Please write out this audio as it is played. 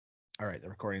All right, the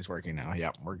recording's working now.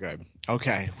 Yep, we're good.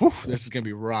 Okay. Whew, this is gonna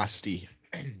be rusty.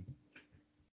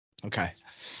 Okay.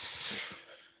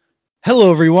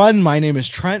 Hello, everyone. My name is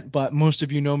Trent, but most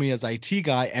of you know me as IT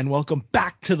Guy, and welcome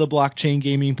back to the Blockchain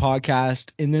Gaming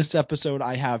Podcast. In this episode,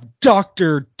 I have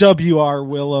Dr. W.R.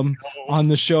 Willem on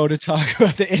the show to talk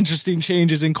about the interesting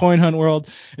changes in Coin Hunt World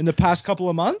in the past couple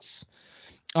of months.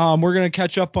 We're going to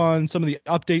catch up on some of the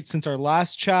updates since our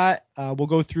last chat. We'll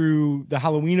go through the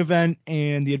Halloween event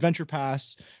and the Adventure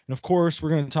Pass. And of course,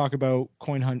 we're going to talk about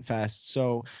Coin Hunt Fest.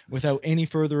 So without any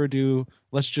further ado,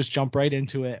 let's just jump right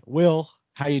into it. Will,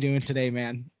 how you doing today,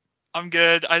 man? I'm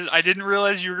good. I didn't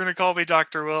realize you were going to call me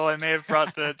Dr. Will. I may have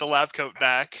brought the lab coat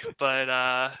back, but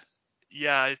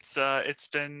yeah, it's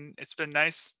been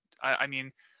nice. I'm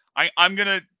going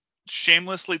to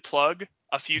shamelessly plug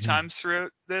a few times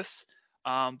throughout this.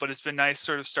 But it's been nice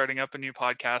sort of starting up a new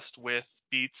podcast with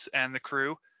Beats and the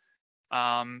crew.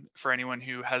 For anyone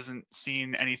who hasn't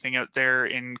seen anything out there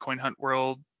in Coin Hunt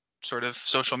World sort of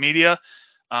social media,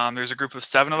 there's a group of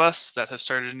 7 of us that have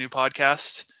started a new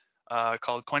podcast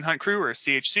called Coin Hunt Crew, or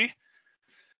CHC.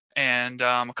 And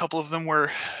a couple of them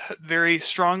were very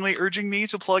strongly urging me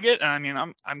to plug it. And I mean,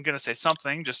 I'm going to say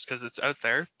something just because it's out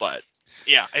there, but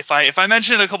yeah, if I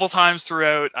mention it a couple times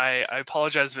throughout, I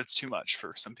apologize if it's too much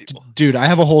for some people. Dude, I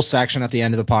have a whole section at the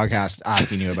end of the podcast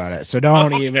asking you about it, so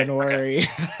don't even worry.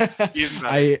 Even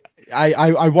better.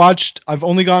 I watched. I've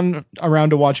only gone around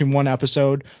to watching one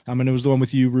episode, and it was the one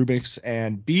with you, Rubik's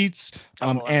and Beats.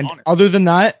 And other than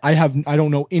that, I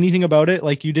don't know anything about it.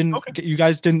 Like you you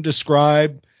guys didn't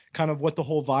describe kind of what the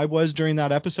whole vibe was during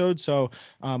that episode. So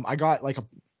I got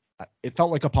it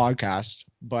felt like a podcast,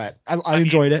 but I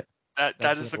enjoyed it.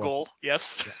 That is the goal.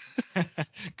 Yes. Yeah.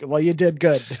 Well, you did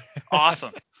good.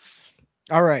 Awesome.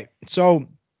 All right. So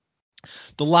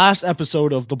the last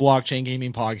episode of the Blockchain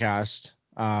Gaming Podcast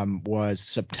was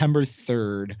September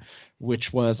 3rd,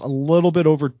 which was a little bit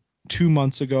over 2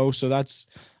 months ago. So that's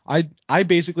I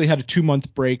basically had a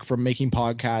 2-month break from making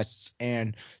podcasts,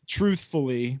 and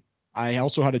truthfully, I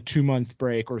also had a 2-month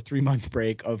break or 3-month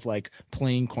break of like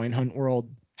playing Coin Hunt World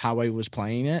how I was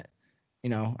playing it. You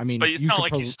know, I mean, but it's not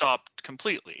like you stopped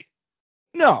completely.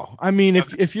 No, I mean,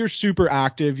 if you're super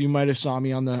active, you might have saw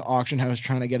me on the auction house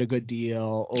trying to get a good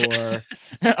deal, or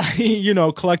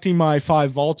collecting my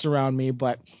 5 vaults around me,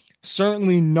 but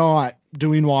certainly not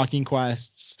doing walking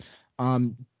quests.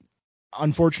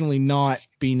 Unfortunately, not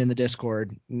being in the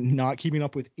Discord, not keeping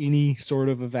up with any sort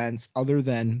of events other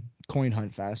than Coin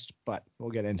Hunt Fest, but we'll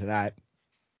get into that.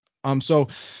 So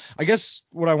I guess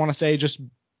what I want to say, just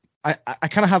I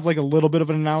kind of have like a little bit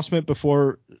of an announcement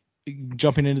before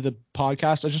jumping into the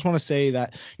podcast. I just want to say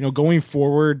that, going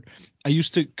forward, I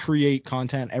used to create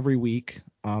content every week.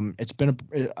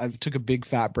 I've took a big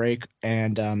fat break,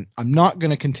 and I'm not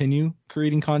going to continue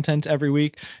creating content every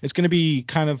week. It's going to be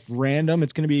kind of random.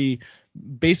 It's going to be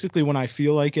basically when I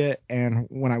feel like it and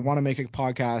when I want to make a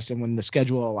podcast and when the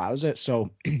schedule allows it.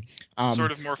 So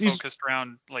sort of more focused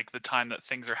around like the time that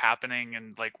things are happening,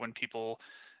 and like when people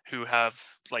who have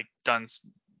like done,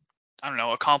 I don't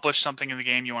know, accomplished something in the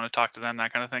game, you want to talk to them,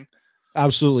 that kind of thing.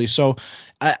 Absolutely. So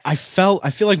I feel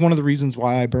like one of the reasons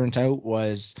why I burnt out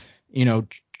was,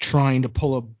 trying to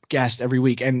pull a guest every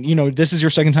week. And, this is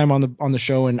your second time on the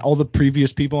show, and all the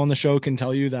previous people on the show can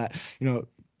tell you that,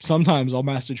 sometimes I'll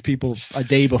message people a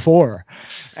day before,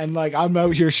 and like I'm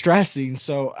out here stressing.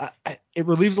 So it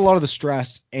relieves a lot of the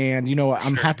stress. And,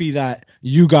 I'm happy that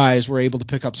you guys were able to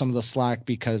pick up some of the slack,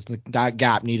 because that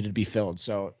gap needed to be filled.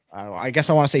 So I guess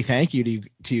I want to say thank you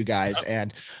to you guys.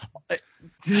 And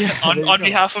on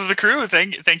behalf of the crew,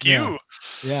 thank you.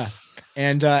 Yeah.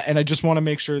 And I just want to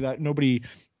make sure that nobody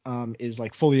is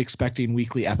like fully expecting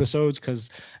weekly episodes, because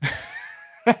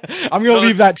I'm going to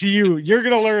leave that to you. You're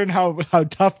going to learn how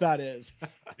tough that is.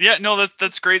 Yeah, no,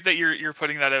 that's great that you're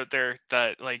putting that out there,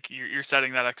 that like you're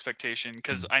setting that expectation,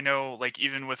 because I know, like,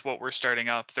 even with what we're starting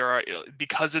up,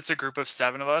 because it's a group of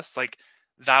 7 of us, like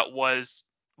that was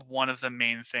one of the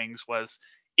main things, was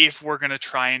if we're going to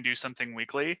try and do something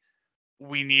weekly,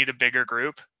 we need a bigger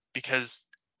group, because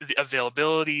the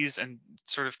availabilities and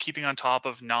sort of keeping on top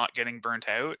of not getting burnt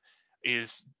out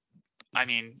is, I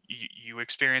mean, you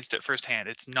experienced it firsthand.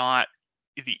 It's not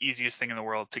the easiest thing in the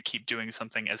world to keep doing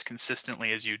something as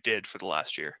consistently as you did for the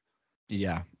last year.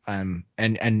 Yeah. And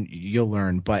you'll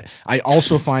learn. But I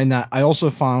also found that,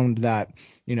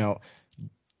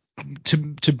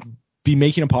 to be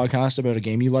making a podcast about a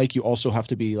game you like, you also have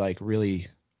to be like really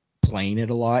playing it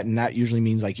a lot. And that usually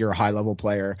means like you're a high level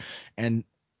player, and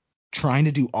trying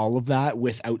to do all of that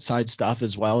with outside stuff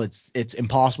as well, it's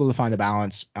impossible to find the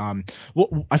balance.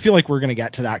 Well, I feel like we're going to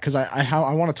get to that, because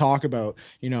I want to talk about,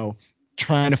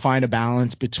 trying to find a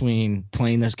balance between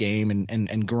playing this game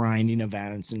and grinding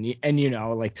events and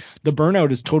like the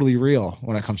burnout is totally real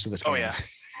when it comes to this Oh game. yeah.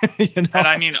 you know? And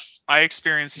I mean, I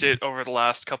experienced it over the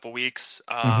last couple weeks,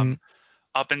 Mhm.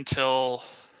 up until,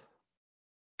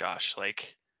 gosh,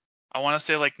 like I want to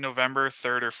say like November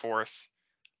 3rd or 4th.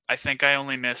 I think I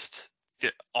only missed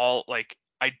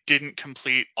I didn't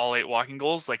complete all 8 walking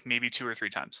goals like maybe 2 or 3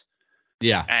 times.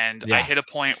 Yeah. And I Yeah. hit a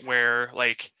point where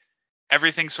like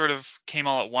everything sort of came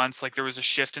all at once. Like there was a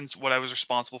shift in what I was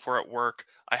responsible for at work.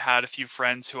 I had a few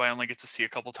friends who I only get to see a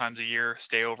couple times a year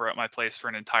stay over at my place for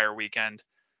an entire weekend.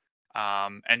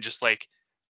 And just like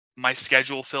my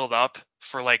schedule filled up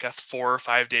for like a 4 or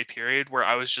 5 day period where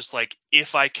I was just like,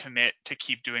 if I commit to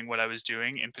keep doing what I was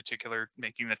doing, in particular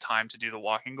making the time to do the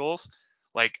walking goals,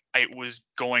 like it was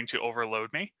going to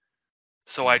overload me.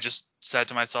 So I Yeah. just said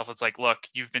to myself, it's like, look,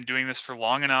 you've been doing this for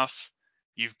long enough.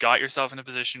 You've got yourself in a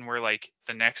position where like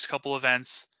the next couple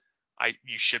events,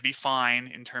 you should be fine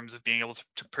in terms of being able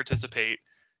to participate.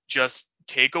 Just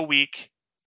take a week.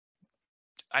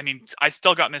 I mean, I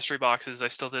still got mystery boxes. I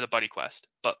still did a buddy quest,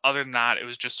 but other than that, it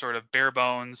was just sort of bare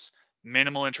bones,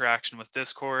 minimal interaction with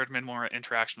Discord, minimal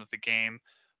interaction with the game.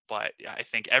 But yeah, I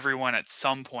think everyone at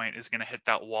some point is going to hit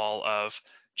that wall of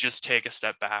just take a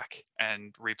step back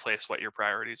and replace what your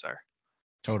priorities are.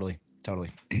 Totally.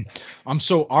 Totally.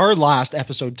 So our last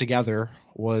episode together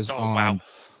was Oh wow. on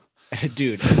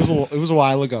dude, it was a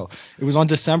while ago. It was on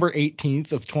December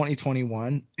 18th of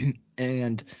 2021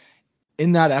 and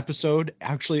in that episode,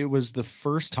 actually it was the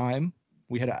first time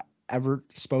we had ever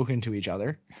spoken to each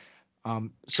other.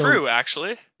 So True,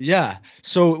 actually. yeah.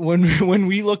 So when when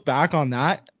we look back on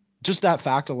that, just that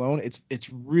fact alone, it's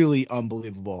really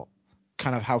unbelievable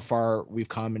kind of how far we've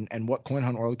come and what Coin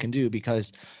Hunt World can do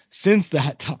because since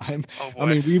that time, Oh I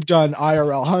boy. mean, we've done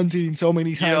IRL hunting so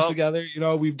many times Yep. together,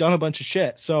 we've done a bunch of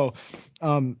shit. So,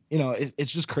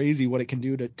 it's just crazy what it can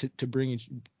do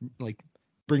to like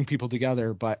bring people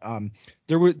together. But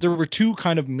there were two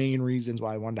kind of main reasons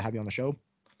why I wanted to have you on the show.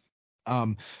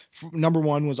 Um, Number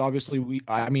one was obviously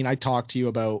I mean, I talked to you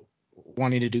about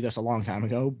wanting to do this a long time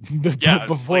ago, Yeah, it's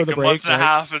before like the a month break, and a right?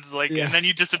 half. It's like, Yeah. and then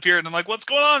you disappeared, and I'm like, what's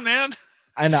going on, man?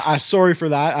 And I sorry for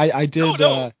that. I No, did.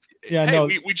 no. Yeah, Hey, no,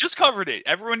 we just covered it.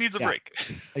 Everyone needs a yeah, break.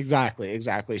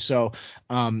 exactly. So,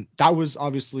 that was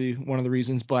obviously one of the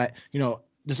reasons, but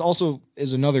this also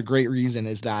is another great reason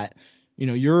is that,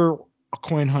 you're a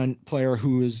coin hunt player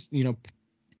who is,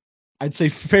 I'd say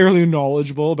fairly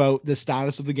knowledgeable about the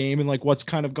status of the game and like what's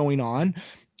kind of going on.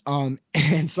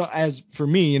 And so as for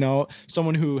me,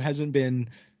 someone who hasn't been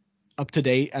up to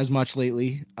date as much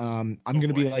lately, I'm Oh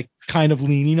gonna boy. be like kind of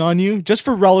leaning on you just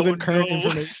for Oh relevant current no.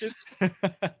 information.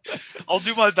 I'll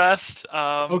do my best.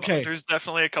 Okay. There's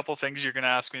definitely a couple things you're gonna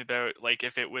ask me about, like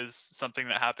if it was something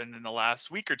that happened in the last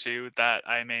week or two that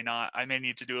I may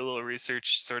need to do a little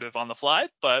research sort of on the fly,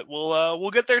 but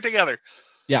we'll get there together.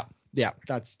 Yeah, yeah,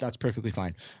 that's perfectly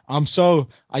fine. So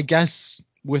I guess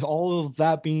with all of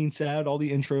that being said, all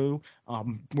the intro,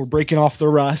 we're breaking off the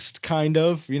rust, kind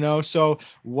of, So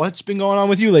what's been going on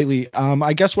with you lately?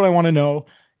 I guess what I want to know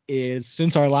is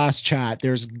since our last chat,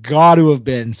 there's got to have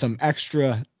been some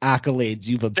extra accolades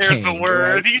you've There's the obtained, right?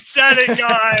 word. He said it,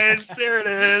 guys. There it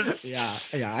is. Yeah.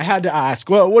 I had to ask.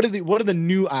 Well, what are the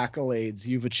new accolades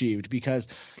you've achieved? Because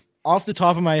off the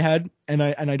top of my head, and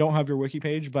I don't have your wiki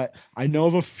page, but I know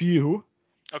of a few.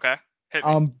 Okay, hit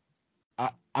me. Um,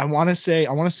 I want to say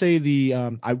the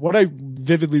what I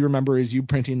vividly remember is you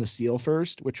printing the seal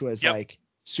first, which was Yep. like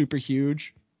super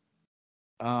huge.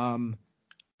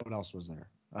 What else was there?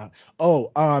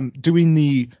 Doing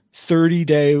the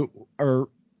 30-day or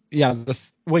yeah,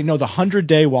 wait, no, the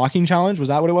 100-day walking challenge. Was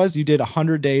that what it was? You did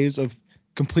 100 days of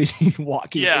completing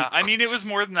walking. Yeah, I mean it was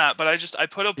more than that, but I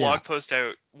put a Yeah. blog post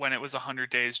out when it was 100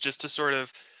 days just to sort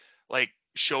of like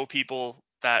show people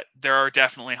that there are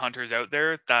definitely hunters out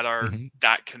there that are hmm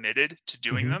that committed to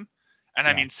doing hmm them. And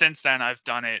I Yeah. mean since then I've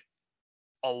done it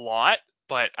a lot,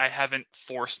 but I haven't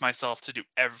forced myself to do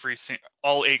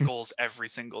all 8 goals every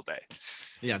single day.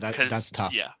 Yeah, that's Cuz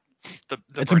tough. yeah, the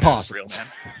It's burnout is real, impossible. man.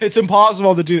 It's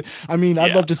impossible to do. I mean, I'd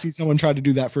Yeah. love to see someone try to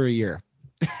do that for a year.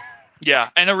 Yeah,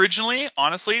 and originally,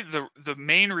 honestly, the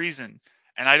main reason,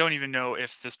 and I don't even know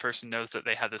if this person knows that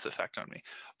they had this effect on me,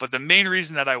 but the main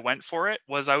reason that I went for it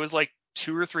was I was like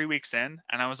 2 or 3 weeks in,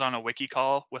 and I was on a wiki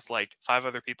call with like 5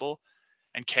 other people,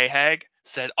 and K-Hag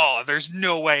said, "Oh, there's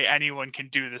no way anyone can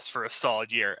do this for a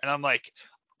solid year," and I'm like,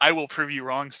 "I will prove you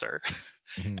wrong, sir."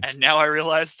 Mhm. And now I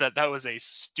realize that that was a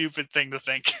stupid thing to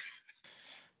think.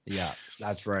 Yeah,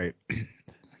 that's right.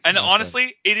 And That's right.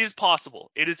 honestly, it is possible.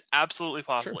 It is absolutely Sure.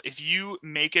 possible. If you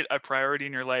make it a priority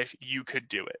in your life, you could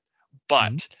do it. Mhm.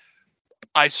 But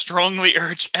I strongly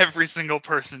urge every single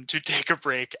person to take a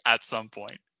break at some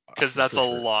point, because that's For a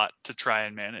sure. lot to try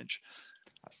and manage.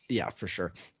 Yeah, for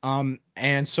sure.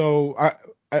 And so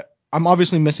I'm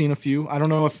obviously missing a few. I don't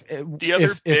know The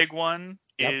other if big one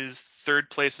yep. is third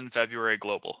place in February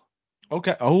global.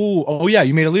 Okay. Oh yeah,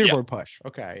 you made a Yeah. leaderboard push.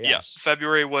 Okay. Yeah, Yes.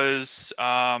 February was,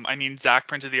 I mean, Zach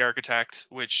printed the architect,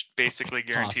 which basically Tough.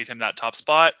 guaranteed him that top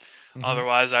spot. Hmm.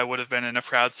 Otherwise, I would have been in a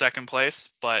proud second place.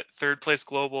 But third place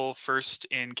global, first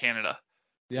in Canada,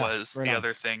 Yeah. was Right the on.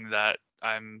 other thing that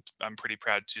I'm pretty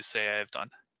proud to say I have done.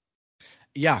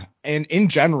 Yeah, and in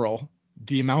general,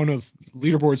 the amount of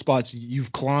leaderboard spots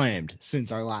you've climbed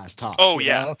since our last talk, Oh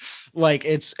yeah, like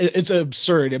it's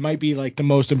absurd. It might be like the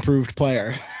most improved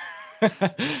player.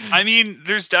 I mean,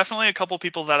 there's definitely a couple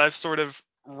people that I've sort of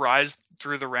rise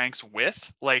through the ranks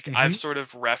with. Like I've Hmm. sort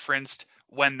of referenced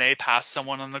when they pass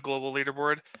someone on the global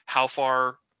leaderboard, how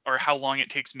far or how long it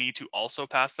takes me to also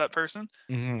pass that person.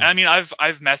 Hmm. And I mean,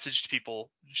 I've messaged people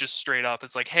just straight up.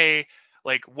 It's like, hey,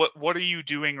 like what are you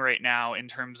doing right now in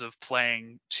terms of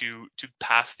playing to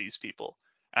pass these people?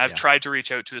 And I've Yeah. tried to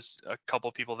reach out to a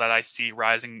couple people that I see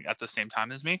rising at the same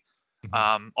time as me.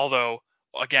 Hmm. Although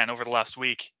again, over the last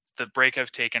week, the break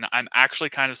I've taken, I'm actually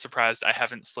kind of surprised I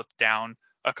haven't slipped down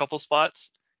a couple spots,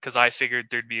 because I figured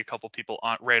there'd be a couple people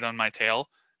right on my tail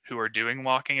who are doing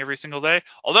walking every single day.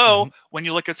 Although Hmm. when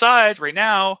you look outside right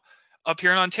now, up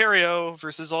here in Ontario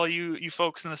versus all you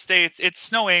folks in the States, it's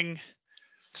snowing.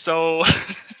 So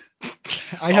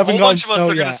I a haven't whole gotten bunch of us snow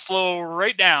are going to yet. slow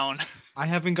right down. I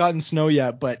haven't gotten snow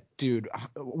yet, but dude,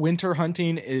 winter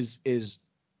hunting is it's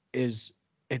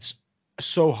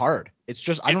so hard. It's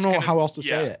just I don't It's know going to, how else to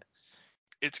say yeah, it.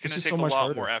 it's going It's to just so take a much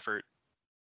lot more harder. effort.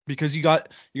 Because you got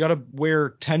to wear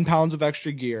 10 pounds of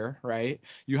extra gear, right?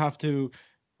 You have to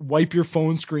wipe your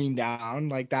phone screen down.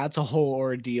 Like that's a whole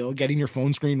ordeal. Getting your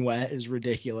phone screen wet is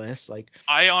ridiculous. Like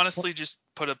I honestly just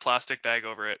put a plastic bag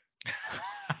over it.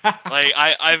 Like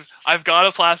I've got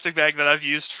a plastic bag that I've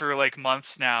used for like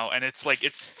months now, and it's like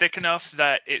it's thick enough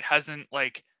that it hasn't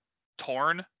like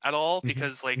torn at all, Mhm,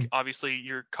 because like mhm. obviously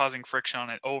you're causing friction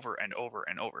on it over and over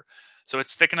and over. So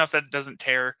it's thick enough that it doesn't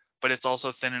tear, but it's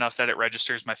also thin enough that it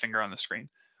registers my finger on the screen,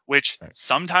 which Right.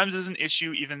 sometimes is an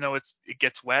issue even though it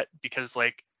gets wet, because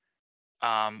like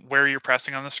where you're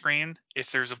pressing on the screen,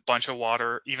 if there's a bunch of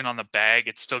water even on the bag,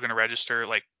 it's still going to register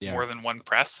like Yeah. more than one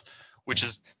press, which Yeah.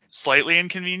 is slightly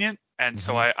inconvenient. And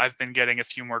so Hmm. I've been getting a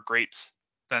few more grates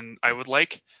than I would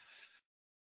like.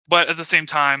 But at the same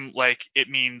time, like it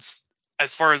means,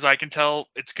 as far as I can tell,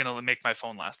 it's going to make my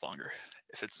phone last longer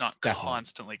if it's not Definitely.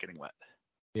 constantly getting wet.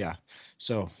 Yeah.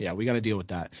 So yeah, we got to deal with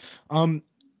that. Um,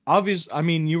 obvious. I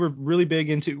mean, you were really big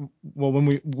into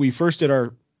when we first did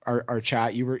our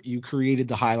chat. You created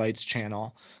the highlights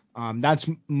channel. That's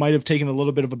might have taken a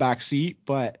little bit of a back seat,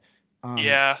 but um,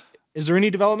 Yeah. is there any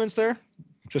developments there?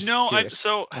 Just No, I curious.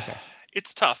 so Okay.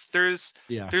 it's tough.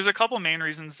 Yeah. There's a couple main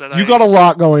reasons that You got I a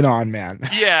lot going on, man.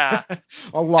 yeah,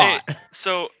 A it, lot.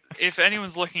 so if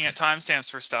anyone's looking at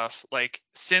timestamps for stuff, like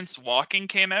since walking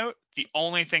came out, the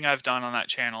only thing I've done on that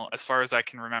channel, as far as I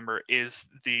can remember, is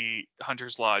the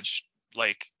Hunter's Lodge,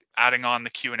 like adding on the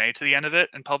Q&A to the end of it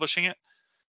and publishing it.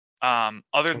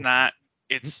 Other than Okay. that,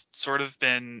 it's sort of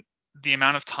been the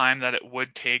amount of time that it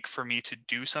would take for me to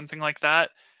do something like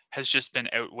that has just been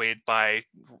outweighed by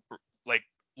like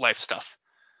life stuff.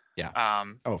 Yeah.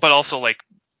 Oh, But for also sure. like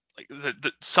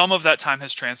the some of that time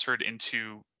has transferred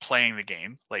into playing the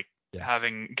game, like Yeah.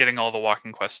 getting all the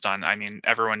walking quests done. I mean,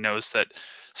 everyone knows that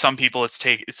some people it's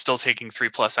still taking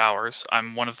 3+ hours.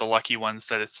 I'm one of the lucky ones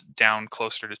that it's down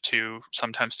closer to 2,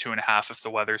 sometimes 2.5 if the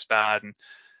weather's bad, and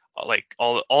like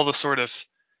all the sort of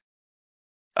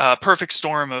perfect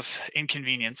storm of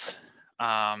inconvenience.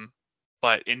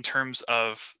 But in terms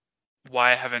of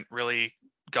why I haven't really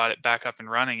got it back up and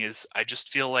running, is I just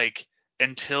feel like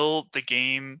until the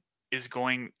game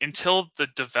until the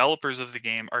developers of the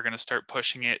game are going to start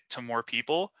pushing it to more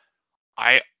people,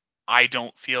 I I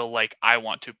don't feel like I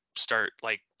want to start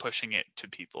like pushing it to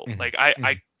people. Hmm. Like I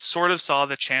Hmm. sort of saw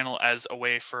the channel as a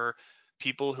way for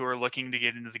people who are looking to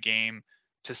get into the game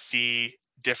to see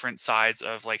different sides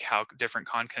of like how different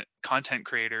content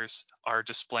creators are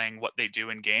displaying what they do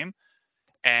in game.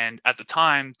 And at the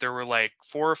time, there were like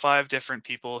 4 or 5 different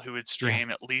people who would Yeah.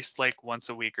 stream at least like once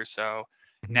a week or so.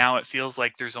 Hmm. Now it feels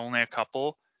like there's only a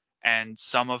couple, and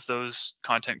some of those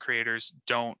content creators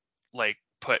don't like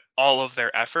put all of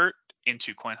their effort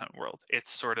into Coin Hunt World. It's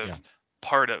sort Yeah. of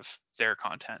part of their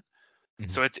content. Hmm.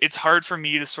 So it's hard for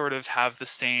me to sort of have the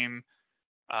same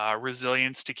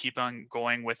resilience to keep on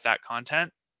going with that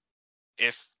content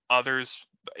if others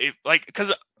like,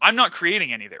 because I'm not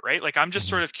creating any of it, right? Like, I'm just Mhm.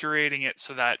 sort of curating it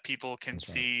so that people can That's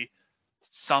right. see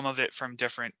some of it from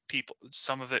different people,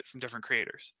 some of it from different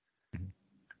creators. Mhm.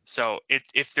 So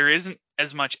if there isn't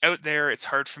as much out there, it's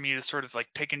hard for me to sort of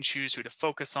like pick and choose who to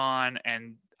focus on.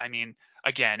 And I mean,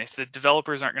 again, if the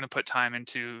developers aren't going to put time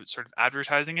into sort of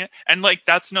advertising it, and like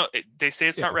they say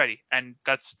it's not Yeah. ready, and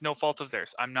that's no fault of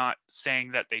theirs. I'm not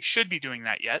saying that they should be doing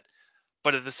that yet,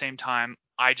 but at the same time,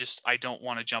 I don't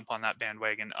want to jump on that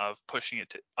bandwagon of pushing it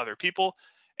to other people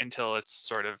until it's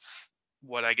sort of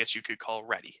what I guess you could call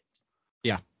ready.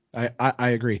 Yeah, I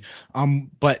agree.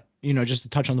 But just to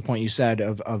touch on the point you said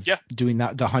of Yeah. doing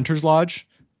that, the Hunter's Lodge,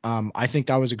 I think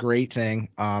that was a great thing.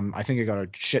 I think it got a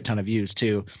shit ton of views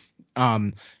too.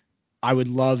 Um, I would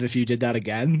love if you did that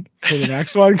again for the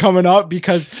next one coming up,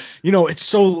 because it's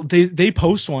so they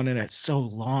post one and it's so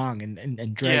long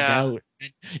and dragged Yeah. out,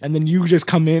 and then you just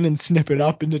come in and snip it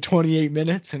up into 28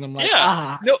 minutes, and I'm like,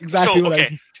 Yeah. No, so exactly what I okay.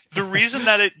 need. The reason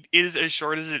that it is as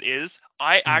short as it is,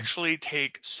 I Mm, actually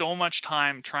take so much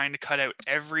time trying to cut out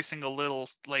every single little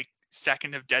like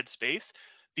second of dead space,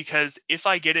 because if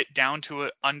I get it down to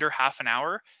under half an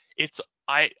hour, it's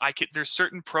I can there's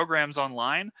certain programs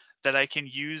online that I can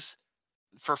use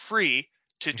for free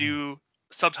to mhm. do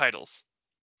subtitles.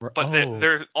 But Oh,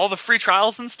 they're all the free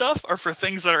trials and stuff are for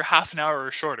things that are half an hour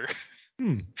or shorter.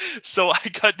 hmm. So I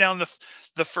cut down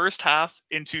the first half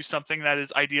into something that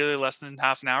is ideally less than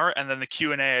half an hour, and then the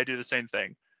Q&A I do the same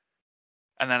thing,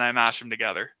 and then I mash them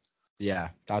together. Yeah,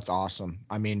 that's awesome.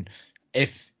 I mean,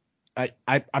 if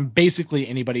I'm basically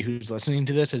anybody who's listening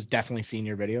to this has definitely seen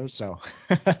your videos, so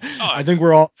Oh, I think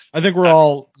we're happy.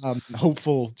 all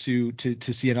hopeful to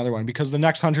see another one, because the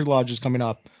next Hunter Lodge is coming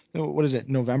up. What is it?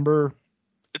 November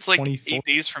It's like 24th? 8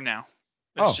 days from now.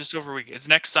 It's Oh, just over a week. It's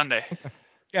next Sunday.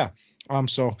 yeah.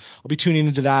 So I'll be tuning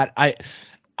into that.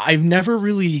 I've never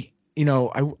really,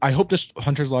 I hope this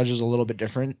Hunter's Lodge is a little bit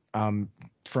different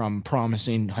from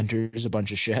promising hunters a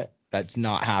bunch of shit that's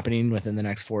not happening within the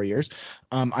next 4 years.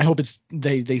 I hope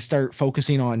they start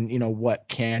focusing on, what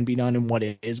can be done and what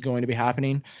is going to be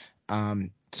happening.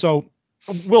 So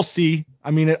we'll see.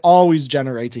 I mean, it always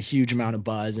generates a huge amount of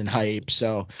buzz and hype.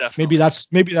 So Definitely.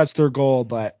 maybe that's their goal,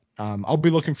 but I'll be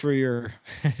looking for your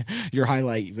your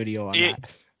highlight video on It that.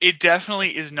 it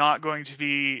definitely is not going to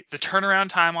be, the turnaround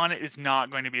time on it is not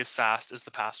going to be as fast as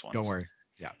the past Don't ones. worry.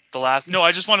 Yeah. No,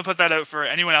 I just want to put that out for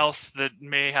anyone else that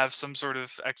may have some sort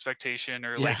of expectation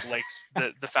or Yeah. like likes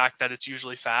the fact that it's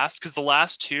usually fast, because the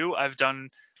last two I've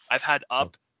had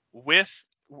up with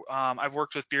I've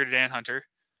worked with Bearded Ant Hunter,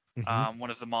 Mm-hmm. one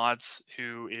of the mods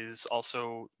who is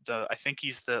also I think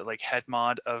he's the like head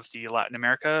mod of the Latin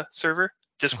America server,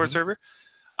 Discord Uh-huh.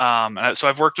 server. So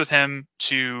I've worked with him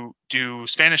to do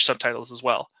Spanish subtitles as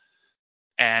well,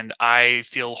 and I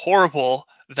feel horrible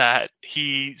that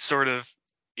he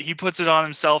puts it on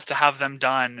himself to have them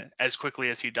done as quickly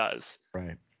as he does.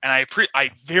 Right. And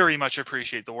I very much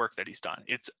appreciate the work that he's done.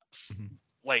 It's Mm-hmm.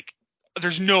 like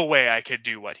there's no way I could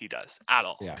do what he does at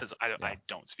all, Yeah. because Yeah. I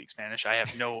don't speak Spanish. I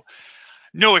have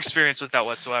no experience with that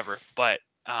whatsoever. But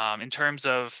in terms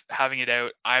of having it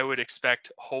out, I would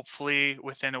expect hopefully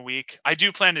within a week. I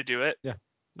do plan to do it. Yeah.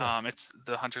 Yeah. It's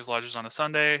the Hunter's Lodge is on a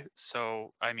Sunday,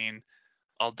 so I mean,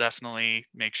 I'll definitely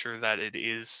make sure that it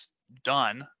is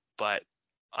done, but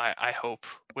I hope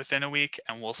within a week,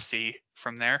 and we'll see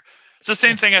from there. It's the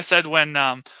same Yeah. thing I said when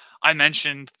I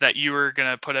mentioned that you were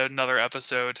gonna put out another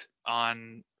episode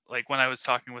on, like, when I was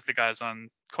talking with the guys on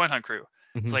Coin Hunt Crew.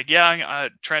 It's Mm-hmm. like, yeah,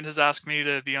 Trent has asked me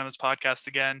to be on his podcast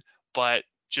again, but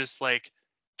just like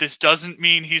this doesn't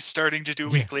mean he's starting to do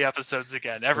Yeah. weekly episodes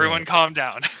again. Everyone Right. calm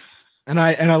down. And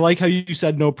I like how you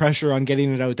said no pressure on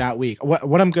getting it out that week.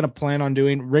 What I'm gonna plan on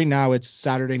doing right now, it's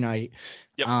Saturday night.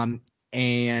 Yep.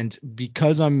 And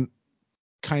because I'm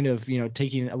kind of,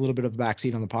 taking a little bit of a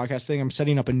backseat on the podcast thing, I'm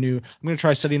gonna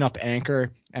try setting up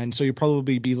Anchor. And so you'll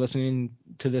probably be listening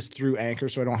to this through Anchor,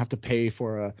 so I don't have to pay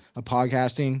for a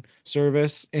podcasting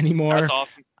service That's anymore.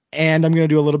 awesome. And I'm gonna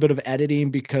do a little bit of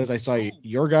editing because I saw Ooh.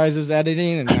 your guys'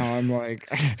 editing, and now I'm like,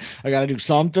 I gotta do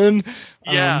something.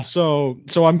 Yeah. So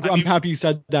I'm I I'm mean, happy you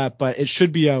said that, but it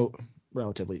should be out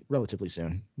relatively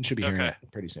soon. You should be hearing okay.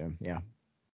 it pretty soon. Yeah.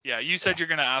 Yeah, you Yeah. said you're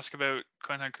gonna ask about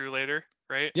Coin Hunt Crew later,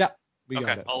 right? Yeah. We Okay,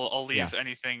 got it. I'll Yeah. leave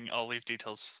anything. I'll leave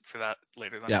details for that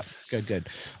later then. Yeah. Good.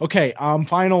 Okay.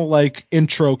 Final like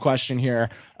intro question here.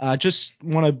 I'm just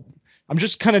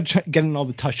kind of getting all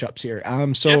the touch ups here.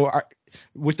 Yeah.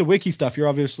 With the wiki stuff, you're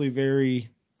obviously very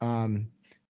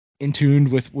in tune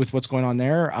with what's going on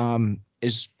there.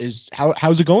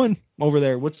 How's it going over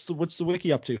there? What's the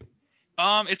wiki up to?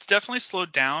 It's definitely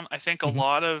slowed down. I think a Hmm.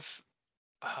 lot of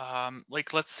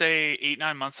like let's say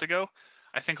 8-9 months ago,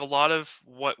 I think a lot of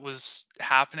what was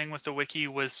happening with the wiki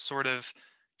was sort of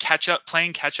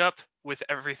playing catch up with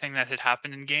everything that had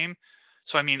happened in game.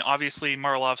 So I mean, obviously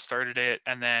Marlov started it,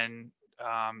 and then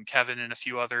Kevin and a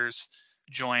few others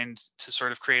joined to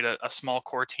sort of create a small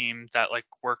core team that like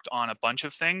worked on a bunch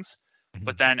of things.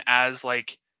 But then as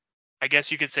like, I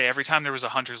guess you could say every time there was a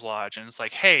Hunter's Lodge and it's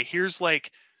like, hey, here's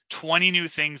like 20 new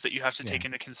things that you have to take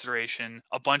into consideration.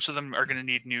 A bunch of them are going to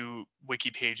need new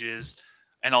wiki pages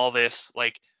and all this.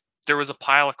 Like there was a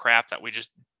pile of crap that we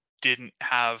just didn't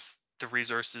have the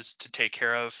resources to take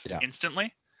care of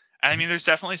instantly. And I mean, there's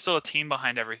definitely still a team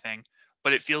behind everything,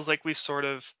 but it feels like we've sort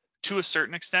of, to a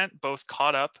certain extent, both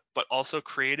caught up, but also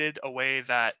created a way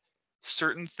that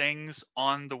certain things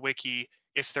on the wiki,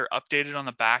 if they're updated on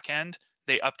the back end,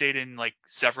 they update in like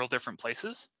several different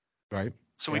places. Right.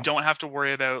 So we don't have to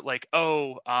worry about like,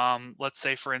 let's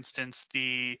say for instance,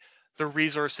 the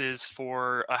resources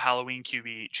for a Halloween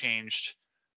QB changed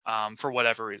for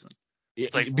whatever reason.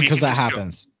 It's like because that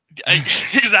happens.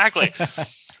 Exactly.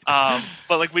 But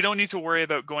like we don't need to worry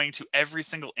about going to every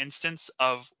single instance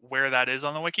of where that is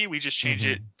on the wiki. We just change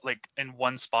it like in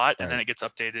one spot and then it gets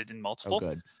updated in multiple. Oh,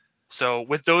 good. So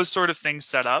with those sort of things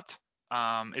set up,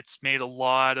 it's made a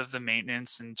lot of the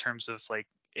maintenance in terms of like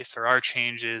if there are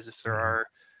changes, if there are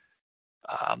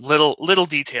little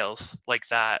details like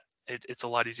that, it's a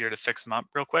lot easier to fix them up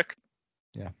real quick.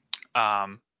 Yeah.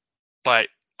 But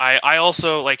I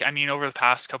also like, I mean, over the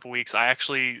past couple weeks, I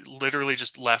actually literally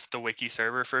just left the wiki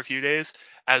server for a few days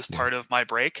as part of my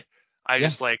break. I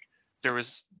just like, there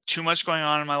was too much going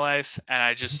on in my life and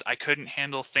I couldn't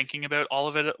handle thinking about all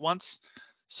of it at once.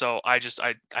 So I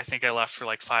think I left for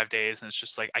like 5 days and it's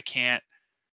just like,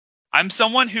 I'm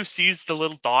someone who sees the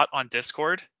little dot on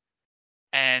Discord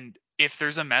and if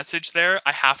there's a message there,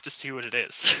 I have to see what it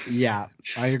is. Yeah,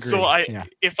 I agree. So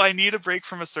if I need a break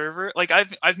from a server, like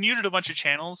I've muted a bunch of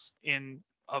channels in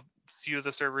a few of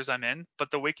the servers I'm in,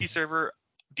 but the wiki server,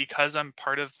 because I'm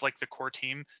part of like the core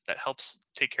team that helps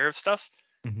take care of stuff,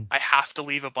 I have to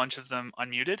leave a bunch of them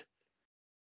unmuted.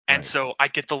 And so I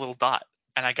get the little dot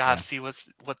and I gotta see what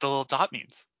the little dot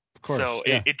means. Of course, so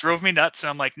it drove me nuts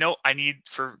and I'm like, no, I need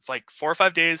for like 4 or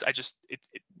 5 days. It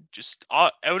just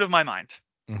out of my mind.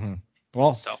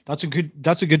 Well, that's a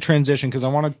good transition because I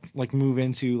want to like move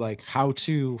into like how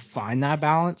to find that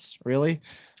balance really.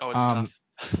 Oh,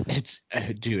 it's tough.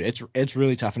 It's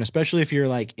really tough, and especially if you're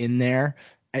like in there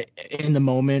in the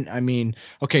moment. I mean,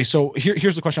 okay, so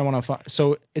here's the question I want to find.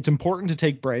 So it's important to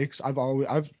take breaks.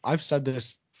 I've said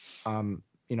this, you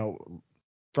know,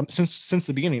 from since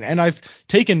the beginning, and I've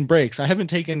taken breaks. I haven't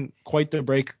taken quite the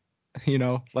break, you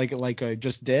know, like I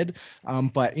just did.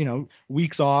 But you know,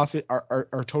 weeks off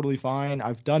are totally fine.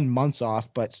 I've done months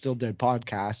off, but still did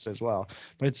podcasts as well.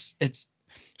 But it's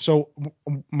so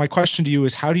my question to you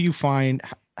is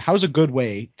how's a good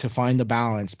way to find the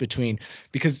balance between,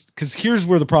 because here's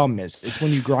where the problem is. It's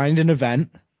when you grind an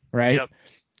event, right? Yep.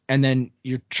 And then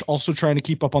you're also trying to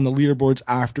keep up on the leaderboards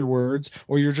afterwards,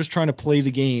 or you're just trying to play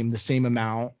the game the same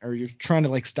amount, or you're trying to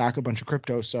like stack a bunch of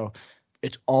crypto. So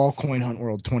it's all Coin Hunt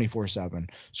World 24/7.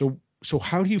 So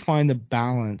how do you find the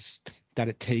balance that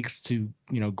it takes to,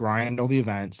 you know, grind all the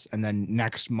events and then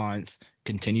next month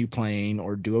continue playing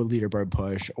or do a leaderboard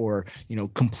push or, you know,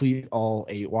 complete all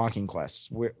 8 walking quests?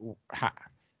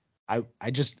 I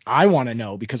want to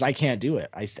know because I can't do it.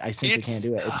 I simply can't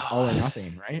do it. It's all or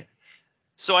nothing, right?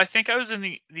 So I think I was in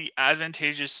the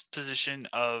advantageous position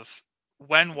of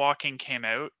when walking came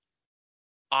out,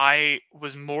 I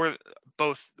was more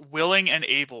both willing and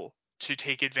able to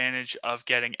take advantage of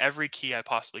getting every key I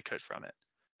possibly could from it.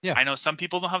 Yeah. I know some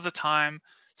people don't have the time.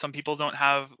 Some people don't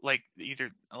have like either,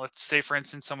 let's say for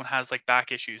instance, someone has like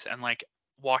back issues and like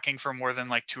walking for more than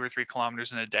like 2 or 3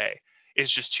 kilometers in a day is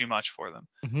just too much for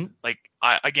them. Like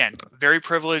again, very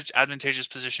privileged, advantageous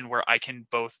position where I can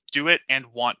both do it and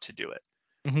want to do it.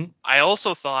 I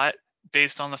also thought,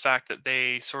 based on the fact that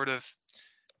they sort of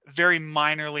very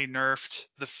minorly nerfed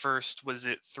the first, was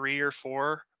it 3 or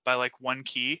 4 by like 1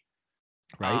 key,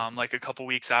 right? Like a couple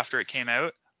weeks after it came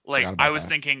out. Like I was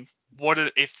thinking, what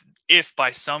if by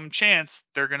some chance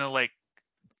they're gonna like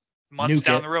months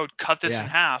down the road cut this in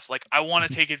half? Like I want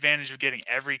to take advantage of getting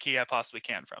every key I possibly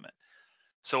can from it.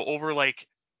 So over like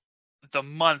the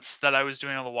months that I was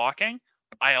doing all the walking,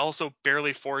 I also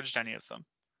barely forged any of them.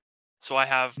 So I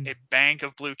have a bank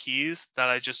of blue keys that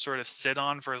I just sort of sit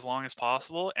on for as long as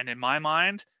possible. And in my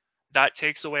mind, that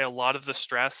takes away a lot of the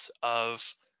stress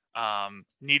of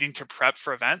needing to prep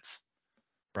for events.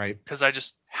 Right. Because I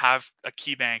just have a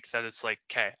key bank that it's like,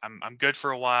 okay, I'm good for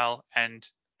a while. And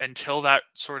until that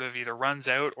sort of either runs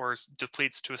out or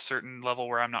depletes to a certain level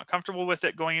where I'm not comfortable with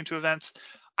it going into events,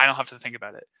 I don't have to think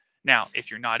about it. Now, if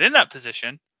you're not in that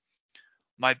position,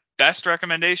 my best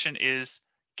recommendation is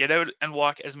get out and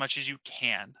walk as much as you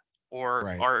can or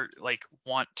Right. are like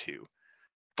want to.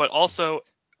 But also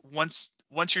once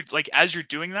you're like as you're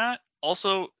doing that,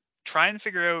 also try and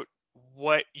figure out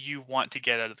what you want to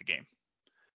get out of the game.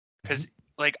 Because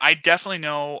like I definitely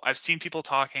know I've seen people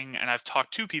talking and I've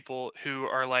talked to people who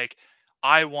are like,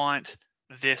 I want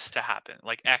this to happen,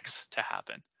 like X to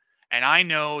happen. And I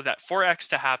know that for X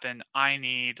to happen, I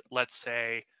need, let's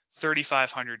say,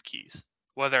 3,500 keys,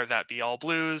 whether that be all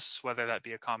blues, whether that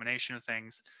be a combination of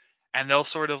things. And they'll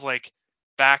sort of like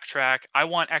backtrack. I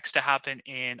want X to happen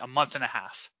in a month and a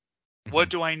half. What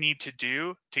do I need to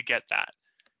do to get that?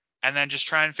 And then just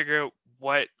try and figure out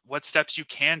what steps you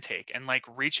can take, and like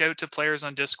reach out to players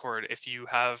on Discord if you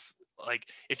have like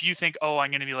if you think, oh, I'm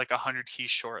going to be like 100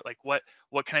 keys short, like what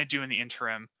can I do in the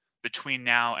interim between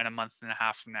now and a month and a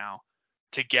half from now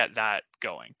to get that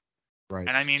going. Right.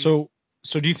 And I mean, So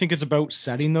do you think it's about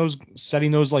setting those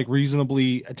like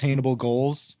reasonably attainable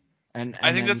goals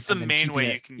I think that's the and then main keeping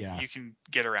way it? you can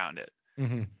get around it.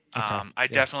 Mm-hmm.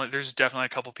 Okay. There's definitely a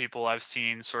couple people I've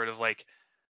seen sort of like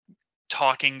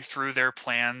talking through their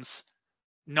plans,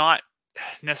 not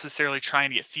necessarily trying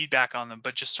to get feedback on them,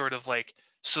 but just sort of like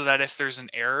so that if there's an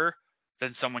error,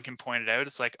 then someone can point it out.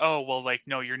 It's like, oh, well, like,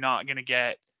 no, you're not going to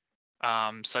get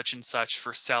such and such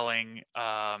for selling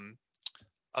a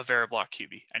Veriblock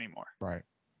QB anymore. Right.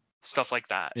 Stuff like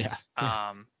that. Yeah.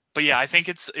 But yeah, I think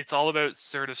it's all about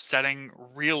sort of setting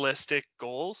realistic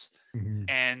goals Mm-hmm.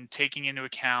 and taking into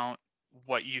account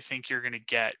what you think you're going to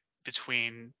get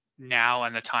between now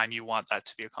and the time you want that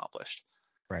to be accomplished.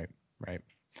 Right. Right.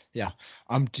 Yeah.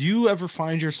 Do you ever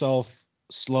find yourself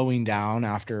slowing down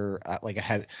after like a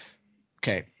head?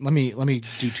 Okay. Let me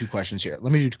do two questions here.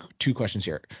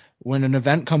 When an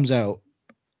event comes out,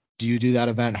 do you do that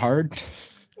event hard?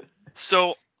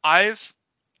 So I've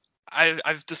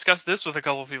discussed this with a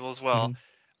couple of people as well.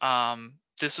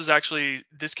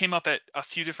 This came up at a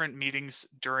few different meetings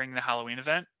during the Halloween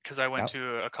event because I went Yep.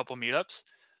 to a couple meetups.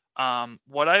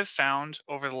 What I've found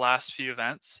over the last few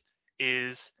events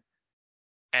is,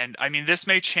 and I mean this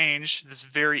may change, this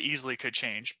very easily could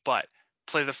change, but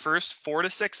play the first 4 to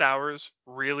 6 hours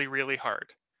really, really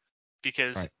hard,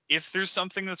 because Right. if there's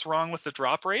something that's wrong with the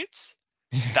drop rates,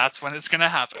 that's when it's going to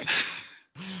happen.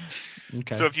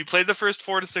 Okay. So if you played the first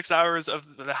 4 to 6 hours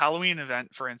of the Halloween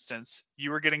event, for instance,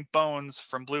 you were getting bones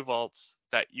from blue vaults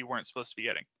that you weren't supposed to be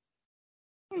getting.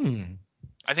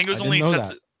 I think it I was didn't only know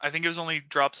that. I think it was only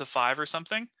drops of 5 or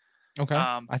something. Okay.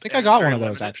 I think And I it was got one very of those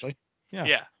limited. actually. Yeah.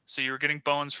 Yeah. So you were getting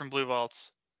bones from blue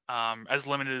vaults, as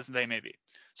limited as they may be.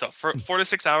 So for 4 to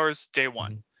 6 hours, day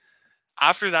one. Mhm.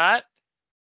 After that,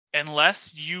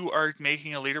 unless you are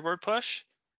making a leaderboard push,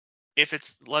 if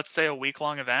it's, let's say, a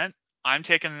week-long event, I'm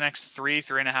taking the next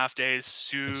 3.5 days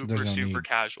There's no super need.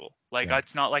 casual. Like, Yeah.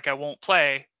 it's not like I won't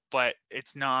play, but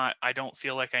it's not, I don't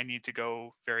feel like I need to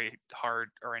go very hard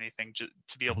or anything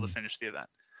to be able to Mhm. finish the event.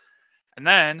 And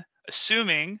then,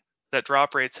 assuming that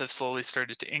drop rates have slowly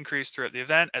started to increase throughout the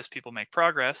event as people make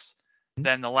progress,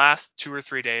 then the last 2 or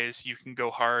 3 days you can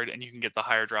go hard and you can get the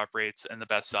higher drop rates and the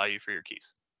best value for your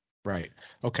keys. Right.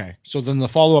 Okay. So then the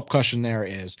follow-up question there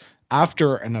is,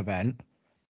 after an event,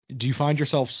 do you find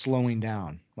yourself slowing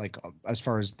down, like as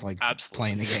far as like Absolutely.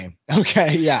 playing the game?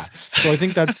 Okay. Yeah. So I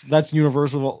think that's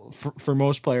universal for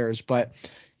most players, but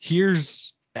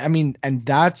and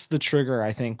that's the trigger,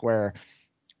 I think, where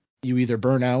you either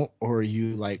burn out or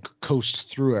you like coast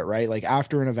through it, right? Like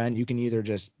after an event, you can either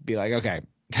just be like, okay,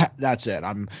 that's it.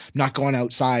 I'm not going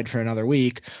outside for another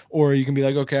week, or you can be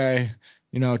like, okay,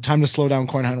 time to slow down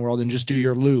Coin Hunt World and just do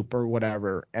your loop or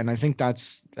whatever. And I think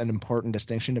that's an important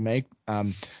distinction to make.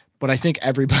 But I think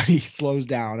everybody slows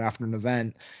down after an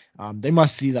event. They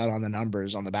must see that on the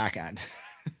numbers on the back end.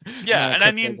 Yeah, and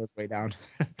I Crypto mean, goes way down.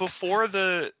 before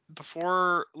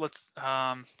let's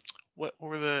what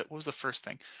was the first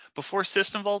thing? Before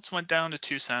system vaults went down to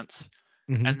 2 cents,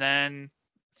 Mm-hmm. and then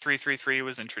 333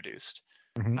 was introduced.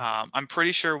 Mm-hmm. I'm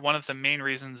pretty sure one of the main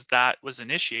reasons that was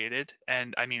initiated,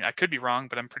 and I mean I could be wrong,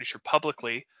 but I'm pretty sure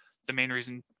publicly the main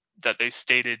reason that they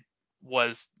stated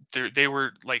was they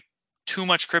were like too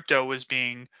much crypto was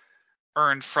being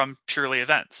earned from purely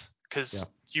events, Yeah. because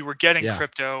you were getting Yeah.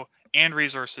 crypto and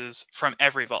resources from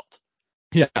every vault.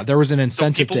 Yeah. There was an So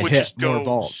incentive people to would hit just more go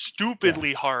vaults. Yeah.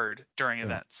 stupidly hard during Yeah.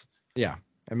 events. Yeah.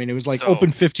 I mean, it was like So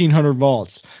open 1,500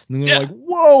 vaults. And then they're yeah, like,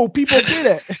 whoa, people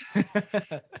did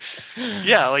it.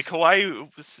 yeah, like Hawaii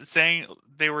was saying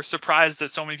they were surprised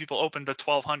that so many people opened the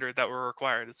 1,200 that were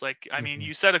required. It's like, I mean, Mhm.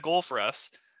 you set a goal for us.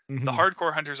 The Mhm.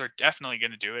 hardcore hunters are definitely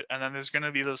going to do it, and then there's going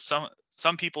to be those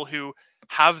some people who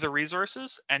have the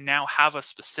resources and now have a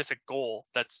specific goal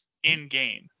that's in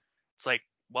game. It's like,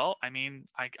 well, I mean,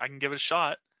 I can give it a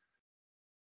shot.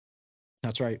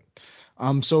 That's right.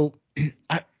 So,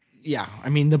 I, yeah, I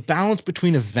mean, the balance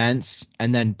between events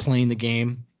and then playing the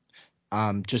game,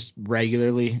 just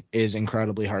regularly is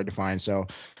incredibly hard to find. So,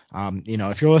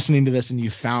 if you're listening to this and you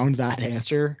found that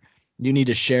answer, you need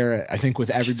to share it, I think, with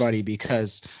everybody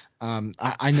because,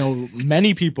 I know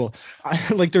many people,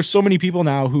 like, there's so many people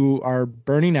now who are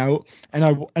burning out, and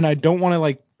I don't want to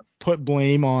like put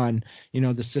blame on,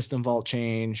 the system vault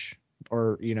change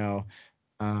or,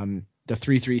 the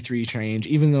 333 change,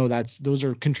 even though those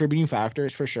are contributing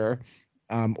factors for sure,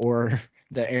 or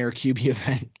the Air QB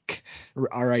event,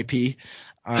 RIP.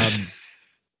 Um,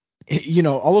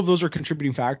 all of those are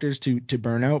contributing factors to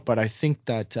burnout, but I think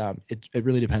that it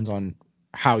really depends on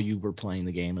how you were playing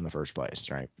the game in the first place,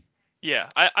 right? Yeah,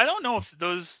 I don't know if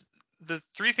the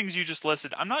three things you just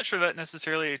listed, I'm not sure that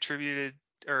necessarily attributed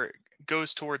or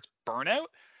goes towards burnout.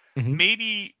 Hmm.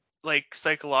 Maybe like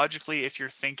psychologically, if you're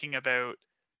thinking about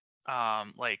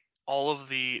like all of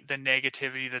the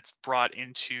negativity that's brought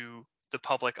into the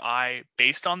public eye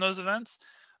based on those events.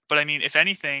 But I mean, if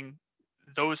anything,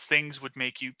 those things would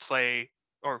make you play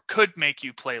or could make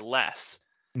you play less.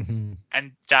 Hmm.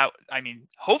 And that, I mean,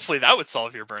 hopefully that would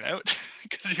solve your burnout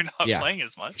because you're not Yeah. playing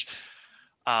as much.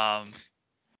 Um,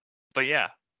 but yeah,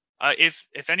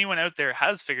 if anyone out there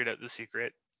has figured out the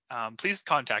secret, please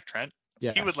contact Trent. He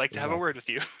would Yes. like to have a Exactly. word with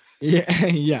you. Yeah,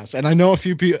 yes, and I know a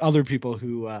few other people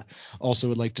who also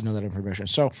would like to know that information.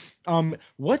 So,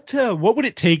 what would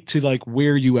it take to like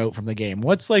wear you out from the game?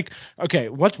 What's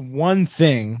one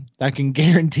thing that can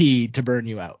guarantee to burn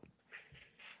you out?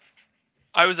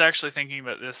 I was actually thinking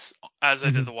about this as I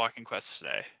did Hmm. the walking quest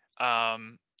today.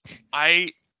 Um, I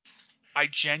I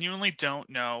genuinely don't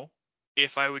know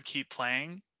if I would keep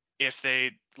playing if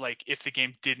the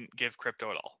game didn't give crypto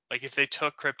at all. Like if they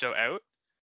took crypto out,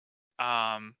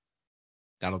 um,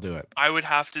 That'll do it. I would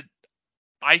have to.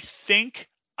 I think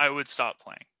I would stop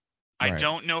playing. I Right.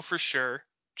 don't know for sure,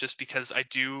 just because I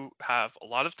do have a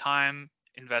lot of time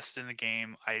invested in the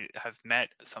game. I have met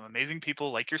some amazing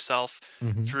people like yourself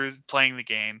Hmm. through playing the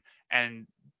game, and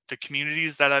the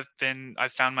communities that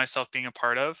I've found myself being a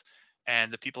part of,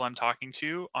 and the people I'm talking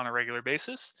to on a regular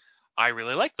basis. I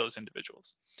really like those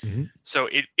individuals. Hmm. So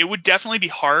it would definitely be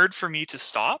hard for me to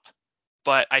stop,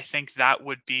 but I think that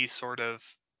would be sort of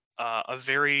a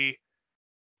very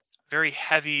very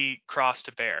heavy cross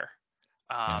to bear,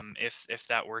 Yeah. if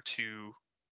that were to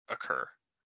occur.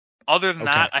 Other than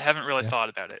Okay. that, I haven't really Yeah. thought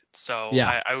about it, so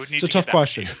Yeah. I would It's need a to get tough back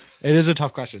to you. question. It is a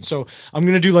tough question. So I'm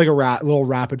gonna do like a little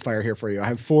rapid fire here for you. I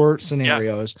have four Yeah.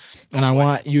 scenarios, and Oh boy.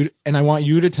 I want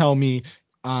you to tell me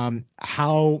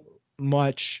how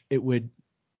much it would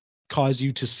cause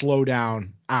you to slow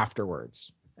down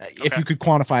afterwards. If Okay. you could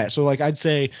quantify it. So like I'd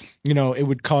say, it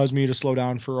would cause me to slow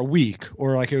down for a week,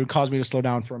 or like it would cause me to slow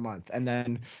down for a month. And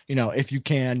then, if you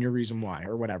can, your reason why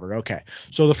or whatever. Okay.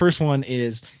 So the first one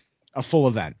is a full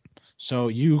event. So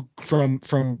you from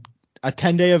a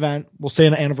 10-day event, we'll say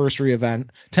an anniversary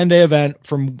event, 10-day event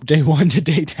from day 1 to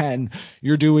day 10,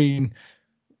 you're doing,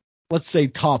 let's say,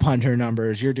 top hunter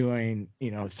numbers, you're doing,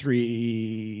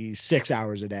 6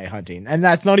 hours a day hunting. And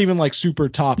that's not even like super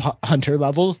top hunter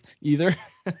level either.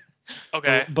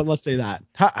 Okay. But let's say that.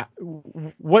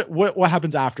 What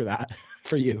happens after that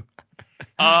for you?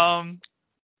 Um.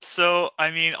 So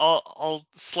I mean, I'll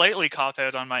slightly cop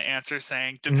out on my answer,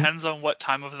 saying Mhm. depends on what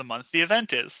time of the month the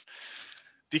event is.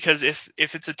 Because if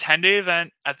it's a 10-day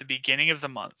event at the beginning of the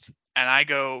month and I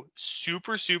go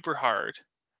super super hard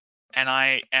and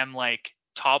I am like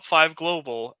top 5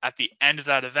 global at the end of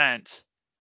that event,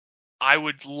 I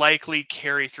would likely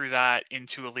carry through that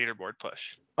into a leaderboard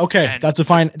push. Okay, And that's a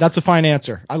fine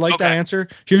answer. I like that okay. answer.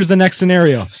 Here's the next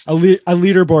scenario. A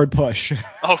leaderboard push.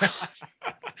 Oh god.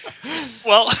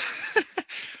 Well,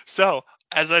 so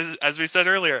as we said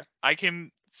earlier, I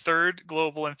came third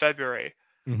global in February.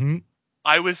 Hmm.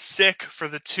 I was sick for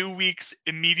the 2 weeks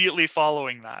immediately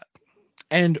following that.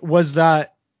 And was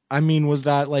that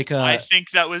like I a?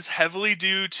 think that was heavily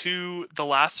due to the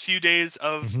last few days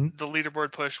of Hmm. the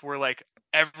leaderboard push where like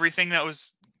everything that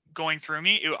was going through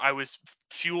me, I was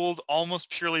fueled almost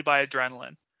purely by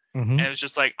adrenaline. Hmm. And it was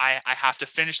just like I have to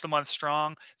finish the month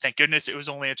strong. Thank goodness it was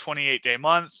only a 28-day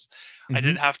month. I Hmm.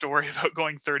 didn't have to worry about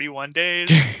going 31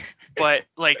 days. But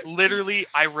like literally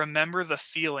I remember the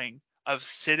feeling of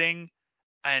sitting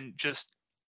and just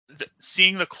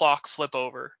seeing the clock flip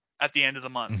over at the end of the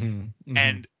month, Hmm. Hmm.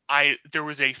 and there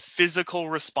was a physical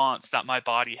response that my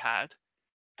body had.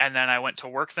 And then I went to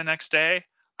work the next day.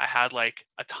 I had like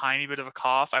a tiny bit of a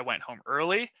cough. I went home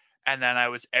early, and then I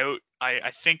was out.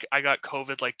 I think I got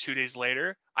COVID like 2 days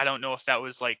later. I don't know if that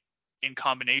was like in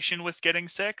combination with getting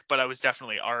sick, but I was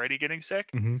definitely already getting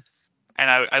sick. Mm-hmm. And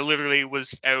I literally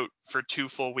was out for 2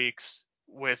 full weeks,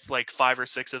 with like 5 or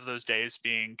 6 of those days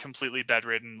being completely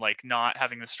bedridden, like not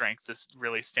having the strength to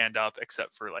really stand up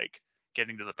except for like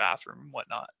getting to the bathroom and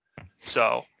whatnot.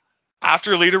 So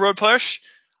after leaderboard push,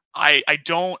 I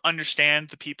don't understand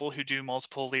the people who do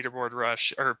multiple leaderboard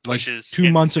rush or Like pushes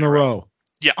 2 months in a row.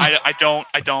 Yeah, I don't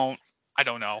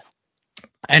know.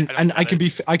 And I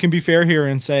can be fair here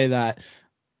and say that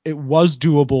it was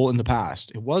doable in the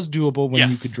past. It was doable when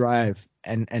you could Yes. drive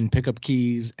and pick up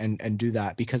keys and do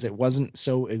that, because it wasn't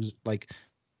so it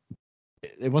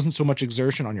wasn't so much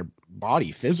exertion on your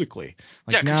body physically.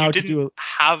 Like Yeah, because now you to didn't do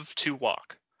have to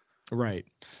walk. right.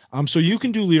 So you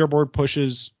can do leaderboard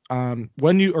pushes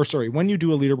when you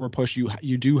do a leaderboard push,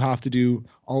 you do have to do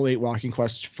all 8 walking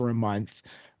quests for a month.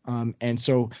 And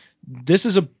so this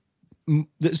is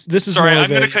this is Sorry, more I'm of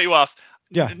going to a cut you off.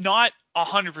 yeah. Not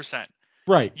 100%.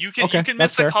 Right. You can Okay, that's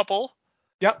miss a fair. couple,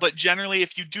 Yep. but generally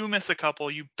if you do miss a couple,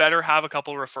 you better have a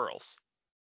couple referrals.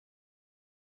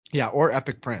 Yeah, or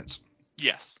epic prints.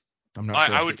 Yes. I'm not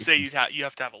sure. I would say you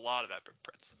have to have a lot of epic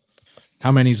prints.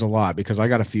 How many's a lot? Because I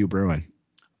got a few brewing.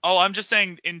 Oh, I'm just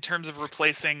saying in terms of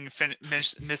replacing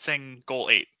missing goal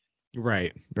 8.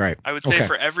 Right. I would say Okay.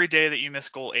 for every day that you miss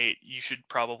goal 8, you should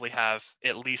probably have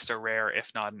at least a rare,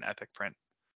 if not an epic print.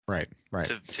 Right.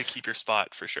 To keep your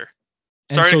spot for sure.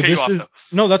 And Sorry so to cut you this off is though.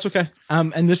 no, that's okay.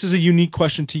 And this is a unique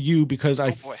question to you, because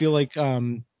I boy. feel like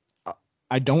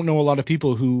I don't know a lot of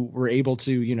people who were able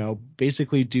to,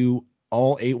 basically do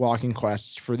all 8 walking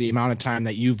quests for the amount of time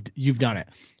that you've done it.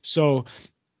 So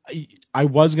I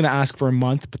was gonna ask for a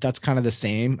month, but that's kind of the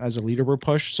same as a leaderboard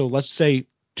push. So let's say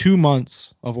 2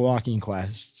 months of walking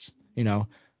quests.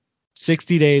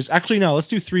 60 days. Actually, no, let's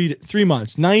do 3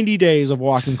 months, 90 days of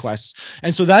walking quests.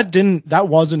 And so that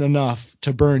wasn't enough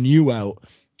to burn you out.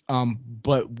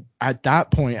 But at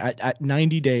that point, at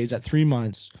 90 days, at 3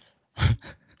 months,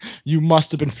 you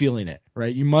must have been feeling it,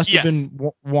 right? You must have Yes.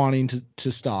 been wanting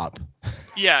to stop.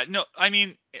 Yeah, no, I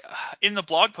mean, in the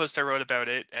blog post I wrote about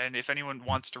it, and if anyone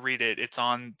wants to read it, it's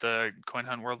on the Coin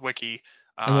Hunt World Wiki.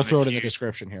 And we'll throw it in the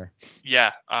description here.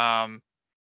 Yeah.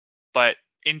 But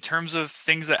in terms of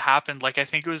things that happened, like I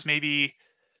think it was maybe,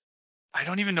 I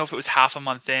don't even know if it was half a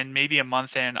month in, maybe a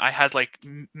month in, I had like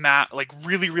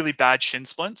really, really bad shin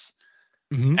splints.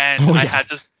 Mm-hmm. And Oh, I yeah.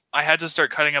 had to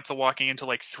start cutting up the walking into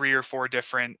like 3 or 4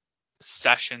 different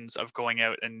sessions of going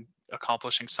out and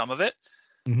accomplishing some of it.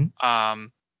 Mm-hmm.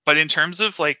 But in terms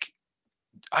of like,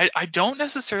 I don't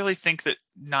necessarily think that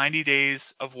 90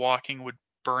 days of walking would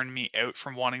burn me out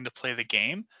from wanting to play the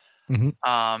game.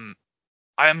 Mm-hmm.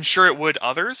 I'm sure it would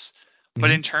others, but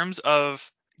Mm-hmm. in terms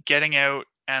of getting out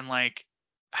and like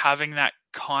having that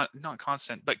not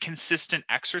constant, but consistent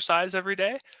exercise every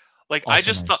day, like I Also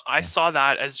just nice. thought I saw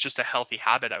that as just a healthy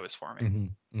habit I was forming.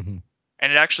 Mm-hmm. Mm-hmm.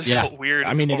 And it actually Yeah. felt weird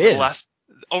I mean, it over the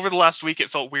is. last week. It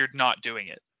felt weird not doing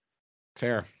it.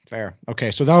 Fair.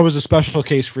 Okay, so that was a special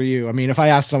case for you. I mean, if I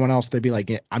asked someone else, they'd be like,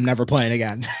 I'm never playing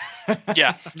again.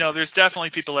 Yeah, no, there's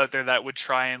definitely people out there that would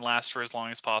try and last for as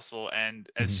long as possible, and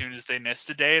as Mhm. soon as they missed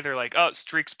a day, they're like, oh,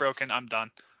 streak's broken, I'm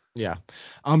done. Yeah.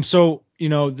 So,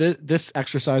 this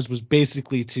exercise was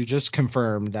basically to just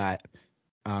confirm that,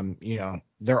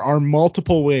 there are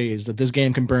multiple ways that this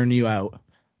game can burn you out,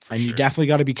 For and you sure. definitely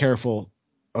got to be careful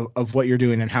of what you're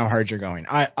doing and how hard you're going.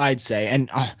 I'd say,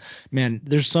 and man,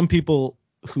 there's some people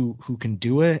who can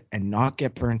do it and not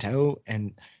get burnt out,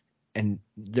 and I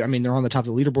mean, they're on the top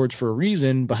of the leaderboards for a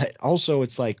reason, but also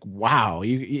it's like, wow,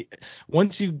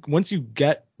 once you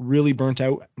get really burnt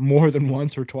out more than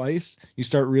once or twice, you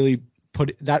start really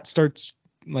starts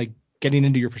like getting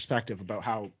into your perspective about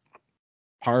how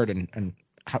hard and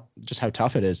how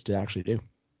tough it is to actually do.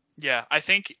 Yeah, I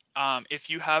think if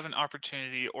you have an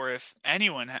opportunity, or if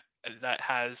anyone that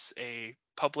has a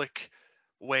public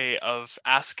way of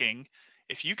asking,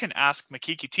 if you can ask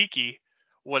Makiki Tiki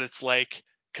what it's like,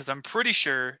 because I'm pretty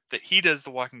sure that he does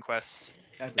the walking quests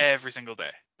every single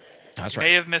day. That's May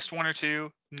right. have missed 1 or 2,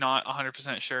 not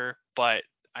 100% sure, but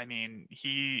I mean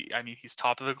he's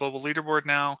top of the global leaderboard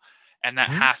now, and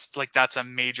that's a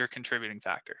major contributing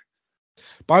factor.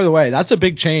 By the way, that's a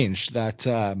big change that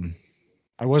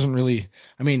I wasn't really.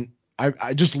 I mean,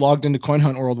 I just logged into Coin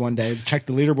Hunt World one day to check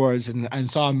the leaderboards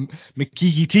and saw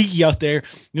Makiki Tiki out there.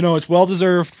 It's well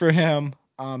deserved for him.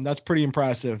 That's pretty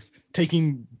impressive.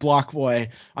 Taking Block Boy.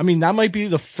 I mean, that might be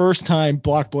the first time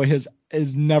Block Boy has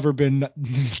never been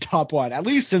top 1, at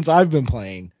least since I've been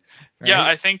playing. Yeah,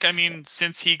 right? I mean,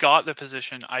 since he got the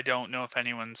position, I don't know if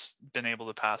anyone's been able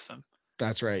to pass him.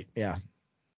 That's right. Yeah.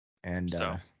 And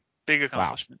So, big wow,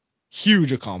 accomplishment.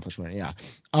 huge accomplishment. Yeah.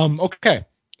 Okay.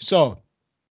 So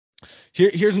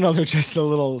here's another just a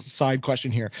little side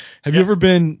question here. Yeah. Have you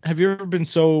ever been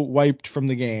so wiped from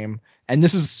the game? And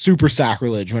this is super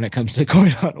sacrilege when it comes to Coin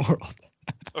Hunt World.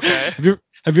 Okay. Have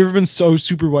you ever been so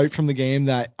super wiped from the game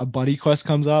that a buddy quest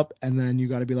comes up and then you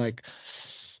got to be like,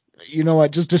 you know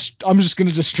what? I'm just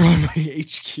gonna destroy my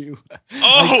HQ. I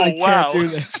Oh, can't wow. do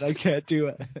this. I can't do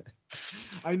it.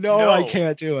 I know I No.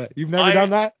 can't do it. You've never I done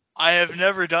that? I've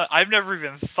never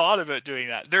even thought about doing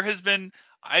that. There has been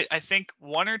I think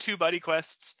one or two buddy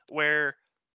quests where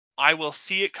I will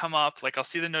see it come up, like I'll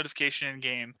see the notification in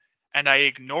game and I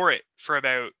ignore it for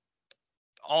about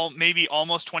maybe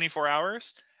almost 24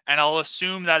 hours, and I'll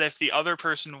assume that if the other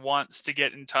person wants to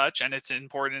get in touch and it's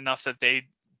important enough that they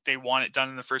want it done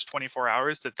in the first 24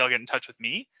 hours, that they'll get in touch with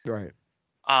me. Right.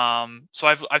 So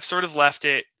I've sort of left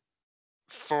it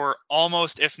for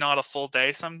almost, if not a full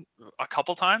day, a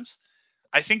couple times.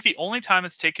 I think the only time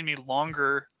it's taken me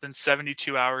longer than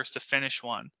 72 hours to finish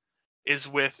one is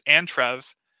with Antrev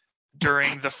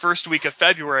during the first week of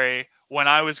February when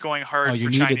I was going Oh, hard you for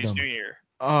needed Chinese New them. Year.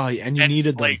 Oh, and you And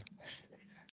needed them. like,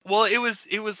 well, it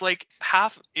was like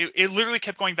half. It literally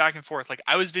kept going back and forth. Like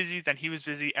I was busy, then he was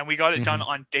busy, and we got it done Mm-hmm.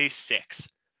 on day 6.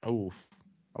 Oh,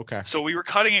 okay. So we were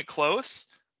cutting it close,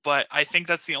 but I think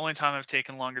that's the only time I've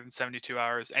taken longer than 72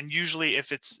 hours. And usually,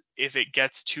 if it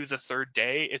gets to the third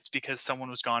day, it's because someone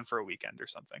was gone for a weekend or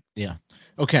something. Yeah.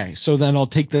 Okay. So then I'll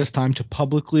take this time to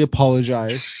publicly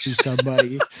apologize to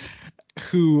somebody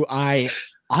who I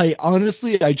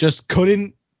honestly I just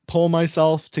couldn't pull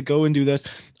myself to go and do this.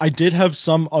 I did have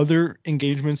some other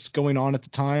engagements going on at the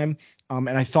time, and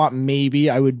I thought maybe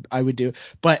I would do,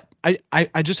 but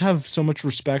I just have so much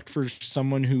respect for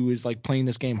someone who is like playing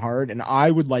this game hard, and I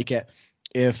would like it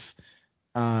if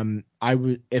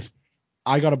if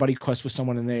I got a buddy quest with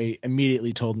someone and they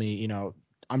immediately told me, you know,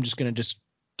 I'm just gonna just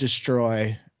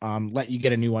destroy, let you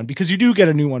get a new one, because you do get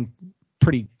a new one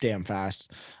pretty damn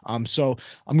fast. So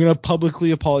I'm gonna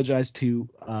publicly apologize to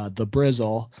the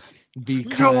Brizzle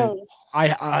because No.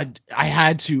 I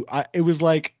had to. It was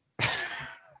like,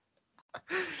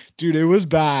 dude, it was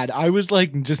bad. I was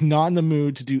like just not in the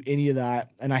mood to do any of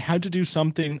that, and I had to do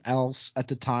something else at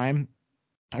the time.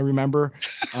 I remember,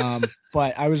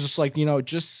 but I was just like, you know, I'm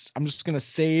just gonna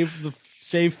save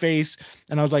face,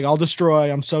 and I was like, I'll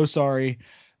destroy. I'm so sorry.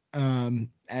 And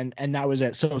that was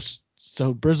it.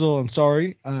 So Brizzle, I'm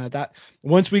sorry. That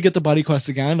once we get the buddy quest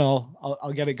again,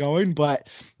 I'll get it going. But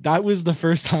that was the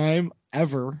first time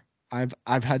ever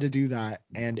I've had to do that,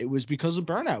 and it was because of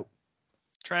burnout.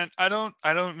 Trent, I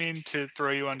don't mean to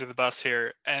throw you under the bus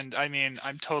here, and I mean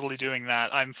I'm totally doing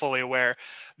that. I'm fully aware.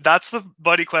 That's the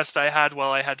buddy quest I had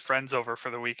while I had friends over for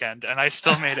the weekend, and I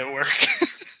still made it work.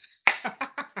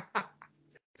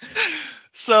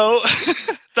 So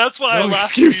that's why I No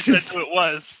laughed when you said excuses. who it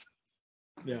was.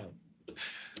 Yeah.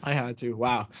 I had to.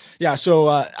 Wow. Yeah. So,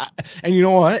 and you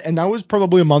know what? And that was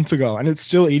probably a month ago, and it's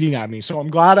still eating at me. So I'm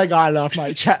glad I got it off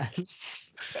my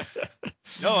chest.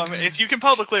 No, I mean if you can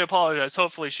publicly apologize,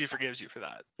 hopefully she forgives you for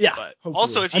that. Yeah. But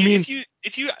also Hopefully. if I you mean,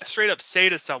 if you straight up say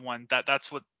to someone that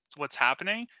that's what's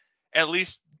happening, at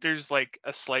least there's like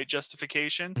a slight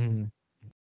justification. mhm.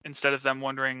 Instead of them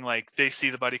wondering, like they see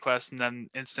the buddy quest and then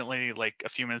instantly like a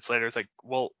few minutes later it's like,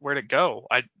 well, where'd it go?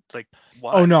 I like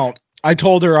Oh what? no, I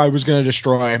told her I was gonna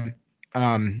destroy him.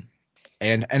 Um,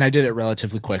 and I did it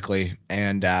relatively quickly.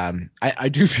 And I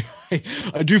do feel,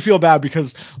 I do feel bad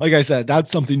because, like I said, that's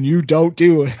something you don't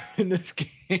do in this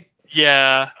game.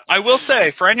 Yeah, I will say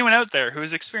for anyone out there who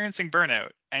is experiencing burnout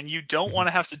and you don't Mhm. want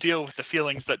to have to deal with the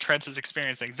feelings that Trent is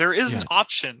experiencing, there is an Yeah,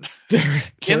 option in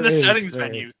there the is, settings there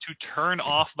menu is. to turn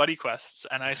off buddy quests,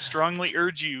 and I strongly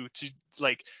urge you to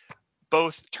like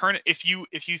both turn if you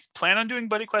plan on doing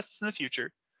buddy quests in the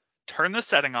future, turn the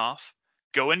setting off,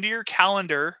 go into your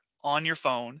calendar on your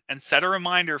phone and set a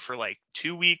reminder for like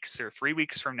 2 weeks or 3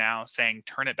 weeks from now saying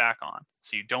turn it back on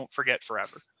so you don't forget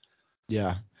forever.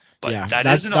 Yeah, But yeah. that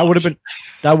is an That would have option.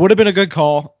 been that would have been a good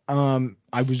call.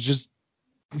 I was just,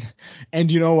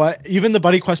 and you know what? Even the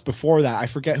buddy quest before that, I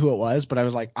forget who it was, but I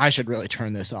was like, I should really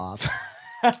turn this off.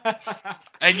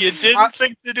 And you I, didn't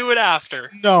think to do it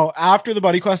after. no, after the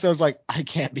buddy quest, I was like, I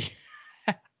can't be.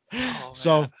 Oh man.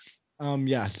 So,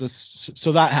 yeah,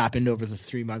 so that happened over the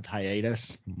 3 month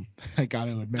hiatus. I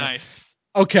gotta admit. Nice.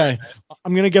 Very Okay, nice.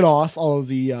 I'm gonna get off all of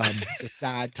the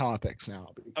sad topics now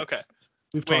Okay. because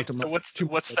we've talked Wait, so about what's too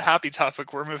what's the much. happy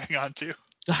topic we're moving on to?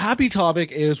 The happy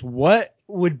topic is what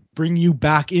would bring you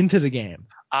back into the game.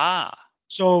 Ah.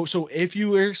 So if you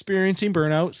were experiencing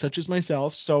burnout, such as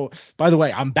myself, so by the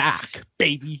way, I'm back,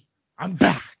 baby. I'm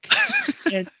back.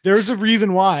 And there's a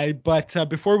reason why, but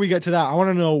before we get to that, I want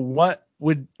to know what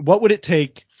would it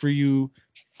take for you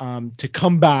to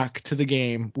come back to the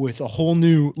game with a whole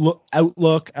new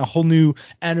outlook, a whole new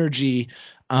energy,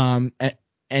 and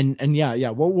yeah,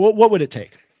 what would it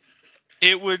take?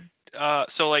 It would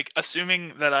so like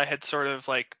assuming that I had sort of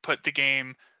like put the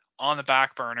game on the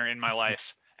back burner in my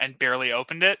life and barely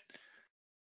opened it.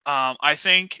 I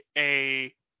think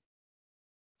a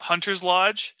Hunter's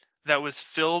Lodge that was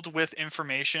filled with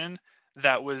information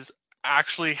that was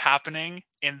actually happening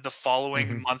in the following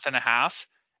Mm-hmm. month and a half,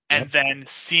 and Yep. then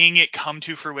seeing it come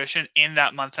to fruition in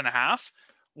that month and a half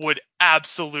would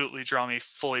absolutely draw me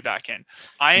fully back in.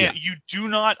 Yeah. You do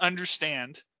not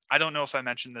understand. I don't know if I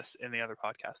mentioned this in the other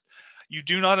podcast. You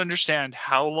do not understand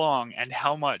how long and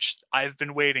how much I've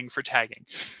been waiting for tagging.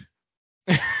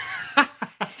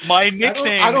 My I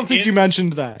nickname don't think you in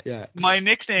mentioned that. Yeah. my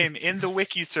nickname in the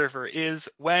wiki server is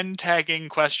when tagging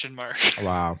question mark.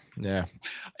 Wow. Yeah.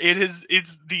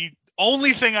 It's the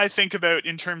only thing I think about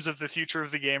in terms of the future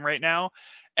of the game right now.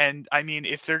 And I mean,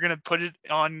 if they're gonna put it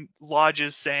on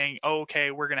lodges saying, oh,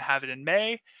 okay, we're gonna have it in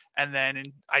May, and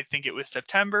then I think it was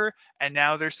September, and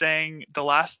now they're saying the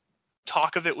last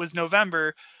talk of it was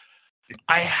November,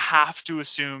 I have to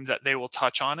assume that they will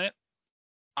touch on it.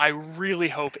 I really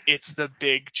hope it's the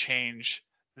big change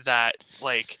that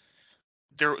like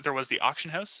there was the auction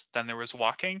house, then there was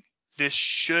walking. This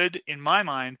should, in my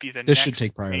mind, be the This should next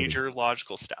take priority. major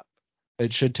logical step.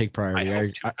 It should take I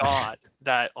priority. hope to God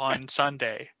that on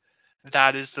Sunday,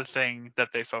 that is the thing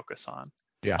that they focus on,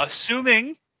 Yeah.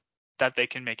 assuming that they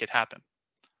can make it happen.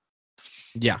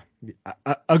 Yeah.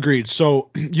 Agreed. So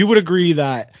you would agree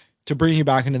that to bring you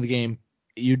back into the game,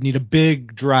 you'd need a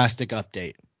big drastic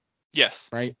update, Yes.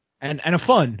 right? And a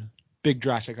fun big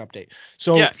drastic update.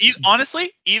 So Yeah.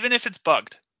 Honestly, even if it's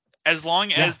bugged, as long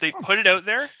yeah. as they put it out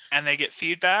there and they get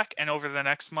feedback, and over the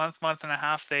next month and a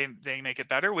half, they make it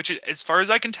better, which, as far as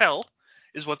I can tell,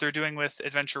 is what they're doing with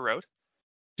Adventure Road.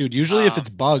 Dude, usually if it's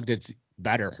bugged, it's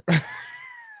better.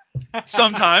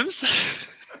 Sometimes.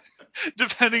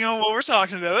 Depending on what we're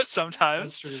talking about, sometimes.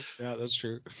 That's true. Yeah, that's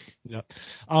true. Yeah.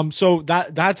 So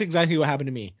that's exactly what happened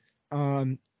to me.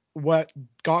 What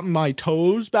got my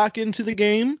toes back into the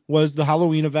game was the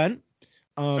Halloween event.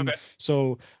 Okay.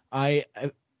 So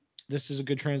this is a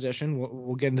good transition.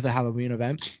 We'll get into the Halloween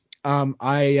event.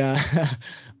 I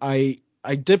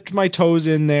dipped my toes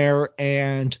in there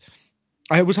and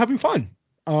I was having fun.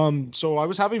 So I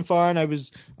was having fun. I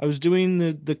was doing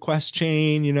the quest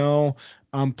chain,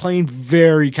 playing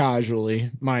very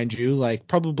casually, mind you, like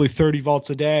probably 30 vaults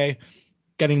a day,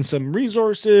 getting some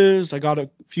resources. I got a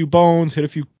few bones, hit a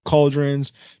few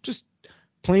cauldrons, just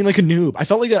playing like a noob. I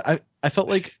felt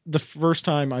like the first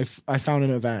time I found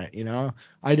an event,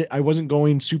 I wasn't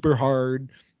going super hard.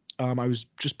 I was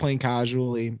just playing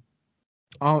casually.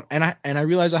 And I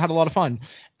realized I had a lot of fun.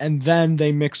 And then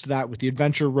they mixed that with the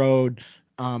Adventure Road,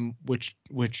 which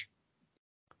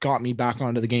got me back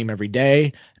onto the game every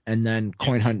day. And then Yeah.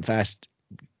 Coin Hunt Fest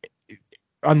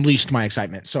unleashed my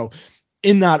excitement. So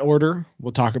in that order,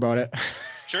 we'll talk about it.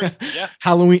 Sure. Yeah.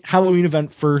 Halloween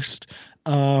event first.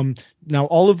 Now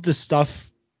all of the stuff,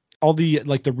 all the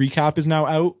like the recap is now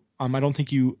out. I don't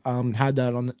think you had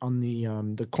that on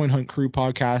the Coin Hunt Crew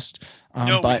podcast. No,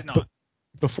 we did But not.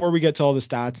 before we get to all the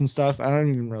stats and stuff, I don't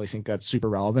even really think that's super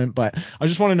relevant. But I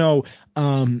just want to know,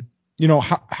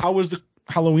 how was the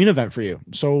Halloween event for you?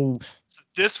 So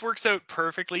This works out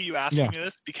perfectly, you asking yeah. me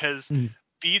this, because Mm,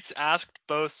 Beats asked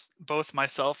both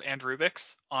myself and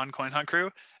Rubik's on Coin Hunt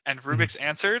Crew, and mm. Rubik's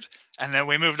answered, and then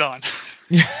we moved on.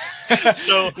 Yeah.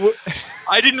 So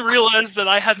I didn't realize that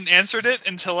I hadn't answered it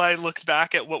until I looked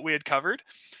back at what we had covered.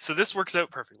 So this works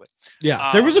out perfectly.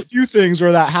 Yeah, there was a few things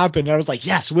where that happened. I was like,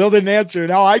 yes, Will didn't answer.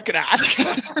 Now I could ask.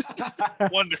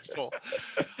 Wonderful.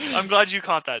 I'm glad you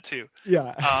caught that too.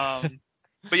 Yeah.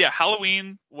 But yeah,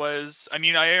 Halloween was, I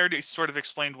mean, I already sort of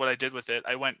explained what I did with it.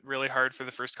 I went really hard for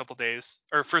the first couple days,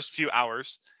 or first few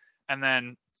hours. And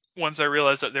then once I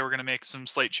realized that they were going to make some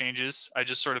slight changes, I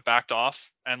just sort of backed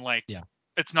off. And like, Yeah.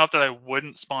 it's not that I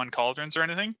wouldn't spawn cauldrons or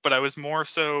anything, but I was more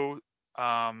so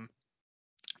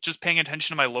just paying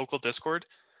attention to my local Discord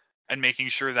and making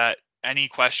sure that any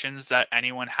questions that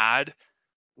anyone had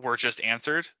were just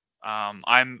answered.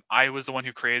 I was the one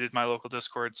who created my local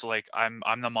Discord, so like I'm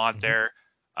the mod Mhm. there.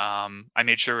 I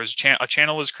made sure it was a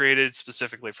channel was created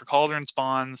specifically for cauldron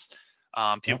spawns.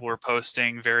 Yep. People were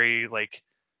posting very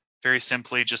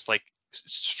simply just like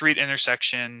street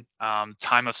intersection,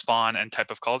 time of spawn, and type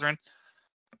of cauldron.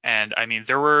 And I mean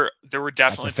there were That's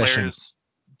definitely efficient. players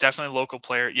definitely local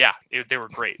player. Yeah, they were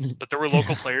great, but there were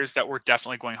local players that were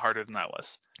definitely going harder than I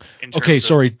was. In terms Okay, of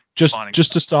sorry, just spawning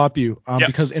just stuff. to stop you, Yep.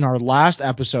 because in our last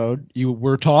episode you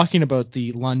were talking about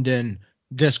the London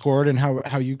Discord and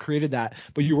how you created that,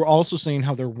 but you were also saying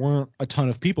how there weren't a ton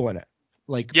of people in it,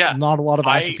 like Yeah, not a lot of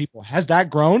active people. Has that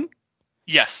grown?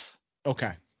 Yes.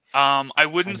 Okay. I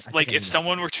wouldn't I think like I if knew that.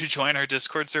 someone were to join our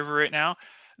Discord server right now,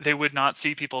 they would not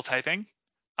see people typing.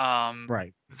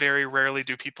 Right. Very rarely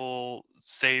do people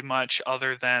say much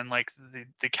other than like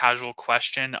the casual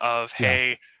question of, Yeah.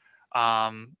 hey,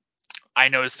 I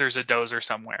noticed there's a dozer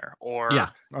somewhere, or Yeah.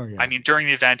 Oh yeah. I mean, during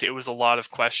the event, it was a lot of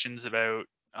questions about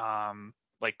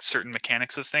like certain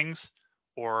mechanics of things,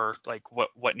 or like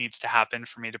what needs to happen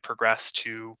for me to progress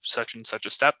to such and such a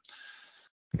step.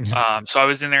 So I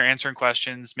was in there answering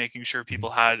questions, making sure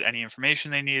people had any information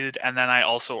they needed, and then I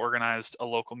also organized a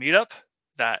local meetup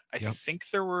that I Yep. think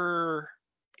there were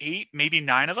 8, maybe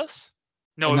 9 of us.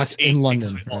 No, And it that's was 8 in because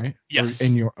London, we all. right? Or Yes.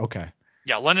 in your okay.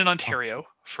 Yeah, London, Oh, Ontario,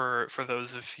 for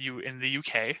those of you in the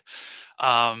UK.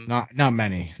 not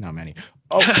many.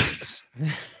 Oh.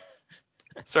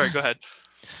 Sorry, go ahead.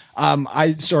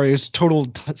 Sorry, it's total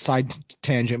side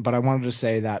tangent, but I wanted to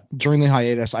say that during the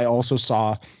hiatus, I also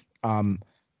saw,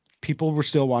 people were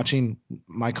still watching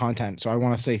my content. So I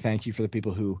want to say thank you for the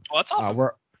people who Well, that's awesome.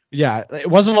 were, yeah, it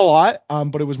wasn't a lot,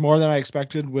 but it was more than I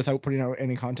expected without putting out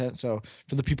any content. So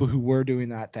for the people who were doing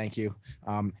that, thank you.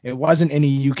 It wasn't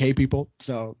any UK people,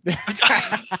 so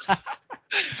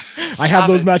I have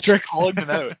those metrics. Calling them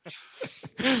out.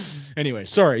 Anyway,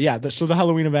 sorry. Yeah. So the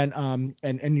Halloween event, and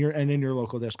in your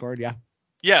local Discord. Yeah.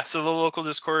 Yeah, so the local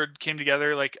Discord came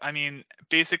together. Like, I mean,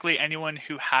 basically anyone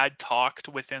who had talked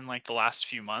within like the last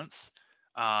few months.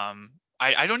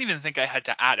 I don't even think I had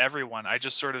to add everyone. I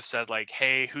just sort of said like,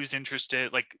 hey, who's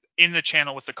interested? Like in the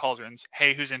channel with the cauldrons,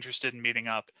 hey, who's interested in meeting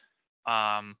up?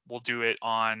 We'll do it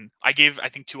on. I gave I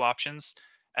think 2 options,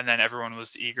 and then everyone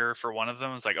was eager for one of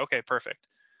them. I was like, okay, perfect.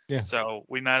 Yeah. So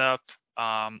we met up.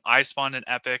 I spawned an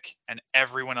epic, and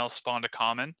everyone else spawned a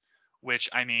common, which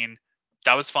I mean,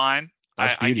 that was fine.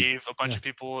 That's I beauty. gave a bunch of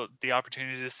people the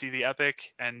opportunity to see the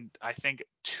epic, and I think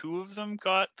 2 of them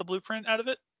got the blueprint out of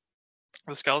it,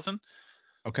 the skeleton.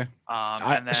 Okay.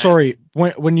 And then Sorry,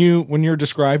 when you're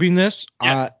describing this,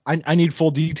 yeah. I need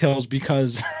full details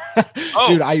because, Oh.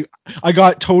 dude, I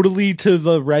got totally to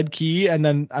the red key and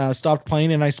then stopped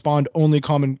playing and I spawned only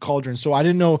common cauldron, so I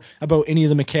didn't know about any of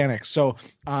the mechanics. So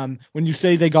when you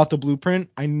say they got the blueprint,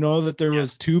 I know that there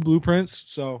was 2 blueprints.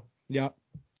 So yeah.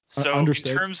 So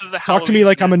Understood. in terms of the Talk to Halloween me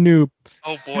like event, I'm a noob.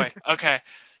 oh boy. Okay.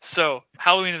 So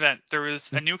Halloween event, there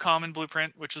was a new common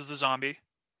blueprint, which was the zombie,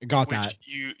 Got which that.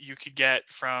 you could get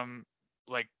from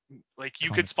like you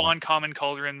Comic could book. spawn common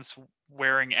cauldrons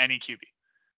wearing any QB.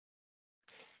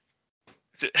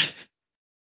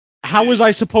 How was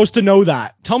I supposed to know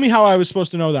that? Tell me how I was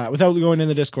supposed to know that without going in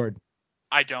the Discord.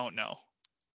 I don't know.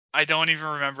 I don't even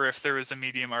remember if there was a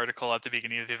Medium article at the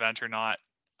beginning of the event or not.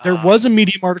 There was a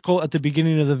Medium article at the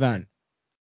beginning of the event.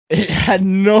 It had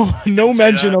no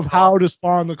mention of how to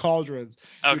spawn the cauldrons.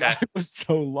 Okay. Dude, I was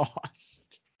so lost.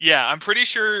 Yeah, I'm pretty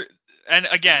sure. And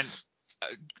again,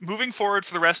 moving forward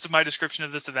for the rest of my description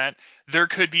of this event, there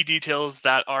could be details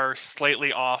that are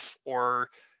slightly off, or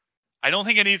I don't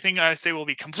think anything I say will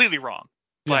be completely wrong,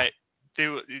 but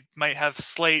it might have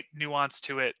slight nuance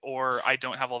to it, or I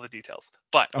don't have all the details.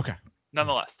 But okay,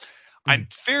 nonetheless, I'm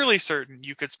fairly certain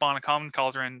you could spawn a common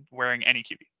cauldron wearing any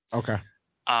QB. Okay.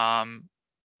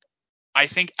 I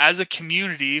think as a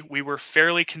community, we were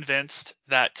fairly convinced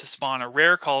that to spawn a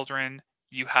rare cauldron,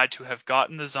 you had to have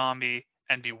gotten the zombie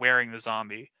and be wearing the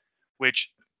zombie,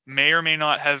 which may or may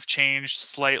not have changed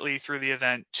slightly through the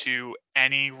event to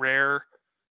any rare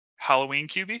Halloween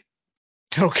QB.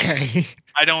 Okay.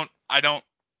 Any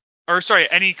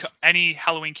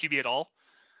Halloween QB at all.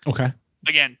 Okay.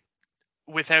 Again,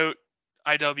 without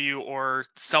IW or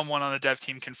someone on the dev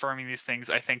team confirming these things,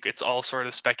 I think it's all sort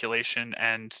of speculation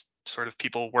and sort of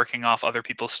people working off other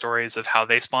people's stories of how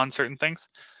they spawn certain things.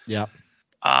 Yeah.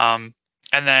 And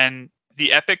then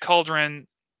the epic cauldron,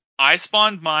 I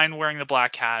spawned mine wearing the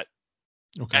black hat.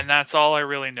 Okay. And that's all I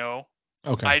really know.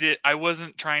 Okay. I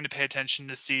wasn't trying to pay attention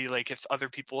to see like if other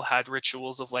people had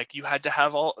rituals of like you had to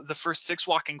have all the first 6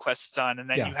 walking quests done and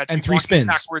then you had to and be 3 walking spins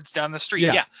backwards down the street.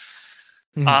 Yeah.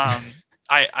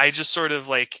 I just sort of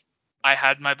like I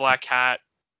had my black hat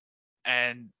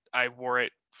and I wore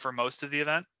it for most of the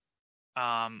event.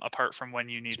 Apart from when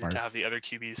you needed to have the other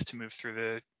QBs to move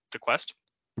through the quest.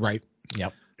 Right.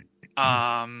 Yep.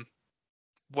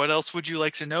 What else would you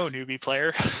like to know, newbie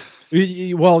player?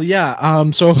 Well,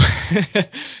 yeah.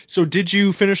 So did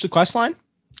you finish the quest line?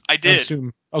 I I did.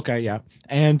 assume. Okay, yeah.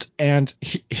 And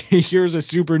here's a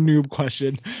super noob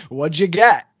question. What'd you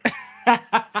get?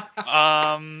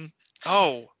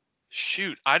 Oh,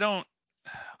 shoot. I don't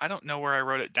know where I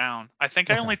wrote it down. I think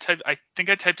Okay. I think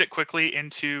I typed it quickly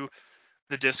into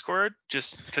the Discord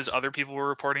just because other people were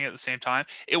reporting at the same time.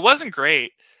 It wasn't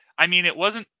great. I mean, it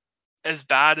wasn't as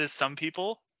bad as some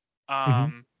people. hmm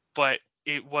But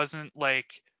it wasn't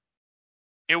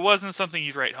something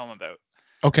you'd write home about.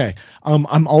 Okay.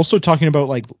 I'm also talking about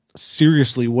like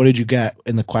seriously, what did you get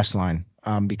in the quest line?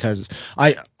 Because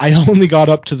I only got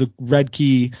up to the red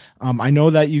key. I know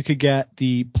that you could get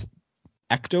the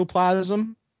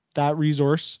ectoplasm, that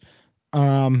resource.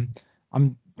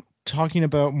 I'm talking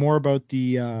about more about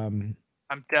the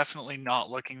I'm definitely not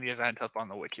looking the event up on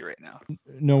the wiki right now.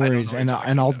 no I don't worries, know what you're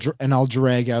and talking about. I'll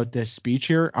drag out this speech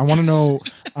here. I want to know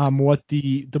what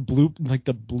the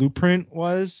blueprint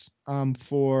was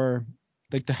for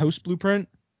like the house blueprint.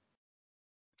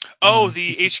 Oh, If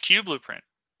the you, HQ blueprint.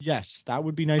 yes, that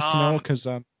would be nice to know Um, because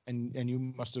and you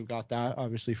must have got that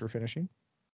obviously for finishing.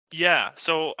 yeah.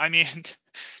 So I mean,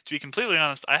 to be completely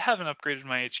honest, I haven't upgraded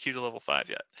my HQ to level 5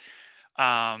 yet.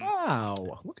 Um,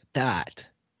 Wow, look at that.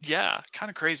 yeah, kind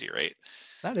of crazy, right?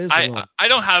 That is a I little I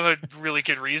don't have a really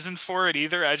good reason for it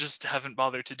either. I just haven't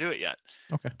bothered to do it yet.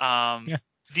 okay. Um, Yeah,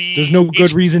 there's the no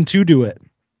good H reason to do it.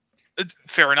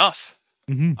 fair enough.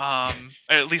 hmm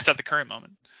At least at the current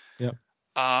moment. Yep.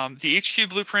 The HQ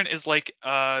blueprint is like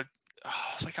a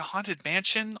haunted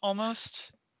mansion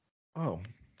almost. Oh.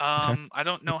 Okay. I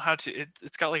don't know how to.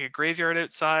 It's got like a graveyard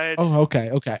outside. Oh, okay.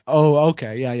 Okay. Oh,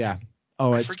 okay. Yeah, yeah.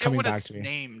 Oh, I it's forget coming what back it's to me.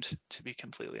 named, to be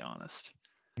completely honest.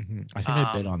 I think I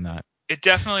bid Um, on that. it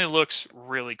definitely looks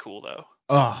really cool though.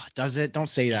 Oh, does it? Don't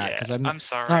say that Yeah, because I'm I'm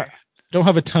sorry. not don't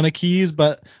have a ton of keys,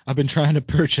 but I've been trying to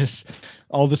purchase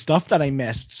all the stuff that I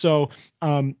missed. So,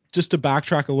 just to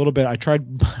backtrack a little bit, I tried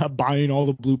buying all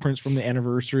the blueprints from the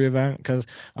anniversary event because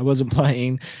I wasn't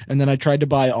playing, and then I tried to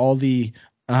buy all the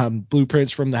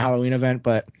blueprints from the Halloween event,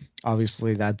 but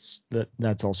obviously that's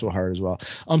also hard as well.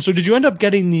 So did you end up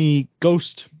getting the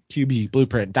Ghost QB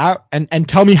blueprint? That and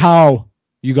tell me how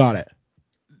you got it.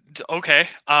 Okay.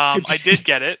 I did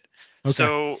get it. Okay.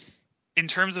 So, in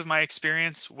terms of my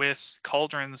experience with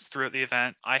cauldrons throughout the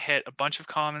event, I hit a bunch of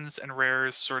commons and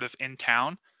rares sort of in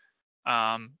town.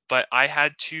 But I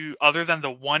had to, other than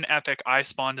the one epic I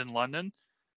spawned in London,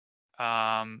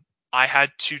 um, I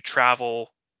had to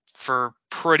travel for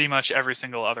pretty much every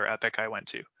single other epic I went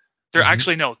to. There hmm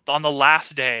actually no, on the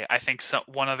last day, I think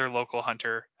one other local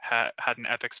hunter had an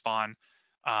epic spawn,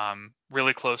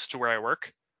 really close to where I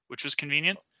work, which was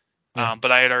convenient. Yeah.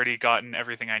 But I had already gotten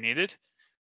everything I needed.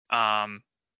 Um,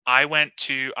 I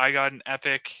got an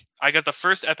epic. I got the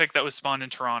first epic that was spawned in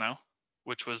Toronto,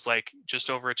 which was like just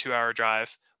over a 2-hour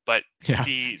drive. But Yeah.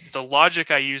 the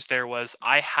logic I used there was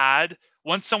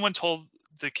once someone told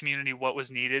the community what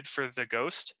was needed for the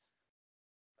ghost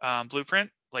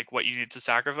blueprint, like what you need to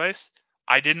sacrifice.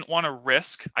 I didn't want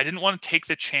to take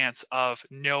the chance of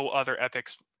no other epic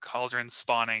cauldrons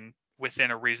spawning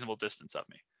within a reasonable distance of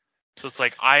me. So it's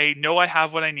like I know I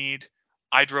have what I need.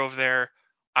 I drove there.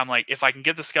 I'm like, if I can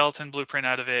get the skeleton blueprint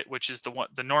out of it, which is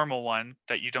the normal one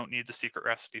that you don't need the secret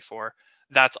recipe for,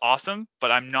 that's awesome.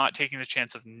 But I'm not taking the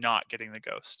chance of not getting the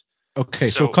ghost. Okay,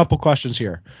 so a So, couple questions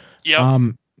here. yep,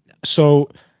 So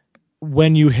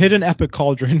when you hit an epic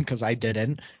cauldron, because I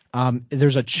didn't,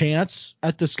 there's a chance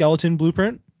at the skeleton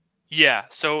blueprint. yeah.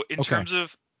 So in Okay. terms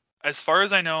of, as far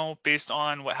as I know, based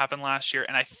on what happened last year,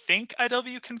 and I think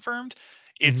IW confirmed,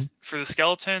 hmm it's for the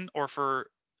skeleton or for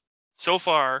so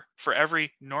far for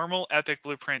every normal epic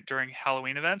blueprint during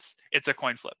Halloween events, it's a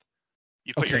coin flip.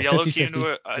 You put your Okay, yellow 50 key into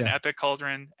 50. an Yeah. epic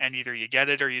cauldron, and either you get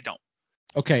it or you don't.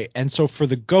 Okay, and so for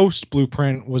the ghost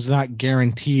blueprint, was that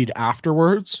guaranteed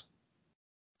afterwards?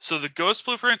 So the ghost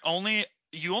blueprint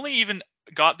you only even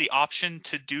got the option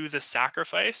to do the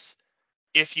sacrifice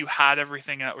if you had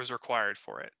everything that was required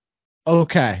for it.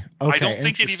 Okay. I Okay. don't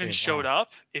think it even Interesting. showed Wow.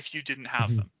 up if you didn't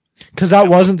have them. Because that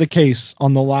And what wasn't the case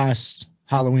on the last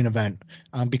Halloween event.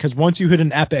 Because once you hit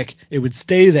an epic, it would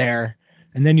stay there,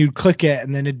 and then you'd click it,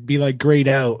 and then it'd be like grayed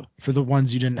out for the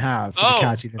ones you didn't have, for the Oh,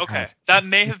 cats you didn't okay. have. That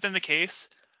may have been the case.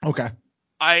 Okay.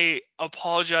 I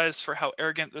apologize for how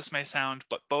arrogant this may sound,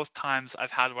 but both times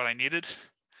I've had what I needed.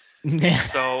 Yeah.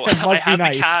 So It I must be had the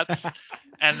nice. cats,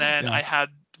 and then Yeah. I had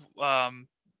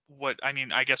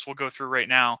I guess we'll go through right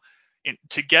now.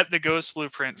 To get the ghost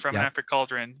blueprint from an Yep. epic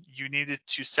cauldron, you needed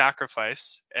to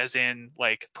sacrifice, as in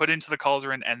like put into the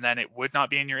cauldron, and then it would not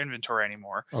be in your inventory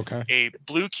anymore. Okay. A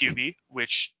blue cubie,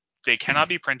 which they cannot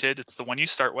be printed. It's the one you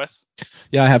start with.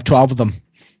 Yeah, I have 12 of them.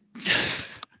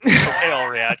 Okay,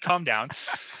 Alriad, calm down.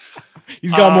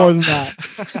 He's got more than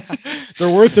that. They're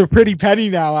worth a pretty penny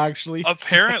now, actually.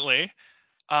 Apparently.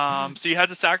 So you had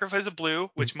to sacrifice a blue,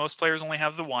 which most players only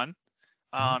have the one.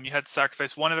 You had to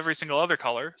sacrifice one of every single other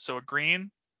color. So a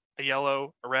green, a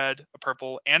yellow, a red, a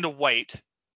purple, and a white,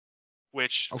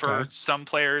 which for some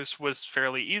players was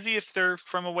fairly easy if they're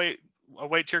from a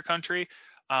white tier country.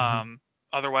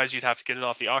 Otherwise, you'd have to get it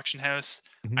off the auction house.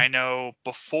 I know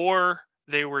before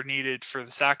they were needed for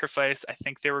the sacrifice, I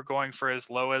think they were going for as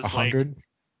low as 100?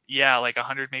 like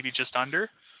 100, maybe just under.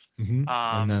 And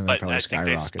then But I think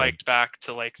they spiked back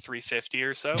to like 350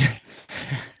 or so.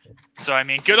 So I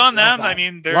mean, good on them. I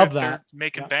mean, they're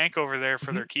making bank over there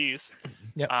for their keys.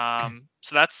 Yep.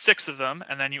 So that's 6 of them,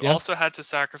 and then you also had to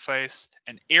sacrifice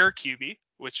an air QB,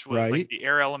 which was like the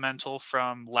air elemental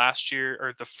from last year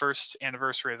or the first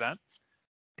anniversary event,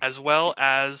 as well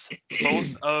as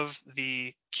both of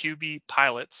the QB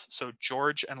pilots, so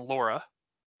George and Laura.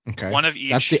 Okay. One of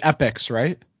each. That's the epics,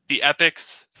 right? The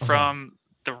epics from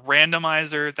the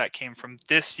randomizer that came from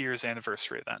this year's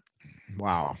anniversary event.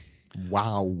 Wow.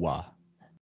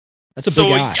 That's a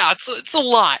big ask. Yeah, it's a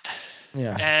lot.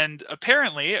 Yeah. And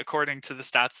apparently, according to the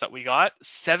stats that we got,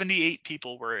 78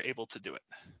 people were able to do it.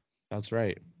 That's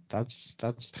right. That's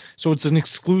so it's an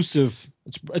exclusive.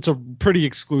 It's a pretty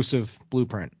exclusive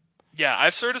blueprint. Yeah,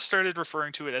 I've sort of started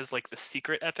referring to it as like the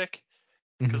secret epic.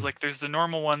 Because like there's the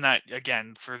normal one that,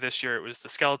 again, for this year it was the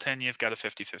skeleton. You've got a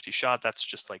 50-50 shot. That's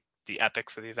just like the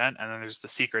epic for the event. And then there's the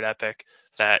secret epic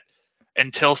that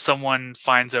until someone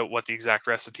finds out what the exact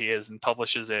recipe is and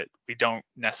publishes it, we don't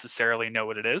necessarily know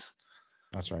what it is.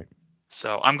 That's right.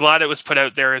 So I'm glad it was put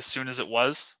out there as soon as it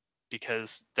was,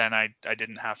 because then I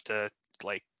didn't have to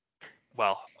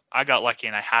I got lucky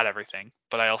and I had everything,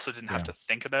 but I also didn't have to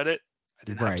think about it. I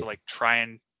didn't have to like try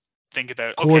and think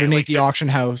about coordinate the auction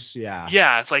house.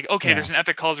 Yeah, it's like, okay, there's an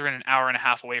epic cauldron an hour and a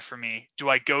half away from me. Do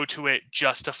I go to it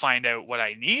just to find out what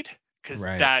I need? Because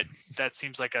that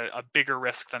seems like a bigger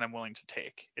risk than I'm willing to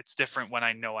take. It's different when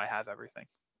I know I have everything.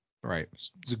 Right.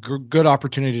 It's a good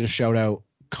opportunity to shout out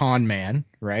Con Man,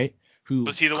 right? Who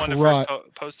was he the one to first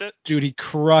post it? Dude, he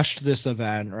crushed this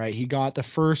event, right? He got the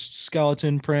first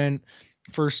skeleton print,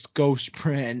 first ghost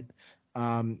print.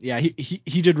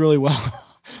 He did really well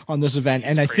on this event.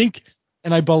 And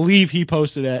I believe he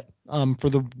posted it for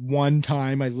the one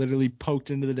time I literally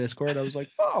poked into the Discord. I was like,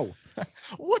 oh,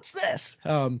 what's this?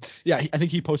 I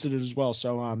think he posted it as well.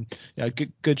 So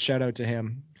good shout out to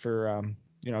him for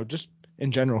just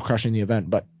in general crushing the event.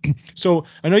 But so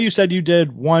I know you said you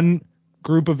did one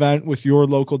group event with your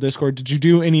local Discord. Did you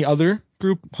do any other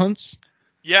group hunts?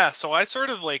 Yeah, so I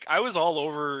sort of I was all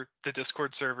over the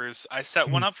Discord servers. I set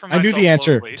one up for myself. I knew the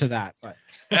answer locally. to that, but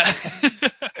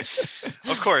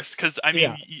of course, because I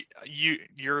mean,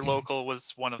 your local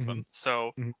was one of them.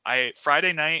 So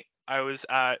Friday night I was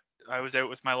out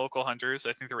with my local hunters.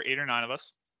 I think there were 8 or 9 of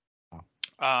us.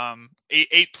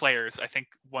 Eight players. I think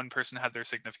one person had their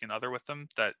significant other with them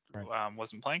that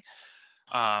wasn't playing.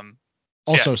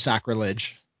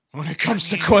 Sacrilege. When it comes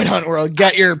to Coin Hunt World,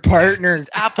 get your partner. It's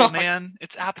Apple, man.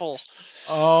 It's Apple.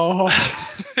 Oh.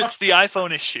 It's the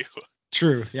iPhone issue.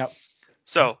 True. Yep.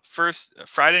 So first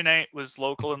Friday night was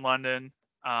local in London.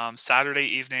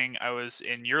 Saturday evening I was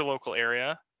in your local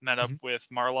area. Met up with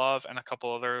Marlov and a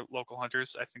couple other local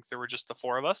hunters. I think there were just the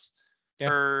 4 of us,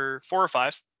 or 4 or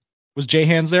 5. Was Jay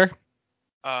Hands there?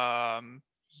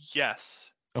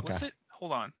 Yes. Okay. Was it?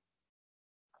 Hold on.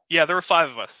 Yeah, there were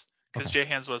 5 of us because Jay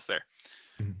Hands was there.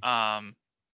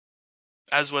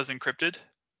 As was Encrypted.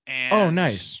 And,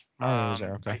 nice. Was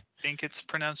there. Okay. I think it's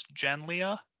pronounced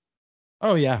Genlia.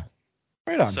 Oh yeah.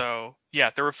 Right on. So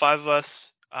yeah, there were 5 of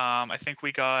us. I think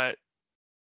we got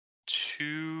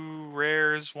 2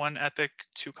 rares, 1 epic,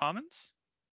 2 commons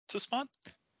to spawn.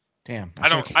 Damn. I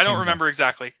don't remember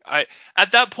exactly.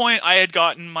 At that point I had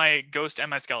gotten my ghost and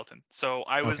my skeleton, so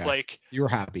I was like, you were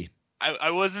happy.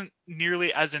 I wasn't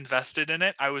nearly as invested in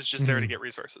it. I was just there to get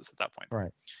resources at that point.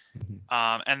 Right.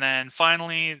 And then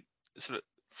finally, so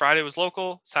Friday was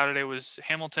local, Saturday was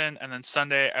Hamilton, and then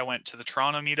Sunday I went to the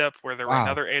Toronto meetup where there were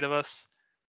another 8 of us,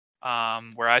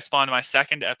 where I spawned my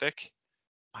second epic,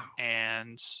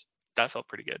 and that felt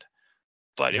pretty good.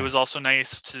 But it was also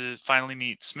nice to finally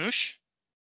meet Smoosh.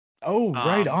 Oh,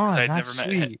 right on. I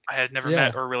had never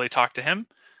met or really talked to him.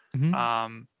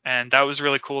 And that was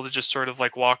really cool to just sort of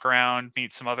walk around,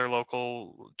 meet some other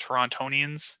local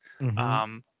Torontonians.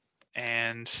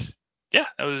 And yeah,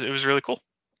 it was really cool.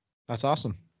 That's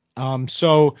awesome.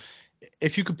 So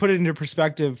if you could put it into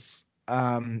perspective,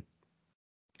 and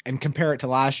compare it to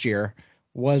last year,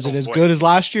 was it as good as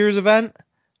last year's event?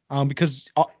 Because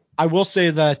I will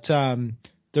say that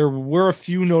there were a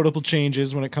few notable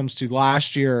changes when it comes to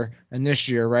last year and this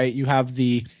year, right? You have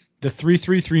the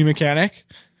 3-3-3 mechanic,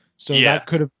 so Yeah.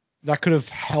 that could have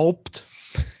helped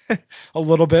a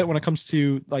little bit when it comes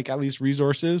to like at least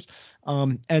resources.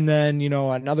 And then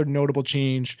another notable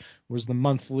change was the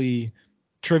monthly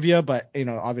trivia, but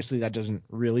obviously that doesn't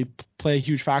really play a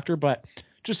huge factor. But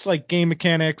just like game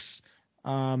mechanics,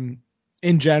 in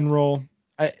general,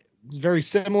 very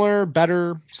similar,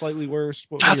 better, slightly worse.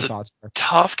 What are your That's a thoughts there?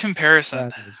 tough comparison.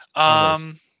 That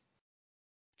is.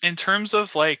 In terms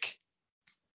of like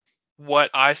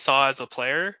what I saw as a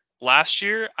player last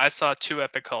year, I saw 2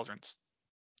 Epic Cauldrons.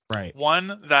 Right.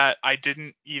 One that I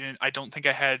don't think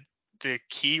I had the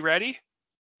key ready,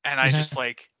 and I just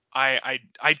like I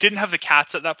didn't have the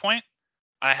cats at that point.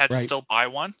 I had to Right. still buy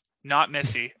one. Not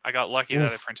Missy. I got lucky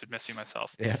that I Oof. printed Missy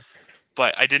myself. Yeah.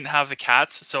 But I didn't have the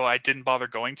cats, so I didn't bother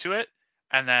going to it.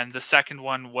 And then the second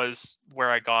one was where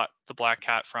I got the black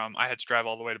cat from. I had to drive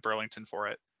all the way to Burlington for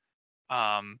it.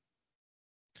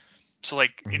 So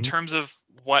like in terms of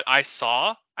what I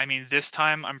saw, I mean, this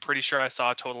time I'm pretty sure I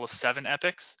saw a total of 7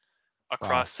 epics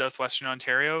across southwestern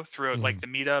Ontario throughout like the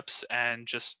meetups and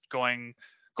just going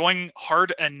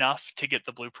hard enough to get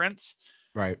the blueprints.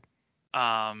 Right.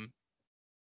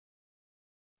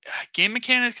 Game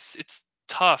mechanics, it's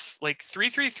tough. Like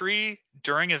 3-3-3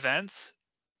 during events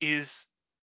is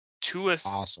to a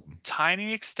Awesome.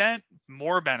 tiny extent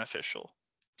more beneficial.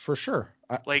 For sure.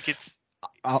 Like it's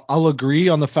I'll agree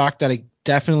on the fact that it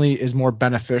definitely is more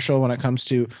beneficial when it comes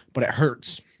to, but it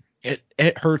hurts.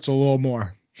 It hurts a little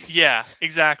more. Yeah,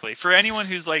 exactly. For anyone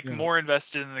who's like more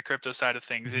invested in the crypto side of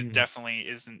things, it definitely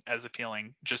isn't as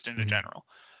appealing just in general.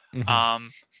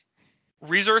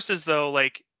 Resources though,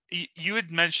 like you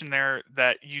had mentioned there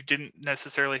that you didn't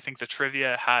necessarily think the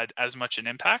trivia had as much an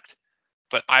impact,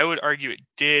 but I would argue it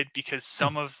did because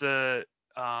some of the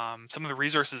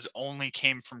resources only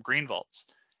came from green vaults.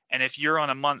 And if you're on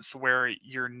a month where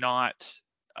you're not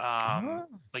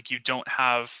like you don't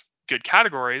have good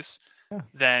categories,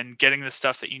 then getting the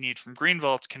stuff that you need from green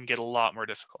vaults can get a lot more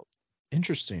difficult.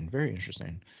 Interesting. Very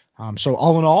interesting. So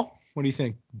all in all, what do you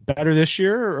think? Better this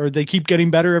year, or they keep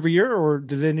getting better every year, or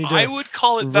do they need to? I would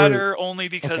call it revert? Better only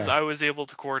because I was able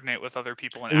to coordinate with other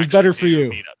people and it was actually better for do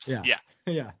you. meetups.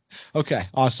 Yeah. Okay.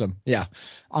 Awesome. Yeah.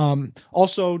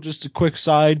 Also, just a quick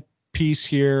side piece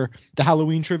here: the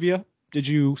Halloween trivia. Did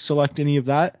you select any of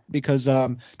that? Because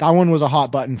that one was a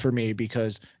hot button for me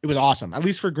because it was awesome. At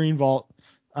least for Green Vault,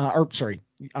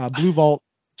 Blue Vault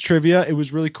trivia, it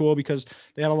was really cool because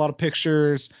they had a lot of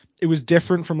pictures. It was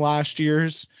different from last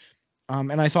year's,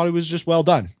 and I thought it was just well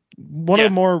done.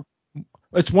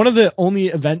 It's one of the only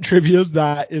event trivias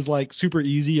that is like super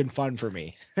easy and fun for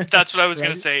me. That's what I was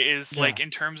gonna say. Is like in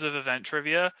terms of event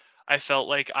trivia, I felt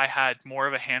like I had more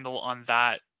of a handle on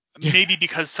that. Maybe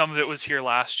because some of it was here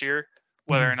last year,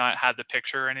 whether or not it had the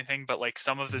picture or anything, but like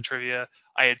some of the trivia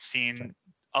I had seen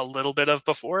a little bit of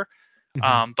before.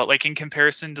 But like in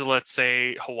comparison to, let's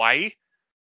say, Hawaii,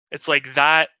 it's like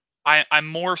that I'm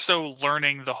more so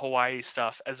learning the Hawaii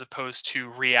stuff as opposed to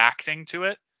reacting to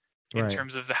it in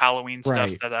terms of the Halloween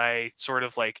stuff that I sort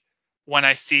of like when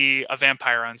I see a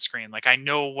vampire on screen, like I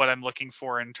know what I'm looking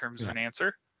for in terms of an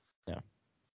answer.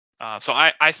 So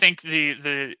I think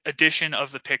the addition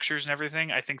of the pictures and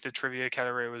everything, I think the trivia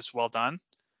category was well done.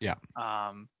 Yeah.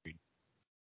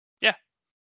 Yeah.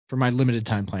 For my limited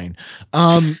time playing.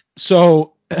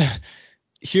 So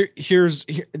here's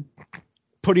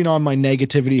putting on my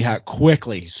negativity hat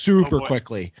quickly, super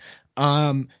quickly.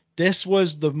 This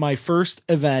was my first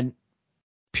event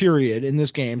period in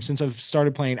this game since I've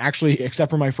started playing, actually, except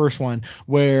for my first one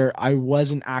where I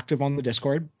wasn't active on the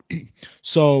Discord.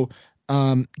 So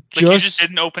you just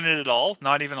didn't open it at all,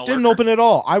 not even a didn't open it at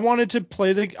all. I wanted to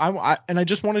play I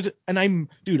just wanted to, and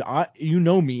you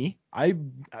know me, I've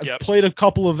played a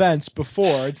couple events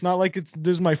before. It's not like this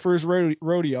is my first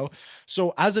rodeo.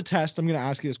 So as a test, I'm going to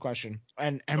ask you this question,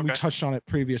 and we touched on it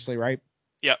previously, right?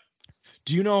 Yep.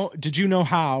 Did you know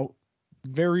how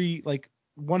very like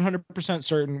 100%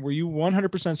 certain, were you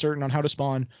 100% certain on how to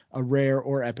spawn a rare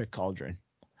or epic cauldron?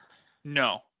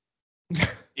 No.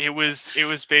 It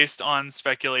was based on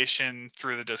speculation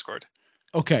through the Discord.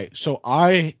 Okay, so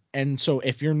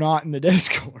if you're not in the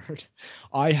Discord,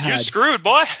 you're screwed,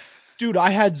 boy. Dude, I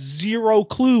had zero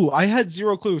clue.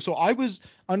 So I was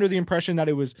under the impression that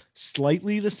it was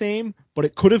slightly the same, but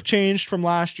it could have changed from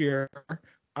last year.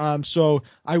 So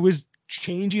I was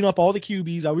changing up all the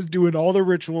QBs. I was doing all the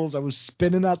rituals. I was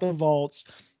spinning out the vaults.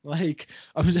 Like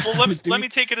I was. Well, let me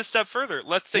take it a step further.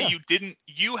 Let's say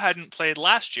you hadn't played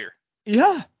last year.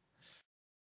 Yeah.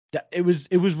 It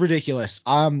was ridiculous.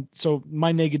 So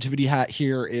my negativity hat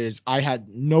here is I had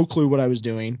no clue what I was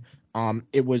doing.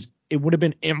 It would have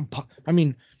been I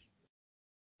mean,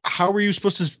 how were you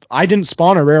supposed to? I didn't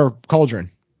spawn a rare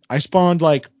cauldron. I spawned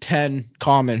like 10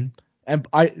 common, and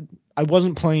I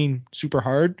wasn't playing super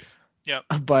hard. Yep.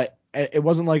 But it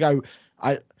wasn't like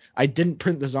I didn't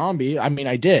print the zombie. I mean,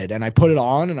 I did, and I put it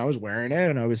on, and I was wearing it,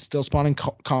 and I was still spawning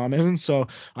commons. So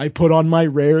I put on my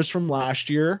rares from last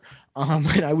year,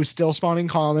 and I was still spawning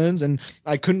commons, and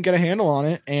I couldn't get a handle on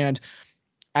it. And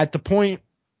at the point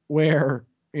where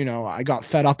I got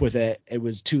fed up with it, it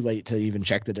was too late to even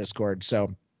check the Discord.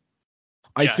 So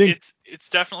I think it's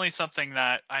definitely something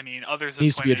that, I mean, others have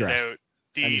needs to be pointed addressed. out.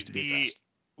 The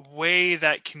way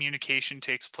that communication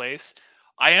takes place.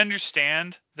 I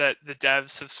understand that the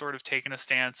devs have sort of taken a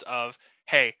stance of,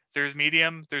 hey, there's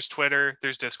Medium, there's Twitter,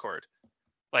 there's Discord.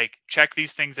 Like, check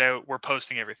these things out. We're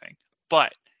posting everything.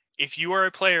 But if you are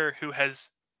a player who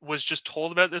was just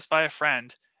told about this by a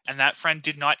friend, and that friend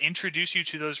did not introduce you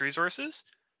to those resources,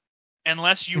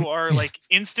 unless you are like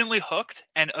instantly hooked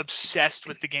and obsessed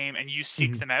with the game and you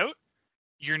seek them out,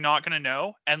 you're not going to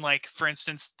know. And like, for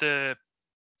instance, what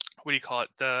do you call it?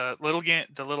 The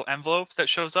little envelope that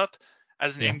shows up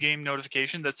as an in-game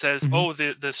notification that says, oh,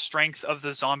 the strength of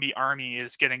the zombie army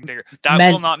is getting bigger.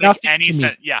 That will not make any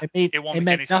sense. Yeah, it won't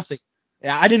make any sense.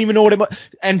 Yeah, I didn't even know what it was.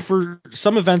 And for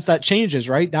some events that changes,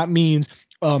 right? That means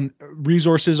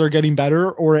resources are getting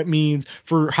better, or it means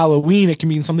for Halloween it can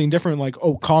mean something different, like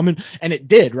common, and it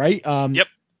did, right? Yep.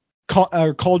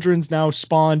 Cauldrons now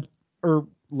spawned or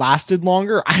lasted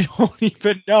longer. I don't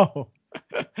even know.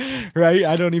 Right?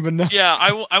 I don't even know. Yeah,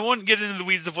 I won't get into the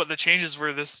weeds of what the changes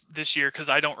were this year because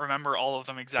I don't remember all of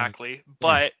them exactly.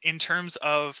 But in terms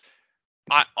of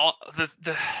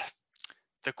the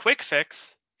quick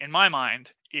fix in my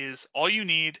mind is all you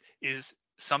need is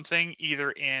something either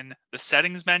in the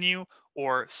settings menu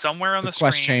or somewhere on the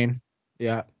quest screen. Chain.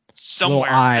 Yeah. Somewhere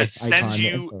that sends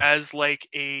you as like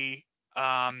a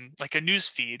news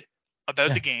feed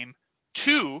about the game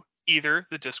to either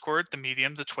the Discord, the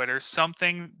Medium, the Twitter,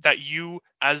 something that you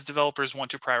as developers want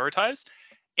to prioritize.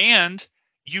 And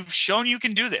you've shown you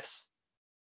can do this.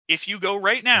 If you go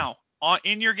right now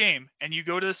in your game and you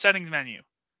go to the settings menu,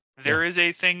 there is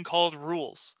a thing called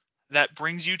rules that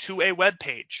brings you to a web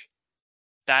page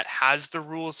that has the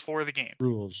rules for the game.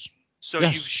 Rules. So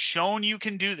you've shown you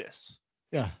can do this.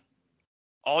 Yeah.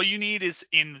 All you need is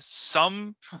in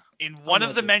one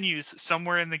of the menus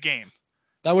somewhere in the game.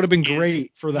 That would have been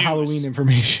great for the news. Halloween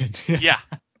information. Yeah.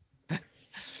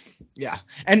 Yeah.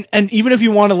 And even if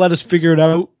you want to let us figure it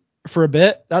out for a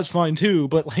bit, that's fine too.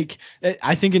 But like,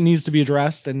 I think it needs to be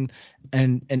addressed. And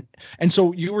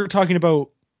so you were talking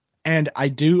about, and I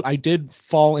did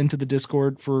fall into the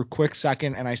Discord for a quick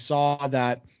second, and I saw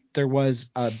that there was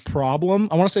a problem.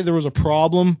 I want to say there was a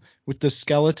problem with the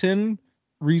skeleton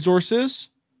resources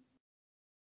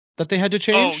that they had to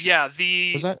change. Oh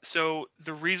yeah, so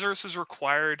the resources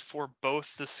required for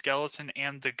both the skeleton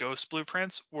and the ghost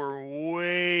blueprints were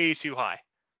way too high.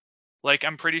 Like,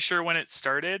 I'm pretty sure when it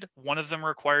started, one of them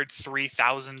required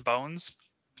 3,000 bones.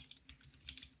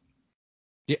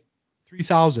 Yeah,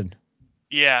 3,000.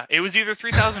 Yeah, it was either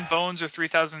 3,000 bones or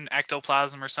 3,000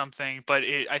 ectoplasm or something, but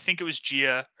I think it was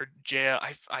Gia.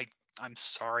 I'm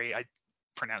sorry, I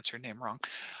pronounced her name wrong.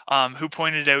 Who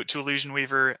pointed out to Illusion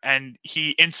Weaver, and he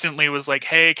instantly was like,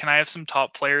 "Hey, can I have some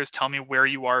top players tell me where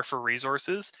you are for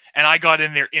resources?" And I got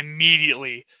in there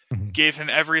immediately, gave him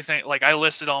everything. Like, I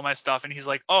listed all my stuff, and he's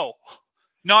like, "Oh."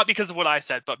 Not because of what I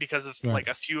said, but because of like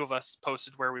a few of us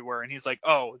posted where we were, and he's like,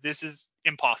 "Oh, this is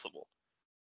impossible."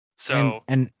 So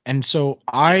and so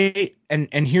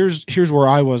here's where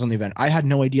I was on the event. I had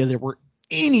no idea there were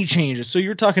any changes. So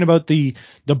you're talking about the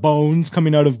bones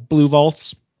coming out of blue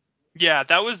vaults? Yeah,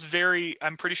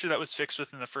 I'm pretty sure that was fixed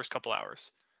within the first couple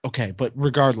hours. Okay, but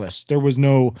regardless, there was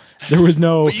no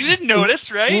But you didn't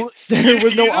notice, right? There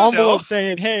was no envelope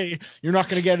saying, "Hey, you're not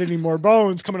going to get any more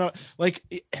bones coming out." Like,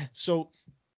 so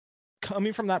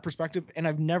coming from that perspective, and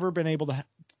I've never been able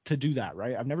to do that,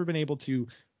 right? I've never been able to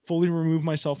fully remove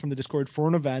myself from the Discord for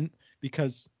an event,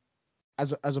 because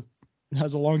as a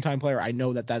longtime player, I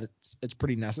know that it's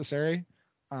pretty necessary.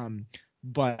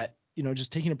 But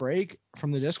just taking a break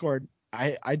from the Discord,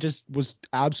 I just was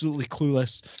absolutely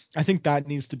clueless. I think that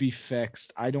needs to be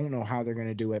fixed. I don't know how they're going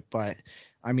to do it, but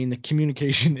I mean, the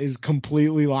communication is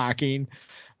completely lacking.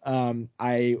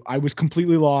 I was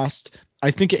completely lost.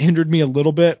 I think it hindered me a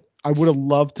little bit. I would have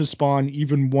loved to spawn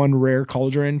even one rare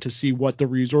cauldron to see what the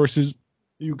resources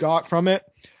you got from it.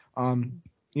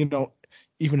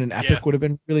 Even an epic would have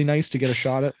been really nice to get a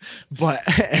shot at.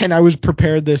 And I was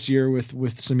prepared this year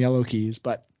with some yellow keys,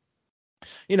 but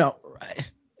you know,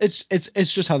 it's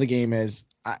just how the game is.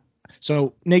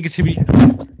 So negativity.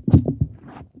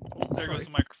 There goes Sorry. the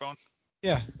microphone.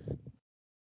 Yeah.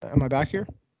 Am I back here?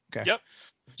 Okay. Yep.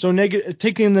 So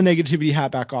taking the negativity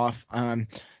hat back off.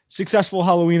 Successful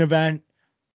Halloween event.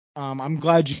 I'm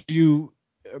glad you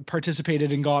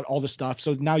participated and got all the stuff.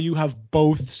 So now you have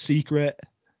both secret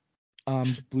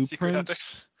Secret blueprints.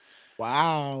 epics.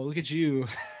 Wow, look at you.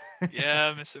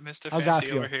 Yeah, Mr. How's that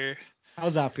Fancy over feel? here.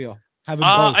 How's that feel? Having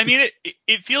both. I mean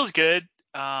it feels good.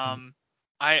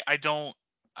 I don't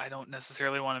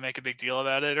necessarily want to make a big deal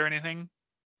about it or anything.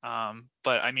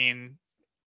 But I mean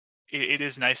it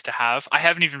is nice to have. I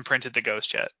haven't even printed the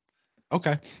ghost yet.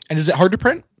 Okay. And is it hard to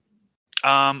print?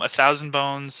 1,000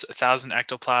 bones, 1,000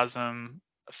 ectoplasm,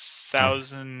 Okay.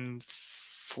 1,000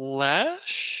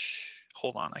 flesh.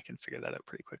 Hold on, I can figure that out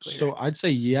pretty quickly here. So I'd say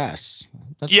yes.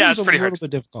 That Yeah, seems it's a pretty little hard.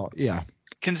 bit difficult. Yeah.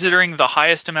 Considering the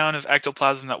highest amount of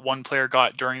ectoplasm that one player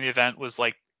got during the event was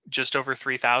like just over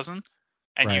 3,000,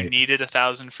 and you Right. needed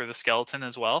 1,000 for the skeleton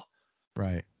as well.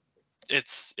 Right.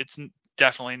 It's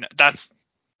definitely that's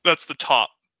the top.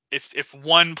 If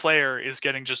one player is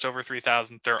getting just over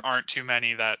 3,000, there aren't too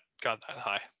many that got that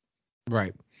high.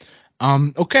 Right.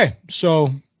 Okay. So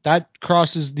that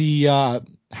crosses the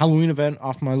Halloween event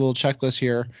off my little checklist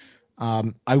here.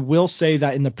 I will say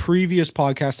that in the previous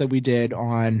podcast that we did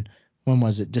on, when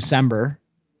was it? December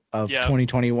of Yeah.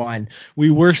 2021, we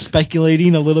were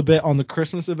speculating a little bit on the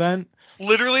Christmas event.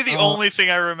 Literally the only thing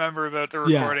I remember about the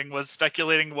Yeah. recording was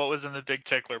speculating what was in the big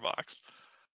tickler box.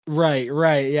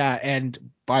 Right. Yeah.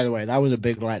 And by the way, that was a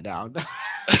big letdown.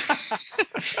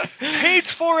 Paint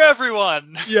for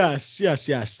everyone. Yes.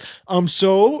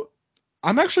 So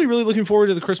I'm actually really looking forward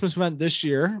to the Christmas event this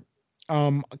year.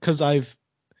 Because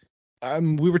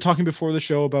we were talking before the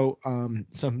show about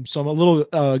some a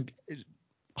little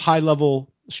high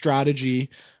level strategy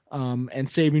and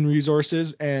saving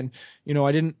resources, and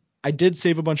I did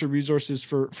save a bunch of resources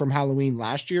from Halloween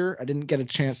last year. I didn't get a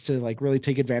chance to like really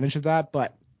take advantage of that,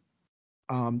 but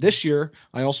this year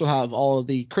I also have all of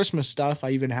the Christmas stuff.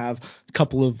 I even have a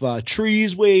couple of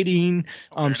trees waiting.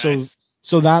 Very nice.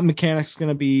 So that mechanic's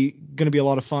gonna be a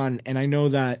lot of fun, and I know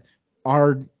that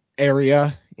our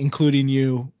area, including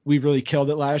you, we really killed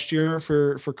it last year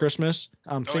for Christmas.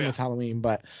 Same Yeah. with Halloween,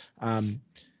 but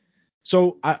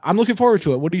so I'm looking forward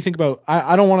to it. What do you think about?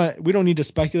 I don't want to. We don't need to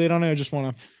speculate on it. I just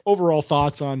want to overall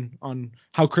thoughts on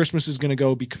how Christmas is gonna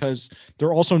go, because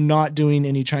they're also not doing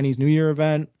any Chinese New Year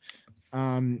event.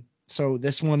 So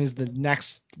this one is the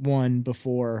next one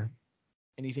before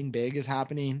anything big is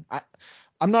happening.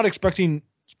 I'm not expecting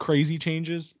crazy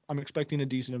changes. I'm expecting a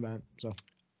decent event. So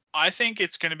I think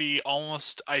it's going to be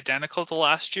almost identical to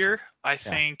last year. I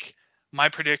think my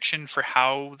prediction for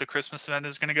how the Christmas event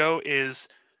is going to go is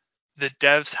the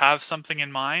devs have something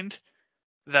in mind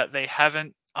that they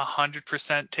haven't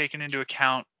 100% taken into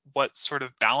account what sort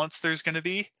of balance there's going to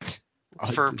be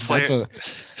for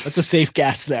that's a safe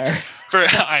guess there.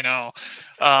 I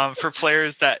know. For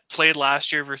players that played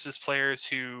last year versus players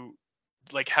who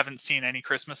like haven't seen any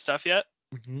Christmas stuff yet.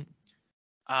 Mm-hmm.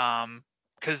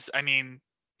 Because I mean,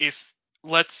 if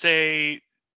let's say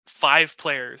 5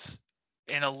 players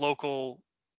in a local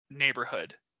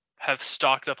neighborhood have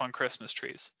stocked up on Christmas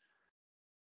trees,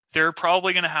 they're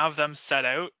probably going to have them set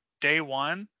out day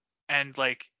one and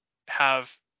like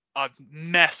have a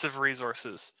mess of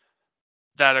resources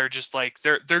that are just like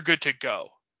they're good to go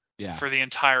for the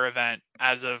entire event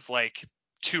as of like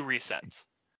 2 resets.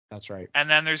 That's right. And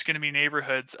then there's going to be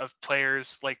neighborhoods of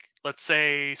players, like let's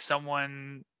say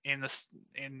someone in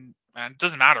it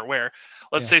doesn't matter where.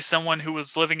 Let's say someone who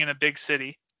was living in a big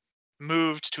city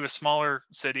moved to a smaller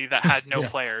city that had no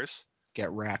players.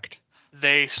 Get wrecked.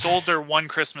 They sold their one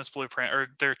Christmas blueprint or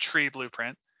their tree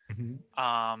blueprint.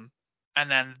 Mm-hmm.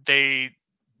 And then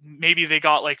maybe they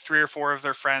got like 3 or 4 of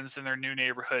their friends in their new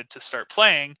neighborhood to start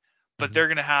playing, but they're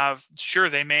going to have, sure,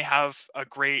 they may have a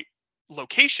great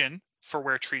location for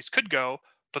where trees could go,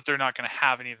 but they're not going to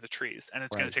have any of the trees, and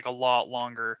it's going to take a lot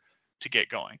longer to get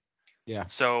going. Yeah.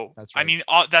 So, that's right. I mean,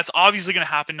 that's obviously going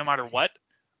to happen no matter what,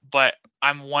 but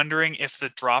I'm wondering if the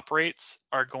drop rates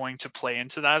are going to play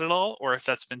into that at all, or if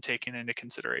that's been taken into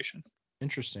consideration.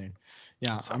 Interesting.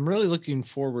 Yeah, so I'm really looking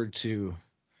forward to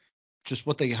just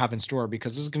what they have in store,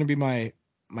 because this is going to be my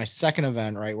second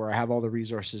event, right, where I have all the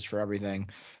resources for everything.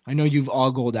 I know you've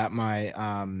ogled at my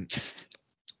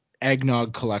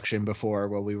eggnog collection before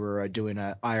while we were doing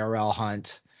an IRL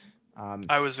hunt.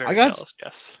 I was very jealous.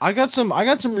 Yes. I got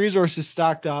some resources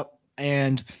stocked up,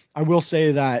 and I will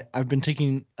say that I've been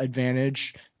taking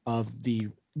advantage of the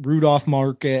Rudolph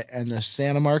market and the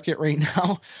Santa market right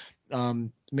now.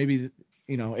 Maybe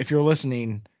if you're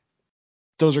listening,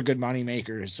 those are good money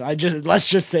makers. Let's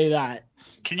just say that.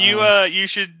 Can you you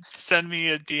should send me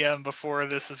a DM before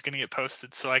this is gonna get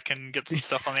posted so I can get some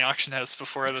stuff on the auction house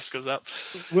before this goes up.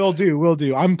 Will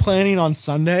do. I'm planning on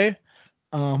Sunday.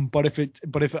 But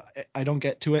if I don't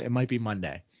get to it, it might be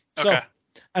Monday. So, Okay.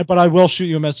 but I will shoot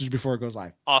you a message before it goes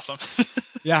live. Awesome.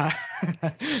 Yeah,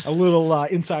 a little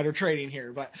insider trading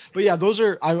here, but yeah, those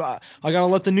are I gotta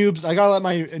let my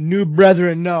noob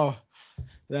brethren know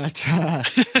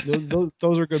that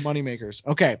those are good money makers.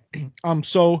 Okay,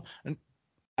 so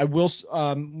I will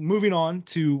moving on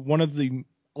to one of the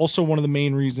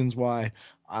main reasons why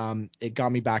it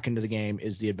got me back into the game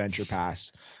is the adventure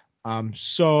pass.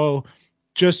 So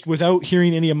just without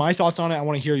hearing any of my thoughts on it, I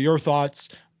want to hear your thoughts.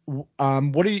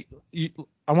 What do you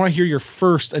I want to hear your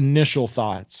first initial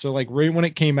thoughts. So like right when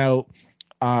it came out,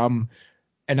 and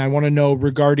I want to know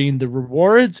regarding the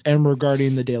rewards and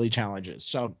regarding the daily challenges.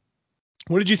 So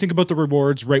what did you think about the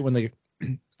rewards right when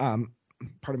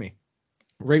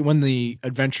right when the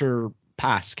adventure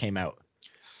pass came out?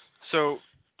 So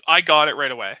I got it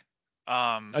right away.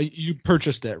 You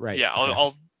purchased it, right? Yeah, Okay.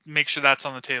 I'll make sure that's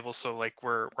on the table so like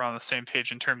we're on the same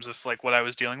page in terms of like what I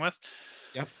was dealing with.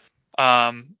 Yep.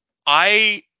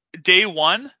 I day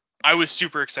one, I was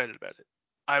super excited about it.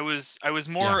 I was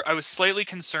Yeah. slightly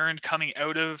concerned coming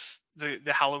out of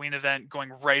the Halloween event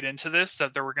going right into this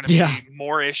that there were going to be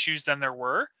more issues than there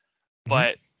were.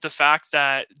 But the fact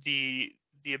that the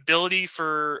ability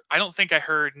for I don't think I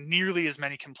heard nearly as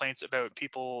many complaints about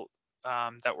people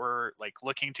that were like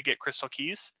looking to get crystal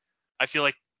keys. I feel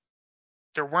like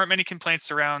there weren't many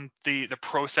complaints around the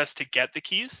process to get the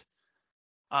keys.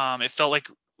 It felt like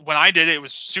when I did it, it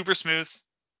was super smooth,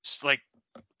 like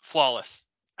flawless.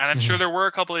 And I'm sure there were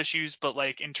a couple issues, but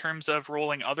like in terms of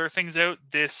rolling other things out,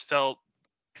 this felt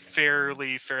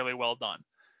fairly well done.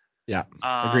 Yeah.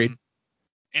 Agreed.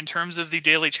 In terms of the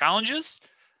daily challenges,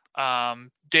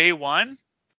 day one,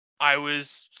 I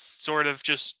was sort of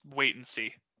just wait and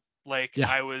see. Like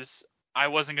Yeah. I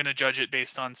wasn't going to judge it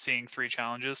based on seeing 3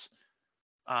 challenges.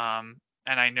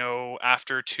 And I know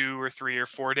after 2 or 3 or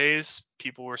 4 days,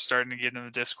 people were starting to get in the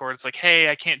Discord. It's like, hey,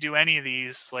 I can't do any of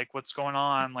these. Like, what's going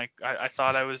on? Like, I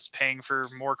thought I was paying for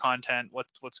more content.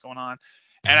 What's going on?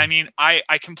 And I mean, I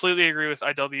completely agree with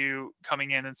IW coming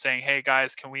in and saying, hey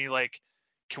guys, can we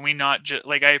not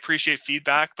like, I appreciate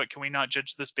feedback, but can we not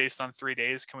judge this based on 3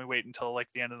 days? Can we wait until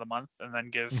like the end of the month and then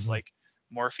give like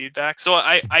more feedback? So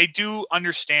I do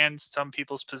understand some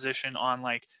people's position on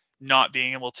like not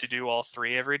being able to do all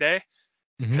 3 every day.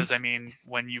 Because I mean,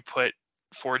 when you put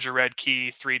Forge a Red Key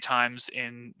 3 times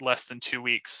in less than 2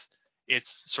 weeks,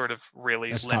 it's sort of really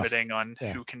That's limiting tough. on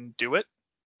who can do it.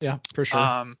 Yeah, for sure.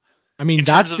 I mean, in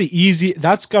that's terms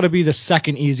that's got to be the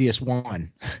second easiest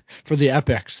one for the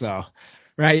epics, though,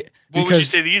 right? What would you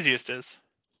say the easiest is?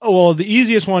 Oh, well, the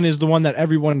easiest one is the one that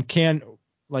everyone can,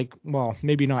 like, well,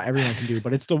 maybe not everyone can do,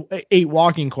 but it's the 8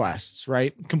 walking quests,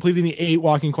 right? Completing the 8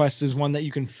 walking quests is one that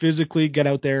you can physically get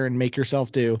out there and make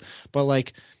yourself do. But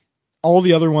like all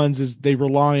the other ones is they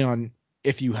rely on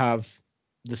if you have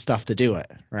the stuff to do it,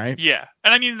 right? Yeah,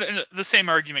 and I mean the same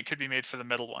argument could be made for the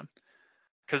middle one,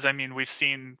 because I mean we've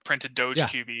seen printed Doge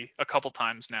QB a couple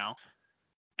times now,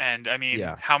 and I mean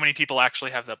how many people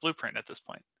actually have that blueprint at this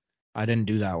point? I didn't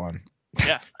do that one.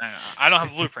 Yeah, I don't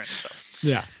have a blueprint, so.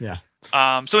 Yeah.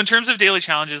 So in terms of daily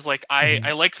challenges, like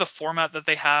I like the format that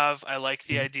they have. I like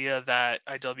the idea that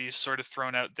IW's sort of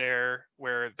thrown out there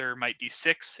where there might be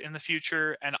 6 in the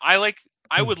future, and I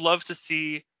would love to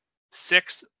see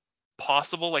 6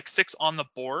 possible, like 6 on the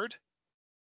board,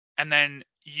 and then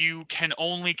you can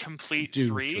only complete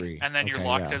 3, and then you're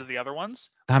locked out of the other ones.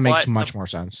 That makes much more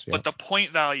sense. But the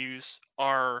point values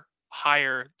are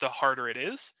higher the harder it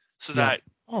is, so that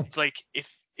like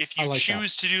if you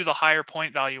choose to do the higher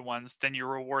point value ones, then you're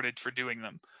rewarded for doing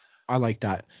them. I like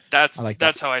that. That's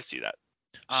how I see that.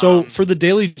 So for the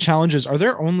daily challenges, are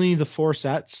there only the 4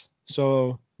 sets?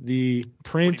 So the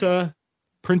Print a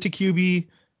QB,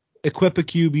 Equip a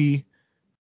QB,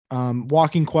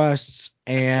 Walking Quests,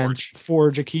 and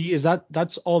Forge a Key.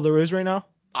 That's all there is right now?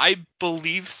 I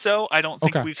believe so. I don't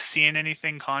think we've seen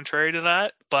anything contrary to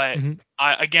that, but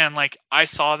I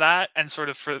saw that, and sort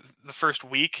of for the first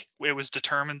week, it was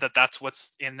determined that that's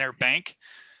what's in their bank.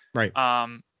 Right.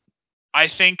 I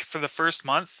think for the first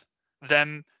month,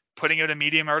 them putting out a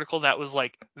Medium article that was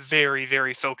like very,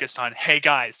 very focused on, hey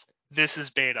guys, this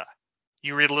is beta.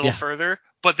 You read a little further,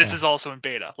 but this is also in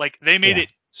beta. Like they made it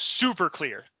super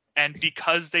clear. And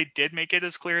because they did make it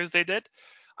as clear as they did,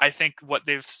 I think what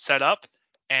they've set up,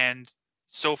 and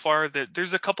so far that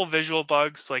there's a couple visual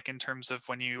bugs, like in terms of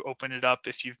when you open it up,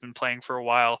 if you've been playing for a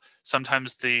while,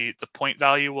 sometimes the point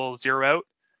value will zero out.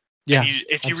 Yeah, if you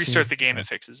I've seen restart the this. game, it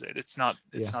fixes it. It's not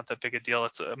Yeah. that big a deal.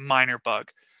 It's a minor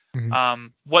bug.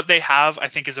 Mhm. What they have, I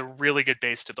think, is a really good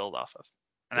base to build off of,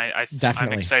 and I'm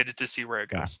Definitely. excited to see where it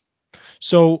Yeah. goes.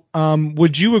 So,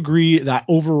 would you agree that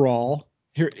overall,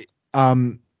 here,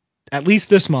 um, at least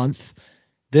this month,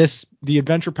 the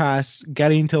adventure pass,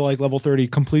 getting to like level 30,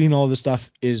 completing all of this stuff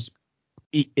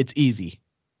it's easy.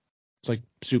 It's like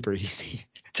super easy.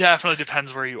 Definitely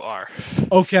depends where you are.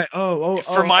 Okay.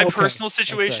 For my Okay. personal That's fair.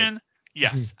 situation, Mhm.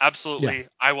 yes, Yeah. absolutely.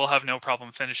 I will have no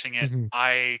problem finishing it. Hmm.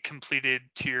 I completed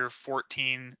tier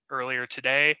 14 earlier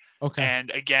today. Okay.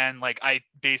 And again, like I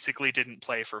basically didn't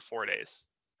play for 4 days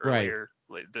Right. earlier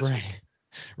this week. Right.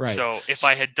 Right. So if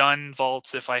I had done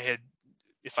vaults, if I had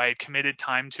committed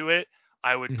time to it,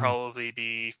 I would Hmm. probably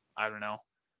be, I don't know,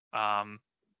 um,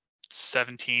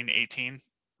 17, 18.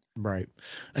 Right.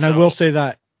 And I will So say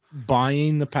that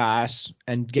buying the pass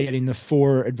and getting the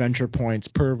 4 adventure points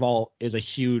per vault is a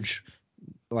huge,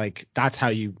 like, that's how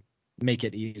you make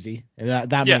it easy. And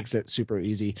that yeah. makes it super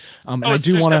easy. And Oh, I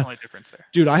do there's want to, definitely a difference there.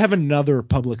 dude, I have another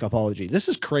public apology. This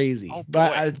is crazy, Oh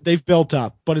but boy. they've built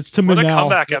up, but it's to What a Manel.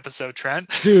 comeback episode, Trent.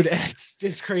 Dude,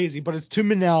 it's crazy, but it's to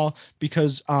Manel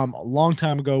because a long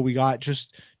time ago we got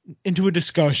just into a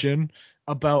discussion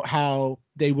about how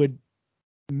they would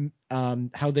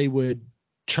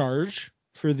charge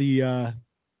for the Yeah.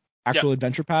 actual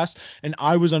adventure pass, and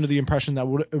I was under the impression that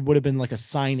it would have been like a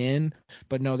sign in,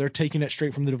 but no, they're taking it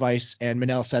straight from the device, and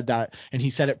Manel said that, and he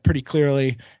said it pretty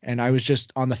clearly, and I was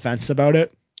just on the fence about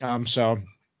it. So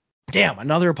damn,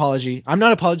 another apology. I'm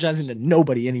not apologizing to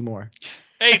nobody anymore.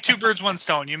 Hey, two birds, one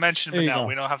stone. You mentioned There you Manel. go.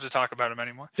 We don't have to talk about him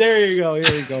anymore. There you go.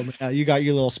 There you go. You got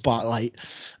your little spotlight.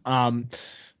 Um,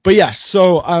 but yeah,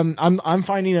 so I'm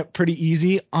finding it pretty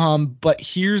easy. But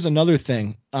here's another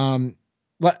thing.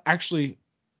 Actually,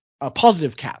 a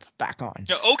positive cap back on.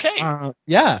 Yeah, okay.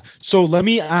 Yeah. So let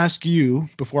me ask you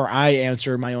before I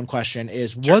answer my own question: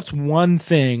 is Sure. what's one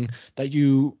thing that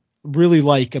you really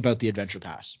like about the Adventure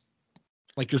Pass?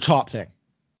 Like your top thing?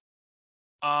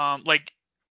 Like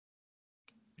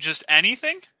just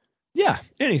anything. Yeah,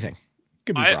 anything.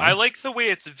 Could be I broad. like the way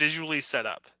it's visually set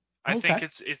up. I think Okay.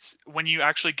 it's when you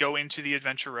actually go into the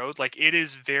adventure road, like it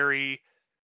is very,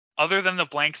 other than the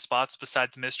blank spots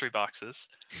beside the mystery boxes,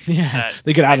 Yeah, that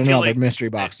they could I add feel another like mystery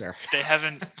they, box there. they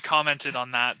haven't commented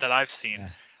on that I've seen. Yeah.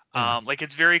 Yeah. Like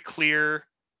it's very clear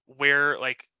where,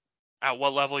 like, at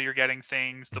what level you're getting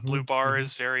things. The blue Hmm. bar Hmm.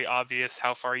 is very obvious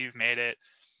how far you've made it.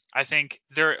 I think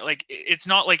they're like, it's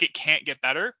not like it can't get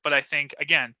better, but I think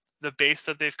again, the base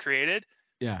that they've created,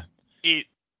 Yeah. it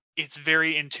it's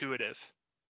very intuitive.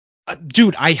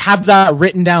 Dude, I have that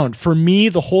written down. For me,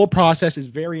 the whole process is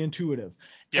very intuitive.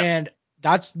 Yeah. And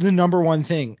that's the number one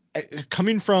thing.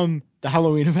 Coming from the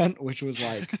Halloween event, which was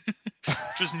like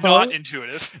Just not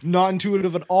intuitive. not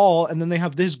intuitive at all, and then they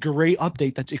have this great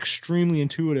update that's extremely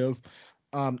intuitive.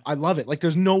 I love it. Like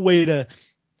there's no way to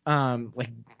like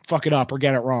fuck it up or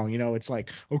get it wrong. It's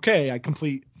like, okay, I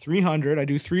complete 300, I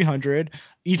do 300,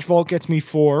 each vault gets me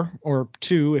 4 or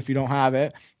 2 if you don't have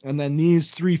it, and then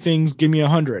these 3 things give me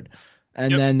 100,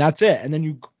 and Yep. then that's it, and then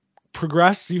you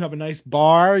progress, you have a nice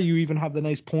bar, you even have the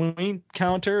nice point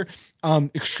counter.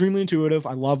 Extremely intuitive.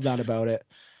 I love that about it.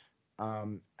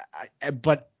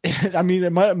 But I mean,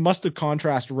 it must have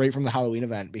contrasted right from the Halloween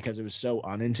event because it was so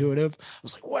unintuitive. I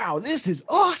was like, wow, this is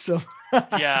awesome.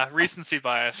 Yeah, recency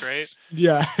bias, right?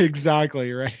 Yeah,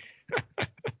 exactly, right.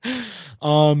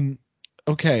 um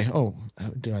okay. Oh,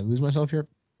 did I lose myself here?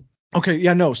 Okay,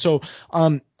 yeah, no. So,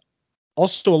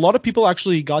 also a lot of people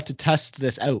actually got to test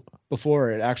this out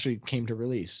before it actually came to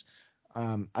release.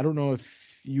 I don't know if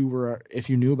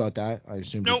you knew about that. I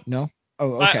assumed you Nope. no.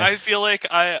 Oh, okay. I feel like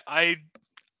I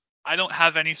don't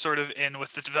have any sort of in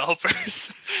with the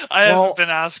developers. I haven't Well, been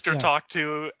asked or yeah. talked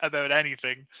to about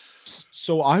anything.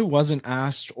 So I wasn't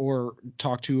asked or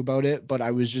talked to about it, but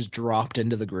I was just dropped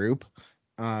into the group.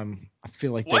 I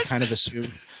feel like they What? kind of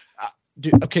assumed.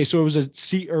 Uh, okay, so it was a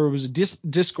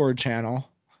Discord channel,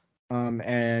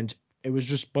 and it was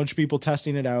just a bunch of people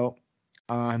testing it out.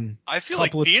 I feel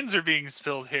like Couple of beans are being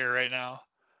spilled here right now.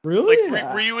 Like,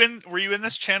 really, were you in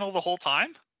this channel the whole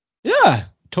time? yeah,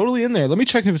 totally in there. Let me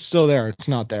check if it's still there. It's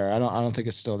not there. I don't think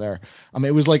it's still there.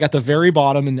 It was like at the very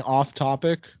bottom in the off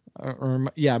topic,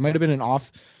 yeah, it might have been an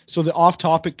off. So the off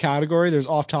topic category, there's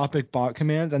off topic bot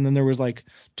commands, and then there was like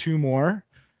 2 more,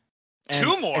 and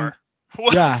Two more.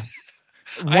 What? yeah,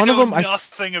 I one of know them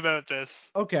nothing about this.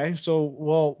 okay, so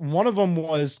well, one of them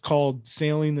was called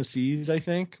Sailing the Seas, I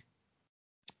think,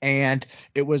 and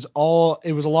it was a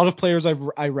lot of players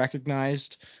I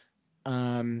recognized,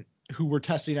 who were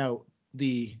testing out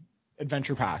the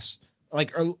adventure pass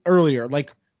like earlier,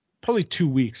 like probably 2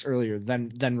 weeks earlier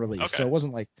than released. So Okay. it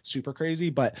wasn't like super crazy,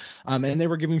 but and they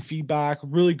were giving feedback,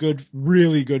 really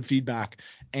good feedback.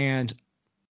 And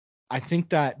I think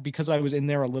that because I was in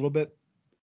there a little bit,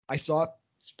 I saw,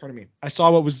 pardon me, I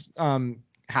saw what was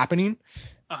happening,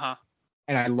 Uh-huh.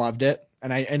 and I loved it.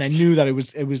 And I knew that it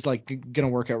was like gonna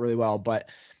work out really well. But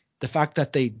the fact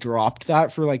that they dropped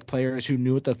that for like players who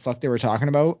knew what the fuck they were talking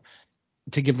about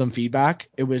to give them feedback,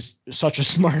 it was such a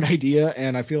smart idea,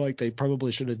 and I feel like they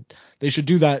should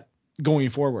do that going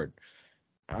forward,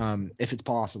 if it's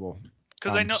possible.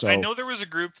 Because I So know there was a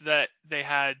group that they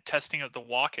had testing of the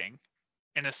walking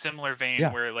in a similar vein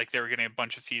yeah, where like they were getting a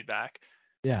bunch of feedback.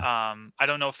 yeah, I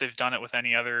don't know if they've done it with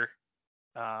any other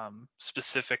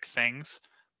specific things,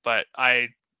 but I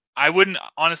wouldn't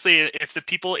honestly, if the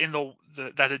people in the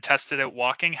that had tested it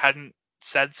walking hadn't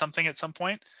said something at some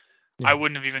point, I yeah.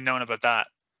 wouldn't have even known about that.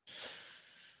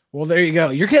 Well, there you go.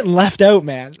 You're getting left out,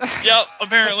 man. Yep,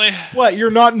 apparently. What?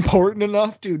 You're not important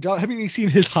enough, dude? Haven't you seen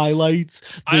his highlights?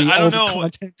 I All don't the know.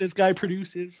 content this guy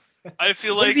produces. I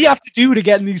feel What does he like have to do to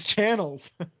get in these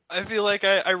channels?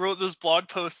 I wrote those blog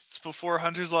posts before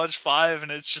Hunter's Lodge 5,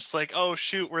 and it's just like, oh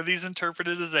shoot, were these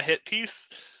interpreted as a hit piece?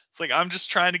 It's like I'm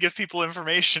just trying to give people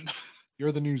information.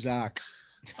 You're the new Zach.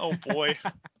 Oh boy.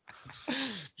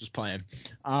 Just playing.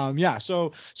 Yeah.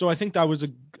 So I think that was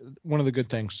one of the good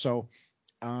things. So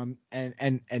and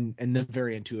the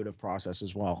very intuitive process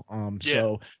as well. Yeah.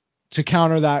 So to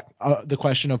counter that, the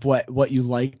question of what you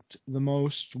liked the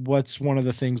most, what's one of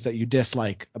the things that you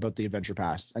dislike about the Adventure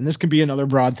Pass? And this can be another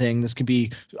broad thing. This can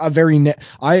be a very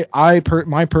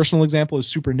my personal example is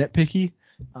super nitpicky.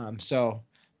 So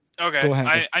Okay. go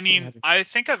ahead. I Go mean, ahead.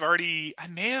 I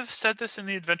may have said this in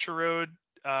the Adventure Road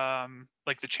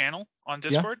like the channel on Yeah.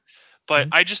 Discord, but Mhm.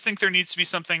 I just think there needs to be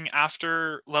something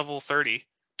after level 30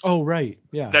 Oh, right.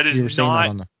 Yeah. that is We were saying that not.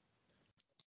 on the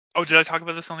Oh, did I talk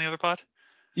about this on the other pod?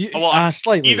 Oh, well, either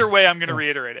slightly. way, I'm going to Yeah.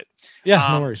 reiterate it. Yeah.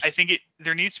 No worries. I think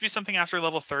there needs to be something after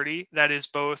level 30 that is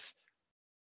both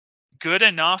good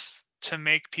enough to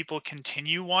make people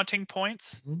continue wanting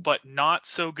points, Mhm. but not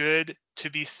so good to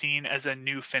be seen as a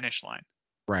new finish line.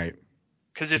 Right.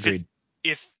 Because Agreed.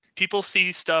 if people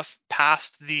see stuff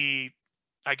past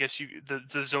I guess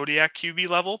the Zodiac QB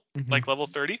level, Mhm. like level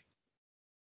 30,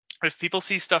 if people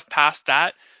see stuff past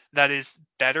that that is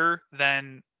better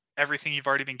than everything you've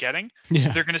already been getting,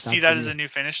 Yeah. they're going to see That's the that as view. a new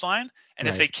finish line. And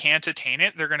if they Right. can't attain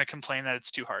it, they're going to complain that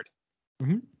it's too hard.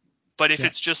 Mhm. But if Yeah.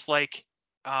 it's just like,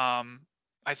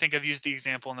 I think I've used the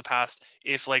example in the past,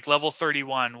 if like level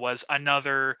 31 was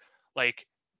another like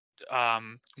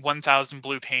 1,000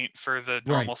 blue paint for the Right.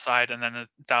 normal side, and then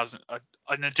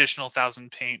an additional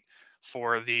 1,000 paint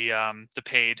for the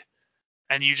paid,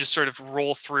 and you just sort of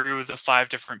roll through the 5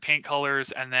 different paint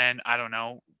colors, and then I don't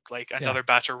know, like Yeah. another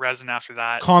batch of resin after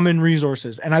that. Common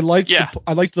resources. And Yeah,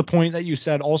 I liked the point that you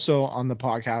said also on the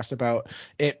podcast about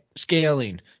it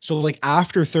scaling. So like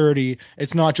after 30,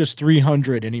 it's not just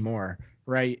 300 anymore,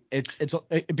 right?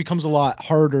 It becomes a lot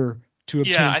harder to yeah.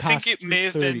 obtain I think past it may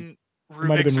have 30. been It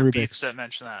might have been Rubik's or Beats that Rubik's.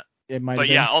 mentioned that. It might have But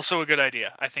yeah, been. also a good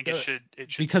idea. I think Uh, it should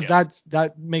because scale.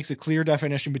 that makes a clear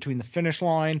definition between the finish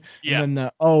line and Yeah, then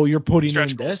you're putting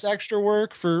stretch in this goals. extra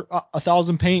work for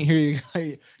 1,000 paint here you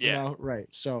go, Yeah. right.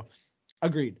 So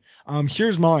agreed.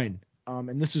 Here's mine.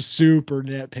 And this is super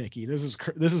nitpicky. This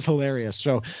is hilarious.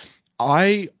 So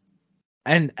I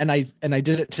I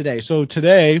did it today. So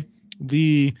today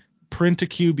the print a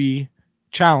QB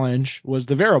challenge was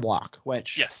the Veriblock,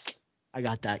 which Yes. I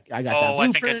got that Oh, I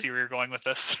think I blueprint. see where you're going with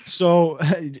this. So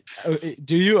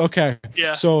do you? Okay.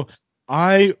 Yeah. So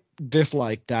I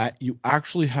dislike that you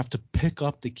actually have to pick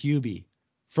up the QB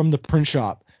from the print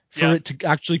shop for Yeah. it to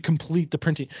actually complete the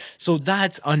printing. So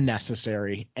that's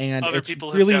unnecessary. And Other it's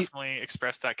people have really definitely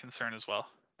expressed that concern as well.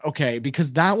 okay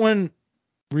because that one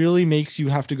really makes you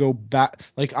have to go back.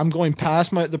 Like I'm going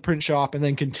past the print shop and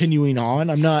then continuing on.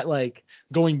 I'm not like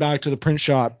going back to the print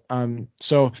shop.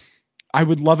 So I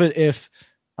would love it if,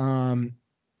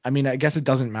 I mean, I guess it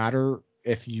doesn't matter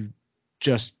if you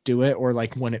just do it or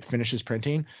like when it finishes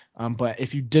printing. But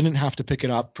if you didn't have to pick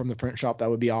it up from the print shop, that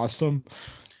would be awesome.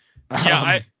 Yeah,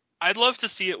 Um, I'd love to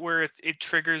see it where it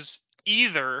triggers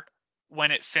either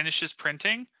when it finishes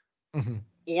printing, mhm,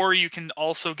 or you can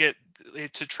also get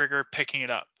it to trigger picking it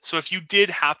up. So if you did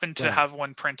happen to right. have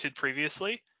one printed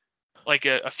previously, like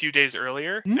a few days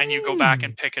earlier, and you go back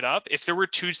and Mm, pick it up, if there were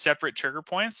 2 separate trigger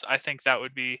points, I think that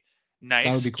would be that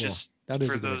would nice be cool. just That is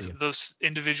for a good idea. those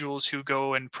individuals who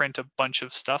go and print a bunch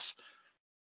of stuff.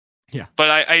 Yeah. But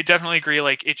I definitely agree,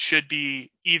 like it should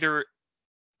be either,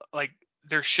 like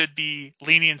there should be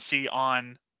leniency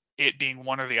on it being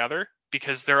one or the other.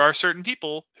 because there are certain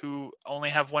people who only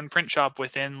have one print shop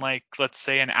within, like, let's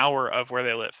say an hour of where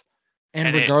they live.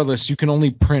 And regardless, you can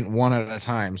only print one at a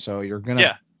time, so you're gonna,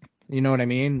 Yeah. you know what I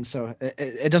mean? So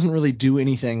it doesn't really do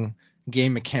anything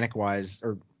game mechanic wise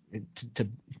or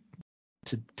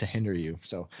to hinder you.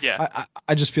 So Yeah.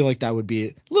 I just feel like that would be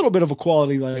a little bit of a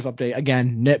quality life update.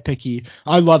 Again, nitpicky.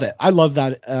 I love it. I love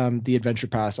that the adventure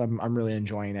pass. I'm really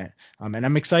enjoying it. And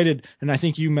I'm excited. And I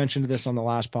think you mentioned this on the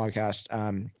last podcast.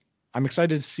 I'm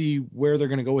excited to see where they're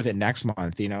going to go with it next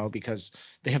month, you know, because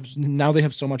they have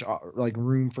so much like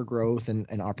room for growth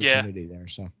and opportunity there.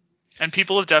 So. And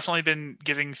people have definitely been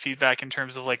giving feedback in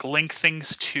terms of like link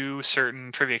things to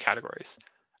certain trivia categories.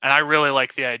 And I really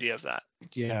like the idea of that.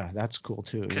 Yeah, that's cool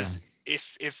too. Because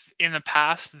if in the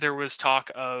past there was talk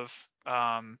of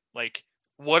like,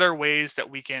 what are ways that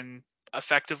we can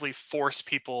effectively force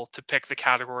people to pick the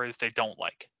categories they don't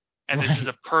like? And this is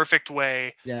a perfect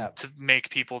way to make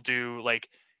people do, like,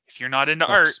 if you're not into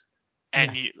art,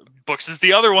 and books is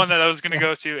the other one that I was going to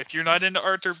go to. If you're not into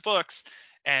art or books,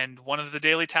 and one of the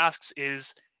daily tasks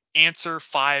is answer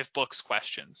 5 books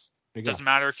questions. Doesn't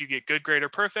matter if you get good, great, or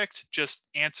perfect. Just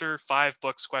answer 5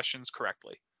 books questions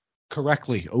correctly.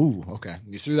 Oh, okay.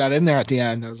 You threw that in there at the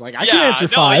end. I was like, I can answer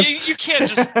 5. You can't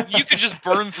just. You could just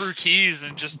burn through keys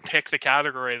and just pick the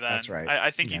category. Then that's right.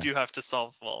 I think you do have to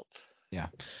solve vault. Yeah.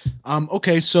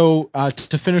 Okay. So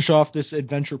to finish off this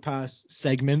Adventure Pass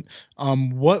segment,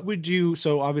 what would you?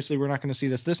 So obviously we're not going to see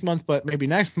this month, but maybe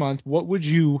next month. What would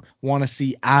you want to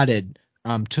see added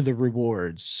to the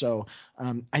rewards? So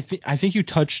I think you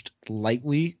touched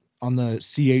lightly on the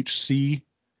CHC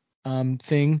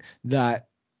thing that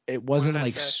it wasn't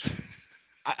like.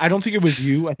 I don't think it was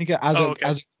you. I think as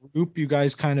a group, you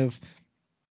guys kind of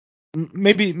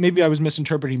maybe I was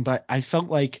misinterpreting, but I felt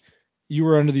like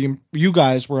you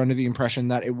guys were under the impression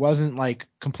that it wasn't like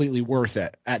completely worth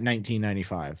it at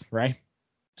 $19.95, right?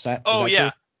 Is that yeah.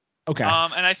 true? Okay.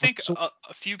 And I think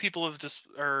a few people have just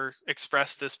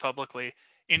expressed this publicly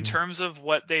in terms of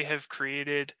what they have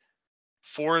created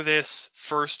for this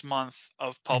first month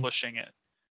of publishing it.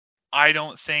 I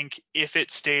don't think if it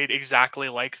stayed exactly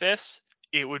like this,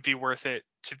 it would be worth it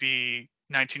to be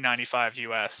 $19.95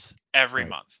 US every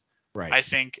month. Right. I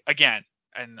think, again,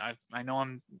 and I know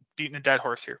I'm beating a dead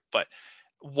horse here, but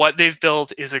what they've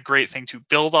built is a great thing to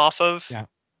build off of. Yeah.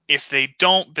 If they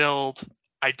don't build,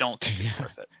 I don't think it's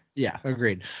worth it. Yeah,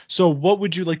 agreed. So what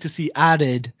would you like to see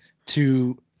added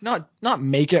to not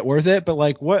make it worth it, but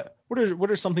like what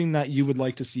are something that you would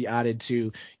like to see added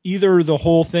to either the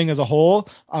whole thing as a whole,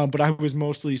 but I was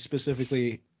mostly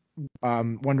specifically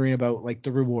wondering about like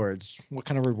the rewards. What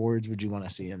kind of rewards would you want to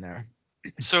see in there?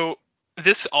 So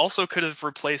this also could have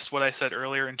replaced what I said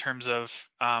earlier in terms of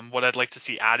what I'd like to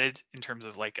see added in terms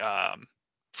of like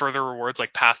further rewards,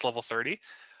 like past level 30.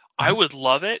 I would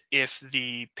love it if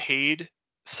the paid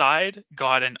side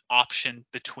got an option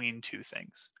between two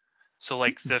things. So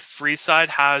like the free side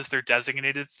has their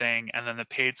designated thing, and then the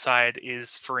paid side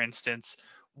is, for instance,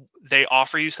 they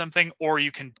offer you something, or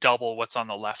you can double what's on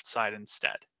the left side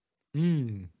instead.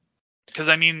 Because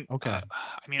I mean, I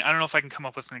don't know if I can come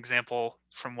up with an example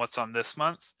from what's on this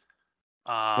month.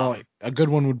 Well, a good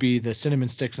one would be the cinnamon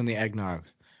sticks and the eggnog.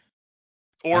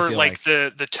 Or like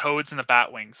the toads and the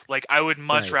bat wings. Like I would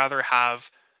much rather have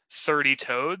 30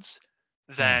 toads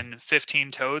than 15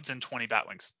 toads and 20 bat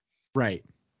wings. Right.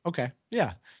 Okay.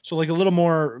 Yeah. So like a little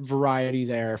more variety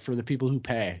there for the people who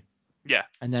pay. Yeah.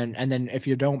 And then if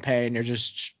you don't pay and you're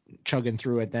just chugging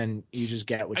through it, then you just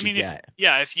get what you get.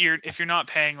 If you're not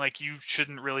paying, like, you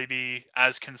shouldn't really be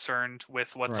as concerned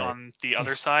with what's on the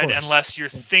other side unless you're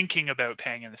thinking about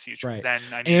paying in the future. Right. Then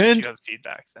if you have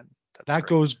feedback, then that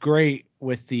goes great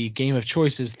with the Game of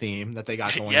Choices theme that they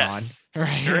got going on.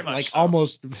 Right. Very much like so.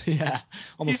 almost He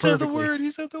said perfectly.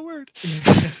 He said the word.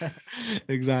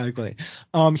 Exactly.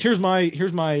 Here's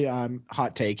my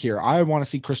hot take here. I want to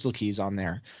see Crystal Keys on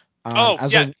there. I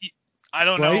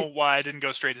don't know why I didn't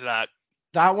go straight to that.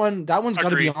 That one's got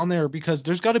to be on there because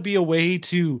there's got to be a way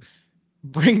to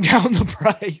bring down the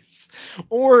price,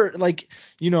 or like,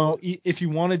 you know, if you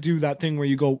want to do that thing where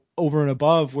you go over and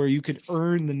above where you could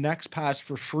earn the next pass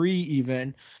for free,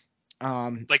 even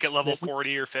like at level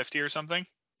 40 or 50 or something,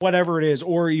 whatever it is,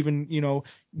 or even, you know,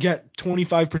 get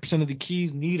 25% of the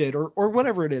keys needed, or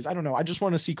whatever it is. I don't know. I just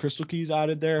want to see Crystal Keys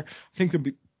added there. I think there'd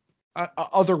be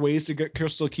other ways to get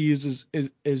Crystal Keys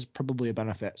is probably a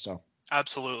benefit. So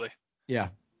absolutely. Yeah.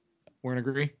 We're in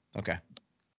agree? Okay.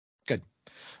 Good.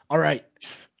 All right.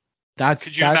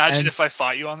 Could you imagine if I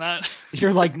fought you on that?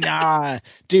 You're like, nah,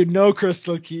 dude, no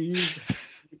Crystal Keys.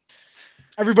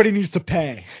 Everybody needs to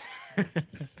pay.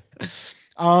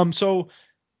 So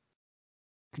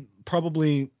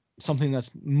probably something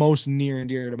that's most near and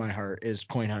dear to my heart is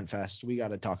Coin Hunt Fest. We got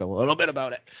to talk a little bit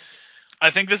about it. I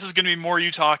think this is going to be more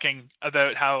you talking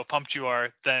about how pumped you are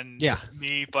than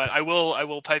me, but I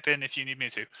will pipe in if you need me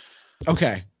to.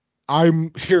 Okay.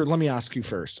 I'm here. Let me ask you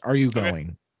first. Are you going?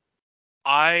 Okay.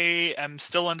 I am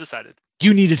still undecided.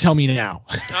 You need to tell me now.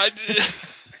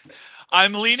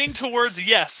 I'm leaning towards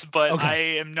yes, but Okay. I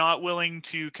am not willing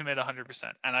to commit 100%.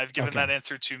 And I've given that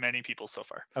answer to many people so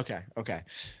far. Okay.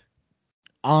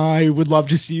 I would love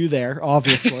to see you there,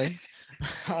 obviously.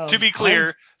 To be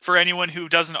clear, for anyone who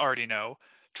doesn't already know,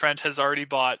 Trent has already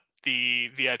bought the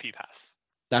VIP pass.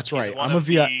 That's right. I'm a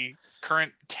VIP.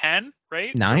 Current 10,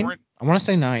 right? 9? I want to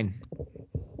say 9.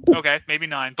 Okay, maybe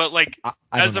 9. But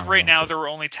as of right now, there were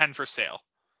only 10 for sale.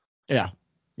 Yeah.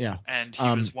 And he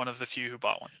was one of the few who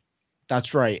bought one.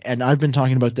 That's right. And I've been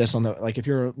talking about this on the, if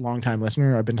you're a long-time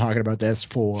listener, I've been talking about this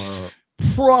for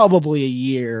probably a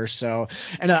year or so.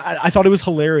 And I thought it was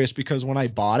hilarious because when I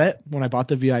bought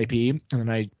the VIP and then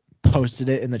I posted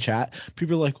it in the chat,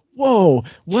 people were like, whoa,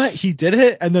 what? He did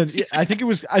it? And then I think it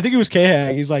was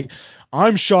K-Hag. He's like,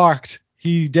 I'm shocked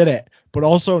he did it, but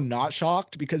also not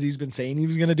shocked because he's been saying he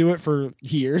was going to do it for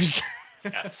years.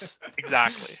 Yes,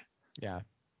 exactly. Yeah.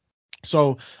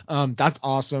 So that's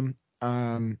awesome.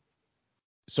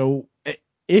 So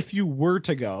if you were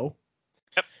to go,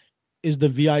 yep, is the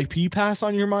VIP pass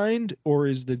on your mind, or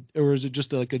is it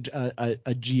just like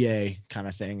a GA kind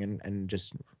of thing, and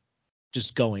just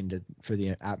going for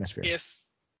the atmosphere?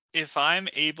 If I'm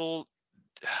able,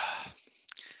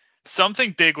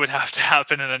 something big would have to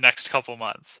happen in the next couple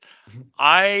months.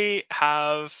 I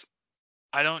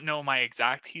don't know my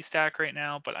exact key stack right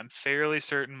now, but I'm fairly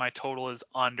certain my total is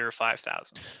under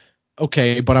 5,000.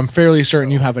 Okay, but I'm fairly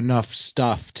certain you have enough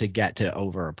stuff to get to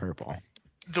over a purple.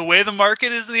 The way the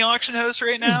market is in the auction house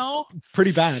right now,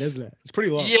 pretty bad, isn't it? It's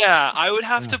pretty low. Yeah, I would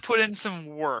have to put in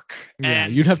some work. Yeah,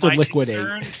 and you'd have to liquidate.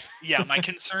 My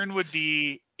concern would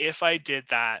be if I did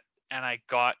that and I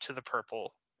got to the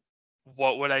purple,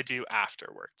 what would I do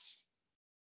afterwards?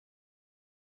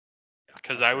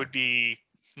 Because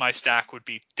my stack would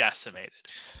be decimated.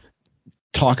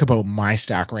 Talk about my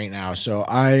stack right now. So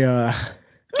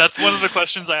That's one of the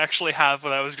questions I actually have.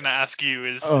 What I was going to ask you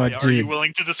is, are you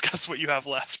willing to discuss what you have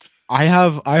left? I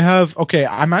have. Okay,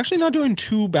 I'm actually not doing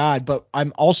too bad, but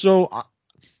I'm also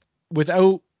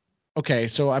without. Okay,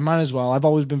 so I might as well. I've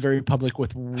always been very public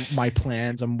with my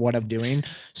plans and what I'm doing,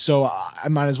 so I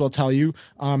might as well tell you.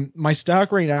 My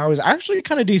stack right now is actually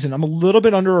kind of decent. I'm a little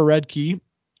bit under a red key.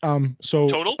 So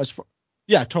total?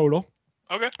 Total.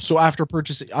 Okay. So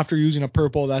after using a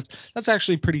purple, that's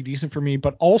actually pretty decent for me.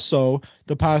 But also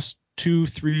the past 2,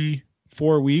 3,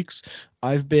 4 weeks,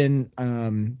 I've been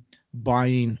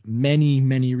buying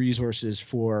many resources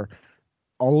for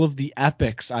all of the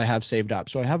epics I have saved up.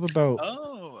 So I have about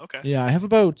I have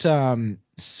about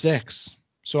 6.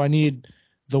 So I need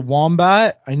the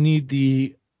Wombat, I need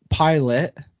the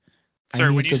Pilot.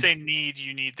 Sorry, when you say need,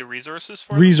 you need the resources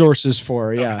for resources them?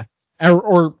 For yeah.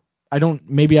 Or I don't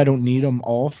need them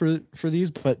all for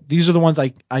these, but these are the ones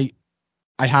I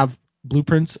have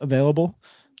blueprints available.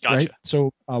 Gotcha. Right?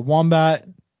 So Wombat,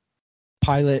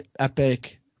 Pilot,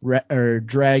 Epic, or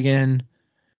Dragon.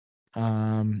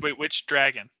 Wait, which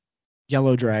dragon?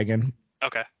 Yellow Dragon.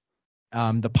 Okay.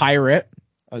 The Pirate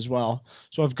as well.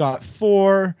 So I've got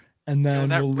 4, and then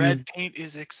that red paint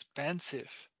is expensive.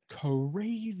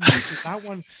 Crazy. So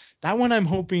that one I'm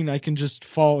hoping I can just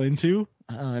fall into.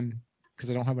 Because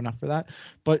I don't have enough for that.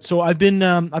 But so I've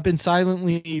been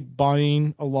silently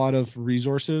buying a lot of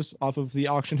resources off of the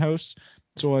auction house.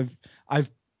 So I've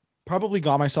probably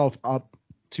got myself up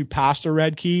to past a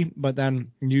red key, but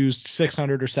then used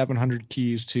 600 or 700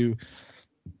 keys to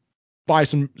buy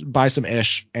some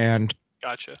ish. And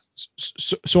gotcha.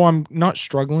 So I'm not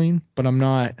struggling, but I'm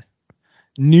not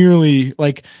nearly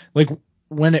like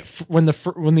when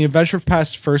the adventure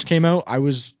pass first came out, I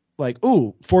was like,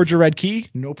 ooh, forge a red key,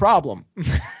 no problem.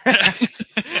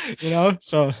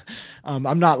 So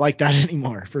I'm not like that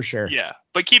anymore, for sure. Yeah,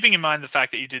 but keeping in mind the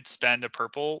fact that you did spend a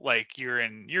purple, like you're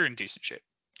in decent shape.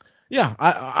 Yeah,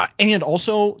 I and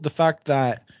also the fact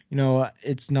that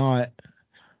it's not.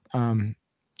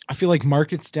 I feel like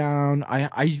market's down.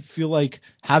 I feel like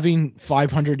having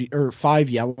 500 or 5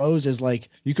 yellows is like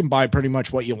you can buy pretty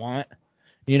much what you want.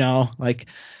 Like.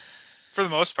 For the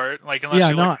most part, like unless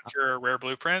you're looking for a rare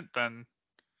blueprint, then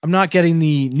I'm not getting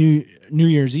the New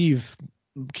Year's Eve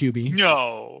QB.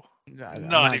 No,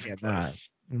 not even close.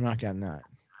 I'm not getting that.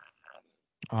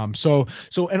 So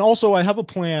and also I have a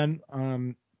plan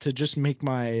to just make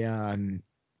my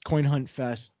Coin Hunt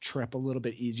Fest trip a little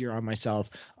bit easier on myself.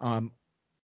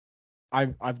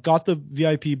 I've got the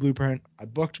VIP blueprint. I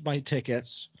booked my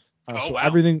tickets. Oh So wow.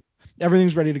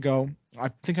 everything's ready to go. I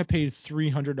think I paid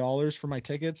 $300 for my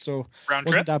tickets, so Round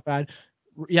wasn't trip. that bad.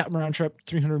 Yeah, round trip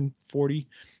 340.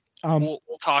 We'll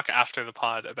talk after the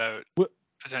pod about Wh-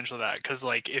 potential of that, because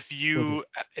like if Will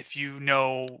do. you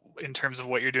know in terms of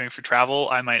what you're doing for travel,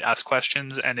 I might ask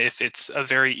questions, and if it's a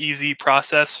very easy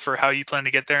process for how you plan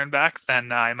to get there and back,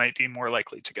 then I might be more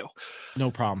likely to go.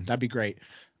 No problem. That'd be great.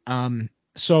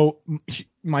 So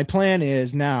my plan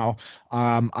is now,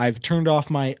 I've turned off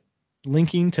my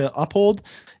linking to Uphold,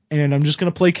 and I'm just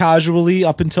gonna play casually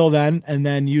up until then, and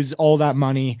then use all that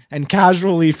money. And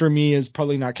casually for me is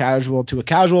probably not casual to a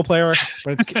casual player,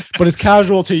 but it's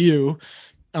casual to you.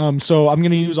 So I'm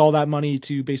gonna use all that money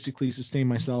to basically sustain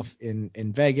myself in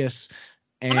Vegas,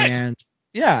 Oh, nice. and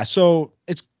yeah, so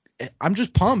I'm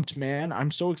just pumped, man.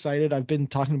 I'm so excited. I've been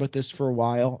talking about this for a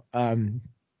while.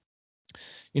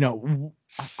 You know,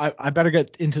 I better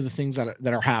get into the things that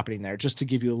are happening there, just to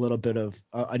give you a little bit of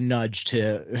a nudge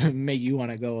to make you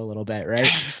want to go a little bit, right?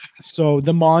 So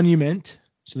the monument.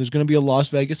 So there's going to be a Las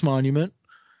Vegas monument.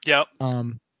 Yep.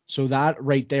 So that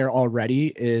right there already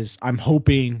is, I'm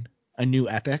hoping, a new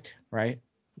epic, right?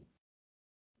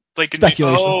 Like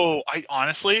Speculation. I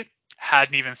honestly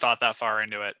hadn't even thought that far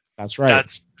into it. That's right.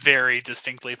 That's very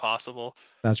distinctly possible.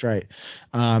 That's right.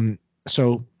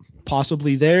 So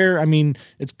possibly there. I mean,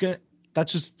 it's good.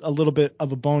 That's just a little bit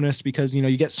of a bonus, because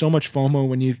you get so much FOMO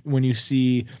when you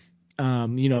see,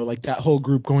 like that whole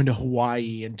group going to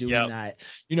Hawaii and doing Yep. that.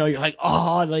 You're like,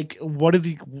 oh, like what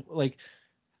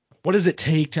does it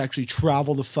take to actually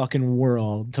travel the fucking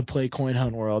world to play Coin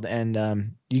Hunt World?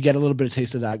 And you get a little bit of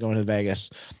taste of that going to Vegas.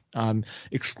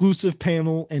 Exclusive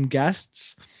panel and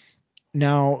guests.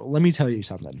 Now, let me tell you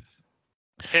something.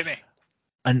 Hit me.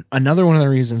 Another one of the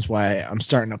reasons why I'm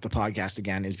starting up the podcast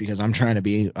again is because I'm trying to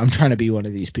be one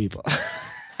of these people.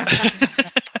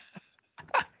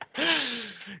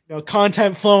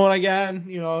 Content flowing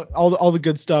again, all the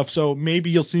good stuff. So maybe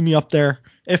you'll see me up there.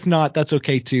 If not, that's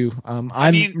okay too.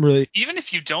 I mean, really, even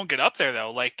if you don't get up there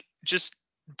though, like just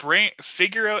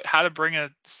figure out how to bring a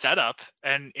setup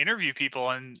and interview people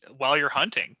and while you're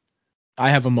hunting. I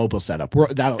have a mobile setup.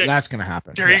 That's gonna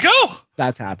happen. There you go.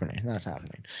 That's happening.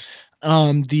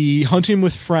 The hunting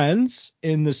with friends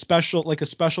in the special, like a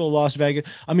special Las Vegas.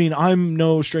 I mean, I'm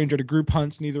no stranger to group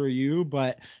hunts, neither are you,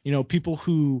 but people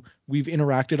who we've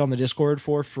interacted on the Discord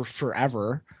for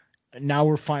forever. Now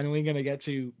we're finally going to get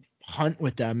to hunt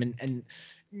with them. And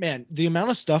man, the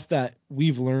amount of stuff that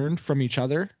we've learned from each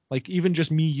other, like even just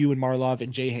me, you, and Marlov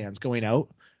and J Hands going out.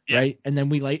 Yeah. Right. And then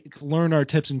we learn our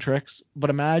tips and tricks,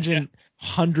 but imagine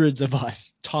hundreds of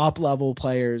us top level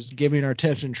players giving our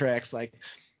tips and tricks. Like,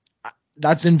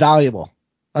 that's invaluable.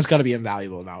 That's got to be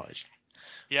invaluable knowledge.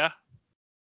 Yeah.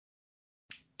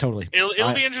 Totally.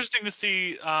 It'll be interesting to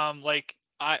see.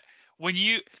 When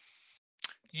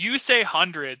you say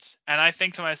hundreds, and I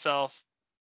think to myself,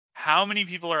 how many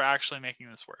people are actually making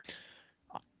this work?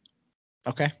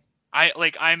 Okay.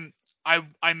 I'm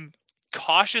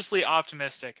cautiously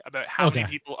optimistic about how many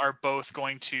people are both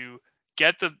going to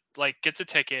get the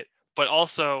ticket, but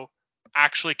also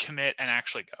actually commit and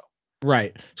actually go.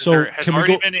 Right. So there has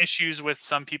already been issues with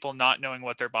some people not knowing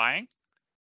what they're buying.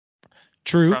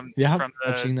 True. From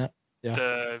I've seen that.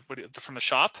 Yeah. From the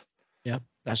shop. Yeah,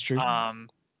 that's true.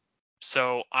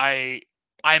 So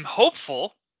I'm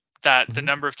hopeful that the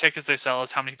number of tickets they sell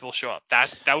is how many people show up.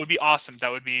 That would be awesome.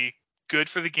 That would be good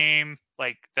for the game.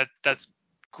 Like that's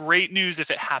great news if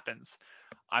it happens.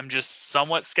 I'm just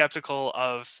somewhat skeptical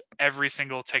of every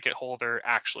single ticket holder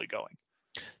actually going.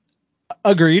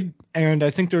 Agreed. And I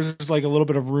think there's like a little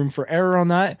bit of room for error on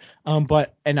that.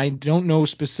 But I don't know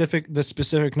the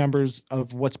specific numbers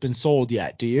of what's been sold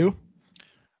yet. Do you?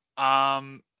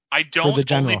 I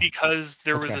don't, only because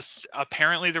there was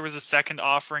apparently there was a second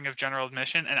offering of general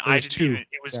admission, and I didn't even,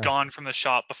 it was gone from the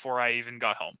shop before I even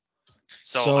got home.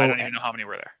 So I don't even know how many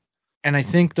were there. And I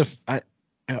think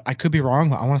I could be wrong,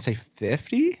 but I want to say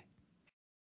 50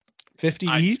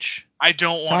 each. I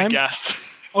don't want to guess.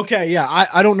 Okay, yeah,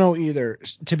 I don't know either,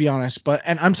 to be honest,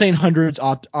 and I'm saying hundreds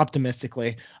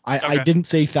optimistically. I didn't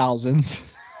say thousands.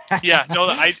 Yeah, no,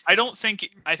 I don't think,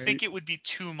 I think it would be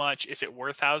too much if it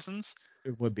were thousands.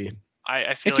 It would be.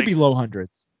 I feel it could be low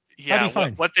hundreds. Yeah,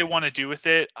 what they want to do with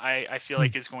it, I feel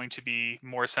like is going to be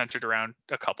more centered around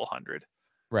a couple hundred.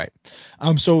 Right.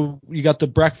 So you got the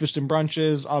breakfast and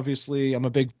brunches. Obviously, I'm a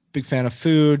big fan of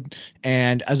food,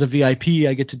 and as a VIP,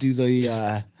 I get to do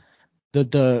the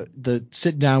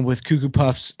sit down with Cuckoo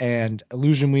Puffs and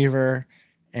Illusion Weaver,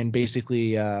 and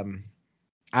basically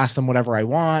ask them whatever I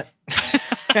want.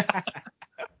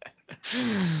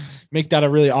 make that a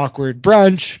really awkward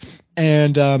brunch.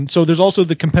 And so there's also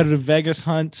the competitive Vegas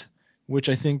hunt, which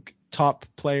I think top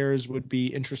players would be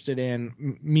interested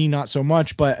in. Me, not so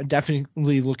much, but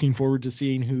definitely looking forward to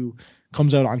seeing who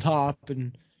comes out on top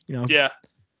and, Yeah.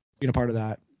 being a part of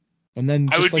that. And then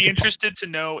I just would like be interested to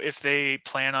know if they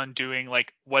plan on doing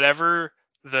like whatever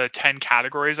the 10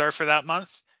 categories are for that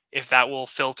month, if that will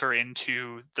filter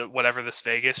into the whatever this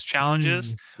Vegas challenge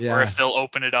is, or yeah. if they'll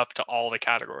open it up to all the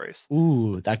categories.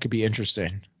 Ooh, that could be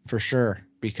interesting for sure,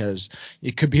 because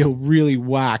it could be a really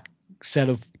whack set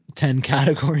of 10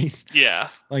 categories. Yeah.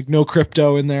 Like no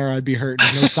crypto in there, I'd be hurting.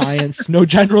 No science, no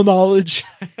general knowledge.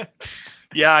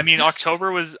 Yeah, I mean, I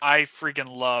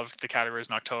freaking loved the categories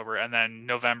in October, and then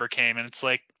November came, and it's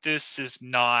like, this is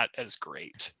not as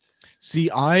great. See,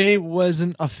 I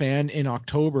wasn't a fan in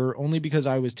October only because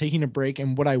I was taking a break,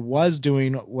 and what I was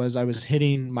doing was I was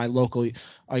hitting my local,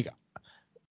 like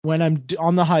when I'm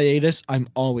on the hiatus, I'm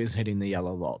always hitting the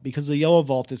yellow vault, because the yellow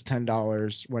vault is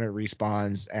 $10 when it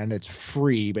respawns, and it's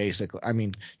free basically. I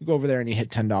mean, you go over there and you hit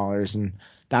 $10, and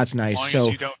that's As nice. long as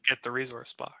So, you don't get the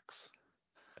resource box.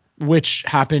 which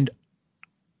happened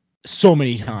so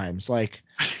many times, like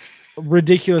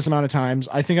ridiculous amount of times.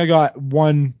 I think I got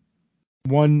one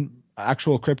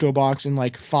actual crypto box in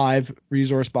like 5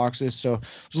 resource boxes, so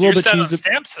it's a So little you're bit set on cheesed.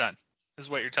 stamps then, is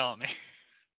what you're telling me.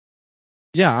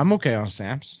 Yeah, I'm okay on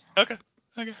stamps. Okay.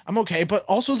 I'm okay, but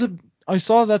also I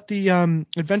saw that the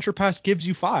adventure pass gives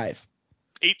you 5.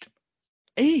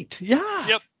 8. Yeah.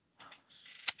 Yep.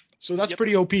 So that's Yep.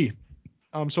 pretty OP.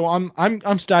 So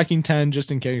I'm stacking 10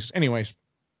 just in case. Anyways.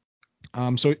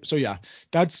 So yeah,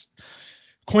 that's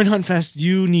Coin Hunt Fest.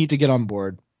 You need to get on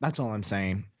board. That's all I'm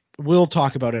saying. We'll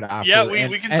talk about it after. Yeah,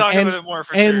 we can talk about it more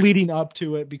for and sure. leading up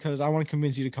to it, because I want to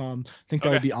convince you to come. I think that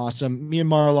Okay. would be awesome. Me and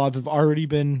Marlov have already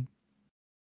been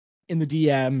in the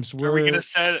DMs.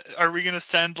 Are we gonna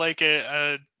send like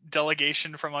a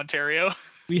delegation from Ontario?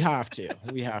 We have to.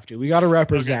 We got to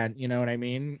represent. Okay. You know what I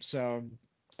mean? So,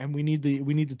 and we need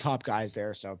the top guys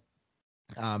there. So,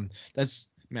 that's,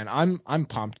 man, I'm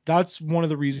pumped. That's one of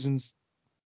the reasons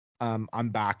I'm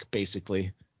back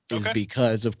basically, is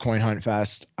because of Coin Hunt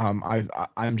Fest.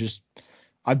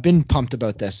 I've been pumped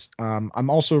about this. I'm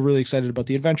also really excited about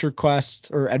the Adventure Quest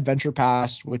or Adventure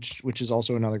Pass, which is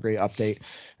also another great update,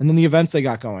 and then the events they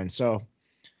got going. So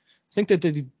I think that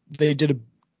they did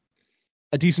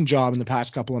a decent job in the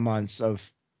past couple of months of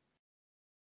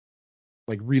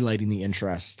like relighting the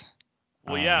interest.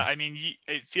 Well, yeah, I mean,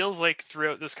 it feels like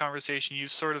throughout this conversation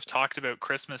you've sort of talked about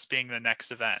Christmas being the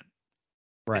next event.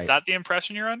 Right. Is that the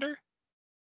impression you're under?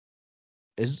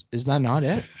 Is that not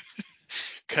it?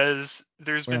 Because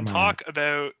there's been talk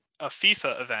about a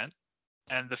FIFA event,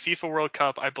 and the FIFA World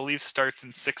Cup, I believe, starts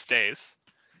in 6 days.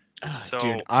 So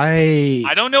dude, I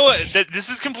don't know. This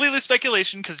is completely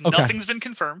speculation because nothing's been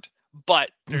confirmed.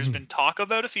 But there's been talk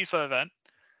about a FIFA event.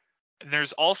 And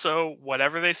there's also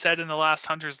whatever they said in the last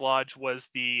Hunter's Lodge was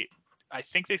I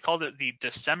think they called it the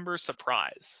December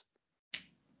surprise.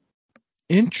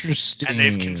 Interesting. And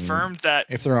they've confirmed that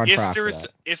if they're on track for that.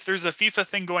 If there's a FIFA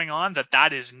thing going on,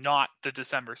 that is not the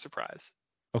December surprise.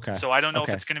 Okay. So I don't know if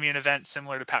it's going to be an event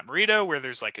similar to Pat Morita where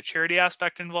there's like a charity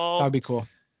aspect involved. That'd be cool.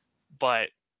 But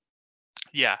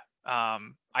yeah,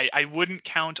 I wouldn't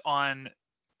count on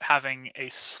having a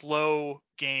slow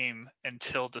game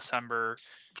until December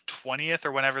 20th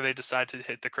or whenever they decide to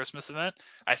hit the Christmas event.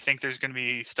 I think there's going to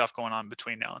be stuff going on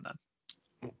between now and then.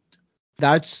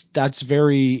 That's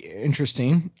very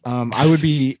interesting. I would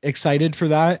be excited for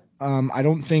that.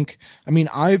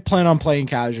 I plan on playing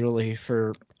casually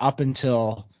for up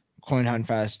until Coin Hunt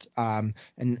Fest. And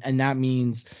that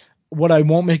means what I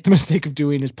won't make the mistake of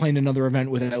doing is playing another event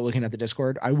without looking at the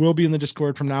Discord. I will be in the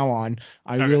Discord from now on.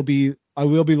 I will be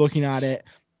looking at it.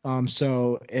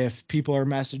 So if people are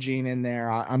messaging in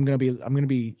there, I'm gonna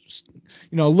be,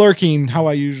 lurking how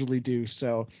I usually do.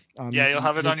 So yeah, you'll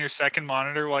have it on your second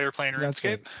monitor while you're playing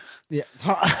RuneScape. Yeah.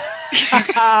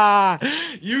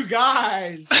 You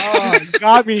guys,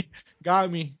 got me.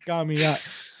 Yeah.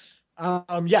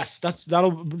 Yes,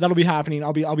 that'll be happening.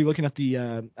 I'll be looking at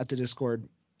the Discord.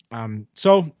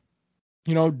 So,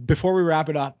 before we wrap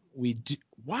it up,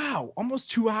 wow, almost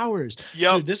 2 hours.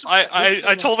 Yeah,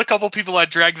 I told a couple people I'd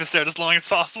drag this out as long as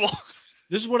possible.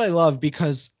 This is what I love,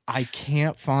 because I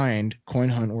can't find Coin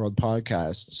Hunt World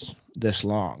podcasts this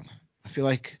long. I feel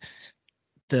like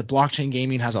the Blockchain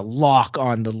Gaming has a lock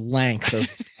on the length of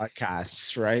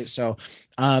podcasts, right? So,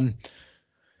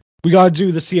 we got to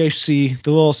do the CHC,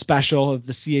 the little special of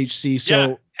the CHC. So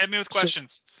yeah, hit me with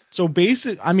questions. So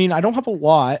I don't have a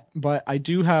lot, but I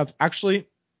do have, actually,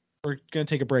 we're going to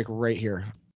take a break right here.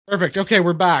 Perfect. Okay,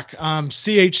 we're back.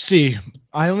 CHC.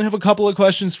 I only have a couple of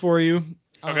questions for you.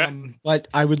 Okay. But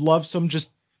I would love some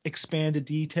just expanded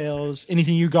details.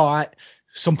 Anything you got,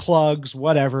 some plugs,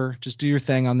 whatever. Just do your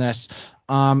thing on this.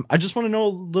 I just want to know a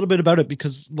little bit about it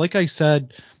because, like I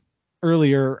said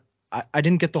earlier, I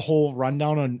didn't get the whole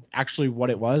rundown on actually what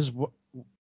it was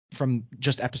from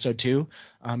just episode 2.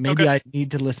 Maybe Okay. I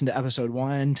need to listen to episode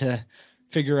 1 to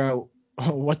figure out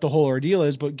what the whole ordeal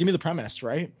is. But give me the premise,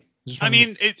 right? Just I want to.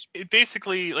 mean, it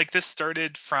basically, like, this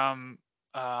started from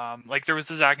like, there was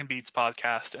the Zach and Beats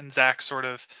podcast, and Zach sort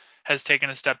of has taken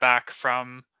a step back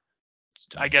from,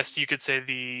 I guess you could say,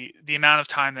 the amount of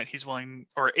time that he's willing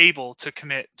or able to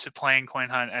commit to playing Coin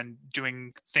Hunt and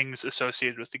doing things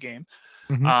associated with the game.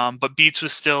 Mhm. But Beats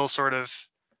was still sort of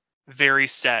very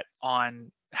set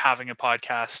on having a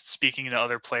podcast, speaking to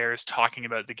other players, talking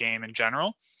about the game in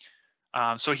general.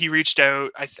 So he reached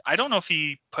out. I don't know if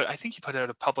I think he put out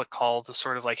a public call to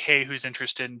sort of like, hey, who's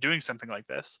interested in doing something like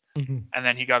this? Mhm. And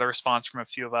then he got a response from a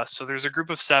few of us. So there's a group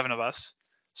of 7 of us,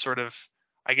 sort of,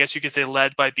 I guess you could say,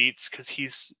 led by Beats, because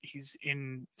he's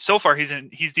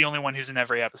the only one who's in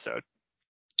every episode.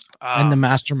 And the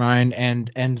mastermind and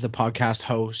the podcast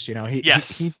host,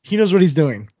 Yes. he knows what he's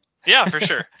doing. Yeah, for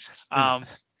sure. Yeah.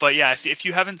 But yeah, if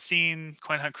you haven't seen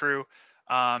Coin Hunt Crew,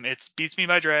 it's Beats Me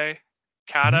by Dre,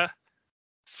 Mhm. Kata,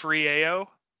 Free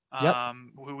AO, Yep.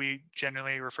 who we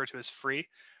generally refer to as Free,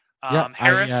 Yep.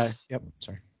 Harris, Yep.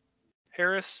 Sorry.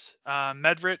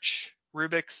 Medrich,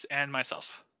 Rubix, and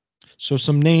myself. So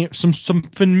some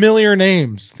familiar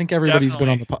names. I think everybody's been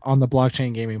on Definitely. the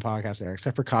blockchain gaming podcast there,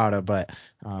 except for Kata, but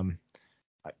um,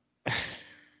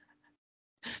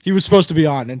 he was supposed to be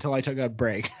on until I took a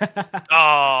break.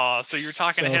 Oh, so you're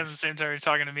talking to So him at the same time you're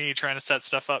talking to me, trying to set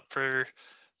stuff up for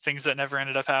things that never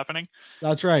ended up happening.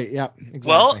 that's right. Yep.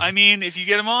 Well, Exactly. I mean, if you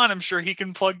get him on, I'm sure he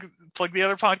can plug the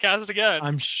other podcast again.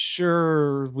 I'm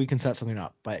sure we can set something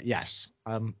up, but yes.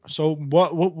 So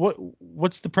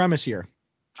what's the premise here?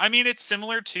 I mean, it's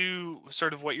similar to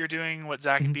sort of what you're doing, what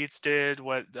Zach and Mhm. Beats did,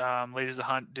 what Ladies of the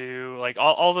Hunt do, like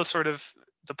all the sort of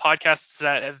the podcasts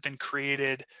that have been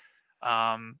created.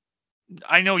 Um,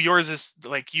 I know yours is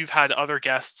like, you've had other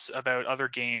guests about other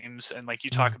games, and like you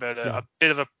talk about Yeah. a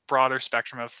bit of a broader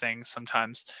spectrum of things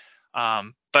sometimes.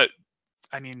 But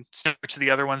I mean, similar to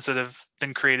the other ones that have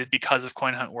been created because of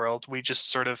Coin Hunt World, we just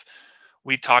sort of,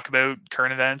 we talk about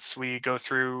current events. We go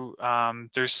through.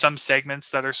 There's some segments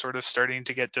that are sort of starting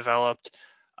to get developed,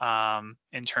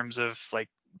 in terms of like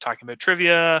talking about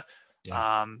trivia.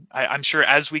 Yeah. I'm sure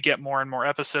as we get more and more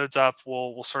episodes up,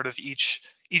 we'll sort of each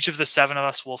of the 7 of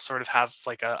us will sort of have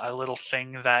like a little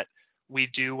thing that we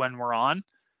do when we're on,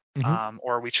 Hmm.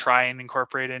 or we try and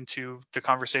incorporate into the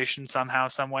conversation somehow,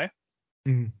 some way.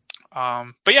 Hmm.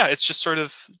 But yeah, it's just sort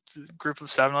of a group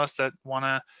of 7 of us that want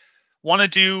to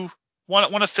do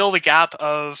want to fill the gap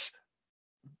of,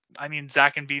 I mean,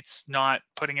 Zach and Beats not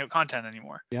putting out content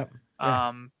anymore. Yep.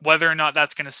 Yeah. Whether or not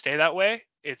that's going to stay that way,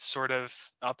 it's sort of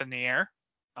up in the air.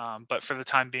 But for the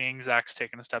time being, Zach's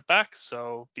taken a step back,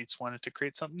 so Beats wanted to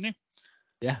create something new.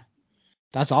 Yeah.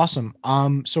 That's awesome.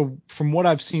 So from what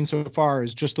I've seen so far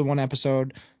is just the one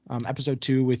episode, episode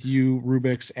 2 with you,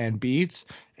 Rubix, and Beats.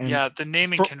 And Yeah, the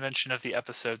naming for, convention of the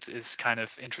episodes is kind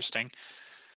of interesting.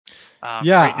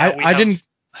 yeah, Right now we I have didn't.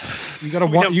 You got a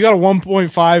we one. have You got a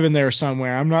 1.5 in there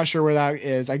somewhere. I'm not sure where that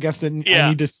is. I guess that I yeah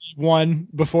need to see 1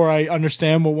 before I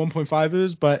understand what 1.5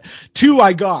 is. But 2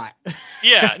 I got.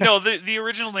 yeah no, the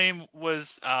original name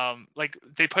was like,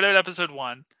 they put out episode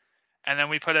 1, and then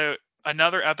we put out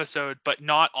another episode, but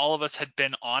not all of us had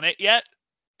been on it yet.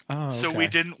 Oh, So we okay.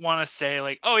 didn't want to say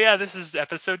like, oh yeah, this is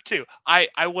episode 2. I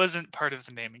wasn't part of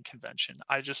the naming convention.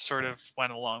 I just sort of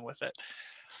went along with it.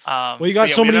 Well, you But got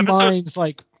yeah, so we have many episode. minds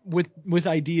like with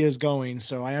ideas going,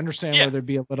 so I understand Yeah. where there'd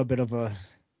be a little bit of a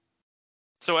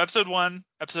So episode 1,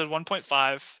 episode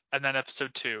 1.5, and then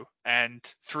episode 2. And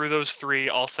through those 3,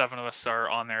 all 7 of us are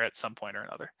on there at some point or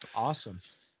another. awesome.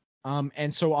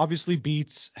 And so obviously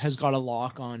Beats has got a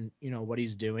lock on, what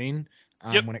he's doing,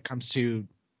 Yep. when it comes to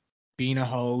being a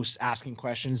host, asking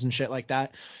questions and shit like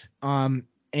that. And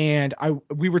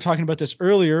we were talking about this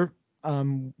earlier,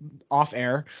 off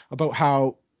air, about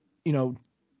how, you know,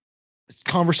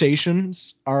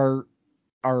 conversations are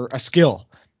a skill,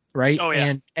 right? Oh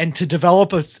yeah, And to develop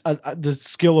the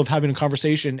skill of having a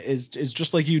conversation is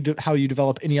just like how you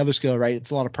develop any other skill, right?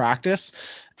 It's a lot of practice.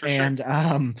 for sure.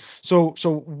 And so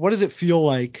what does it feel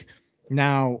like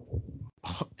now,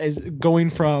 as going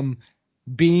from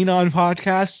being on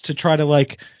podcasts to try to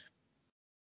like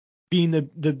being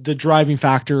the driving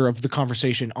factor of the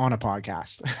conversation on a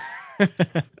podcast?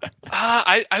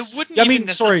 I wouldn't I even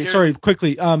mean, sorry, necessarily.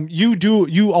 quickly.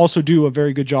 You also do a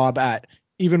very good job at,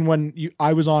 even when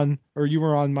I was on, or you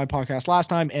were on my podcast last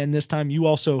time and this time,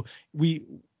 we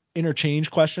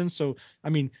interchange questions. So, I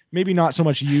mean, maybe not so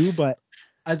much you, but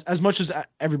as much as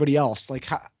everybody else, like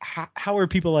how are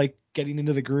people like getting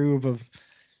into the groove of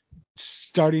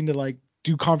starting to like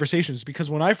do conversations? Because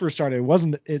when I first started,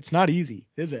 it's not easy,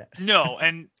 is it? No,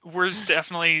 and we're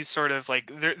definitely sort of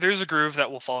like there's a groove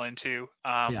that we'll fall into.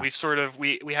 Yeah. We've sort of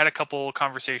we had a couple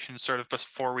conversations sort of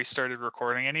before we started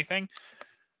recording anything.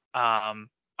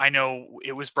 I know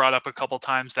it was brought up a couple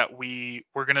times that we're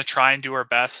going to try and do our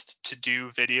best to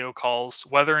do video calls,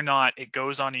 whether or not it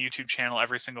goes on a YouTube channel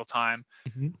every single time.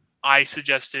 Mm-hmm. I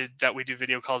suggested that we do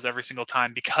video calls every single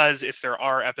time because if there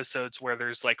are episodes where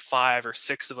there's like 5 or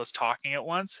 6 of us talking at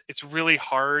once, it's really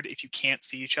hard if you can't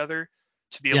see each other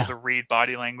to be able Yeah. to read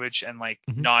body language and like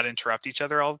Mm-hmm. not interrupt each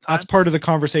other all the That's time. part of the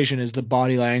conversation, is the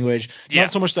body language. Yeah.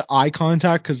 Not so much the eye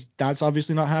contact, because that's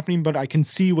obviously not happening, but I can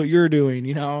see what you're doing,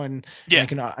 and Yeah.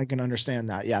 I can understand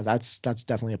that. Yeah, that's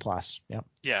definitely a plus. Yeah.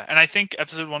 Yeah. And I think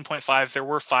episode 1.5, there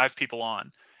were 5 people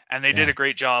on and they did Yeah. a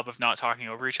great job of not talking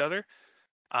over each other.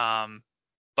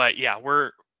 But yeah,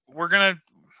 we're gonna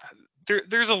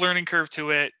there's a learning curve to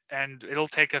it, and it'll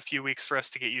take a few weeks for us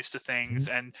to get used to things.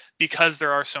 Mm-hmm. And because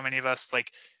there are so many of us,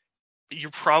 like you're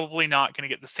probably not going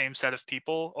to get the same set of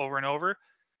people over and over.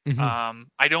 Mm-hmm.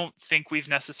 I don't think we've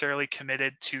necessarily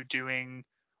committed to doing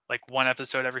like one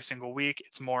episode every single week.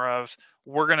 It's more of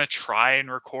we're gonna try and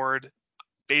record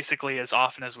basically as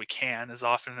often as we can, as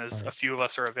often as a Right. few of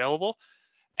us are available,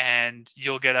 and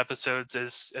you'll get episodes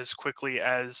as quickly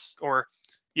as, or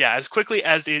yeah, as quickly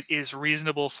as it is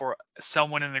reasonable for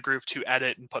someone in the group to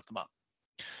edit and put them up.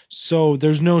 So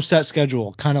there's no set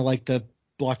schedule, kind of like the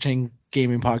blockchain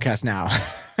gaming podcast now.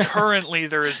 Currently,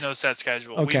 there is no set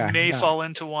schedule. We Okay. may Yeah. fall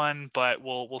into one, but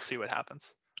we'll see what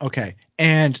happens. Okay.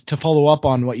 And to follow up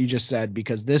on what you just said,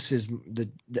 because this is the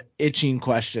itching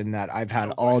question that I've had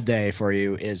Oh boy. all day for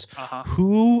you, is Uh-huh.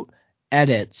 who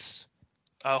edits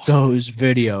Oh. those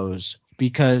videos?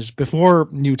 Because before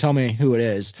you tell me who it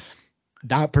is,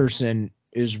 that person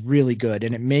is really good,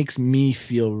 and it makes me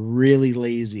feel really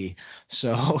lazy.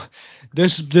 So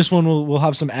this one will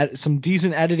have some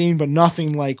decent editing, but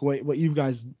nothing like what you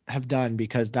guys have done,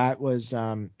 because that was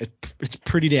it's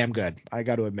pretty damn good, I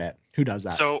got to admit. Who does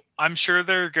that? So I'm sure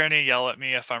they're going to yell at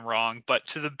me if I'm wrong, but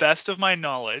to the best of my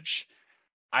knowledge,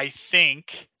 I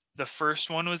think the first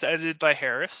one was edited by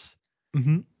Harris,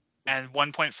 Mm-hmm. and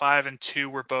 1.5 and 2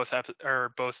 were both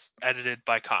both edited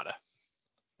by Kata.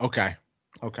 Okay.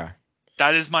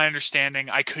 That is my understanding.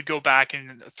 I could go back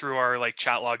and through our like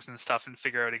chat logs and stuff and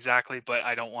figure out exactly, but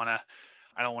I don't want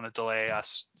to delay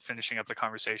us finishing up the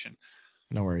conversation.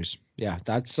 No worries. Yeah,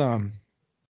 that's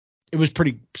it was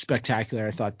pretty spectacular.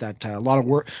 I thought that a lot of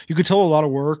work, you could tell a lot of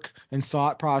work and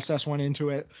thought process went into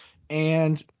it.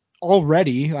 And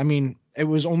already, I mean, it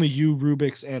was only you,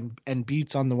 Rubik's, and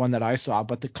Beats on the one that I saw,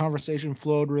 but the conversation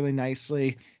flowed really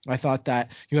nicely. I thought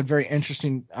that you had very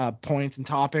interesting points and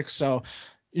topics. So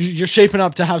you're shaping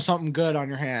up to have something good on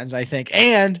your hands, I think.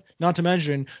 And not to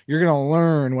mention, you're going to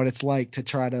learn what it's like to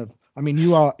try to, I mean,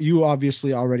 you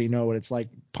obviously already know what it's like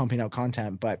pumping out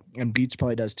content, and Beats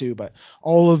probably does too, but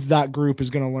all of that group is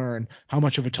going to learn how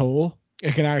much of a toll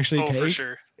it can actually Oh, take. for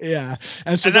sure. Yeah.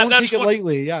 And so And don't take it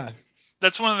lightly. Yeah.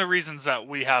 that's one of the reasons that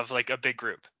we have like a big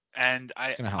group. And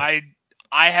It's going to help.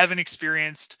 I haven't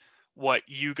experienced what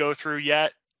you go through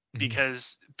yet Mhm.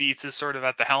 because Beats is sort of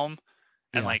at the helm.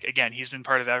 And Yeah. like, again, he's been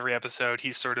part of every episode.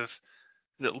 He's sort of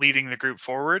leading the group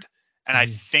forward. And I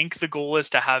Mhm. think the goal is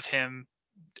to have him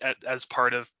as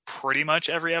part of pretty much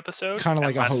every episode. Kind of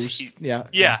like a unless host. he, Yeah.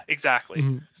 yeah, exactly.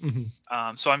 Mm-hmm.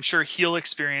 Mm-hmm. So I'm sure he'll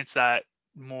experience that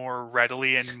more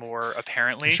readily and more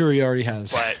apparently. I'm sure he already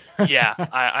has. But yeah,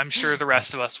 I'm sure the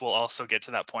rest of us will also get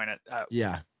to that point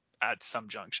Yeah. at some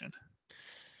junction.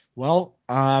 Well,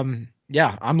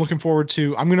 yeah, I'm looking forward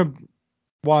to. I'm gonna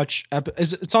watch.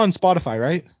 It's on Spotify,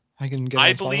 right? I can get it I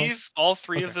on Spotify? believe all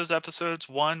 3 Okay. of those episodes,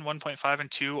 1, 1.5,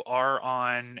 and 2, are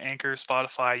on Anchor,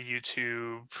 Spotify,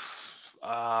 YouTube,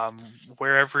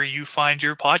 wherever you find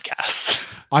your podcasts.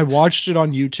 I watched it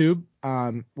on YouTube,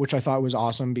 which I thought was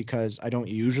awesome because I don't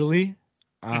usually.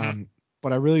 Mhm.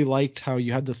 But I really liked how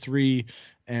you had the 3,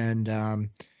 and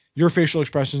your facial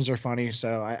expressions are funny,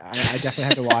 so I definitely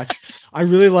had to watch. I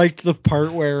really liked the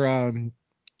part where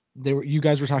you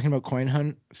guys were talking about Coin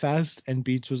Hunt Fest, and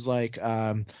Beats was like,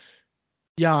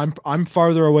 yeah, I'm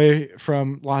farther away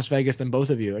from Las Vegas than both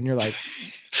of you, and you're like,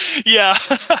 Yeah,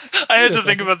 I wait had a to think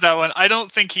second. about that one. I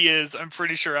don't think he is. I'm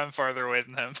pretty sure I'm farther away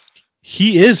than him.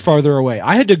 He is farther away.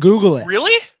 I had to Google it.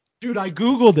 Really? Dude, I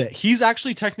Googled it. He's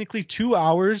actually technically 2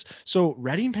 hours. So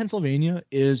Reading, Pennsylvania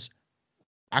is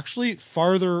actually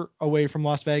farther away from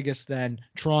Las Vegas than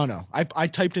Toronto. I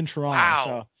typed in Toronto. Wow.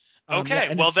 So yeah,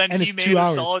 Okay, well then he it's made 2 a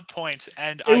hours. solid point,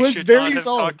 and It I was should not very have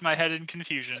solid. talked my head in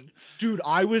confusion. Dude,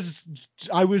 I was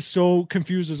so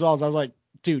confused as well. I was like,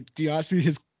 dude, do you not see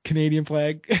his Canadian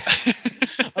flag?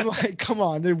 I'm like, come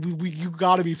on, you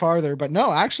got to be farther. But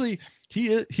no, actually, he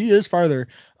is farther.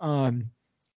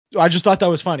 I just thought that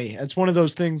was funny. It's one of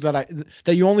those things that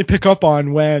you only pick up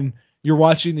on when you're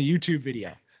watching the YouTube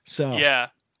video. So Yeah.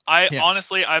 yeah,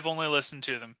 Honestly, I've only listened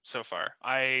to them so far.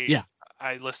 yeah,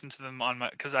 I listen to them on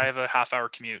because I have a half-hour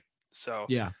commute. So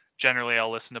yeah. generally I'll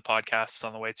listen to podcasts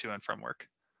on the way to and from work.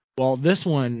 Well, this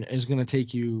one is gonna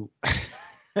take you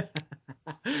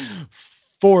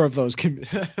 4 of those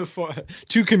four,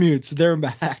 2 commutes there and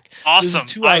back. This is Awesome.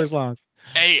 2 hours long.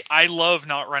 I love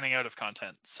not running out of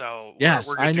content. So Yes,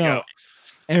 we're I good to know. go.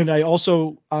 And I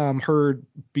also heard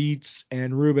Beats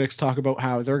and Rubik's talk about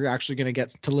how they're actually going to get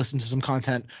to listen to some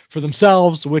content for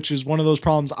themselves, which is one of those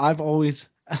problems I've always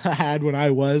had when I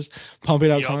was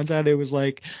pumping out Yup. content. It was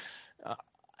like uh,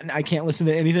 I can't listen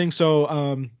to anything.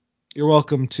 So you're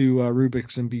welcome to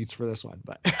Rubik's and Beats for this one.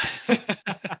 But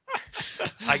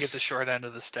I get the short end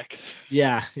of the stick.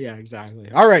 yeah,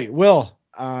 exactly. All right, Will.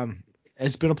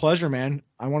 It's been a pleasure, man.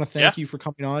 I want to Yeah. thank you for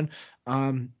coming on.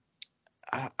 Um,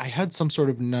 I had some sort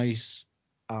of nice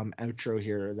outro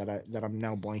here that I'm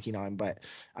now blanking on, but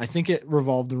I think it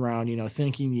revolved around,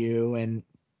 thanking you and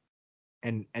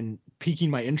piquing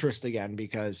my interest again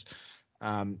because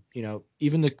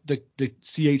even the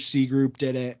CHC group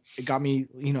did it. It got me,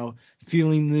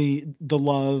 feeling the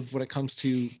love when it comes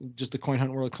to just the Coin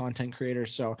Hunt World content creator.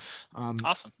 So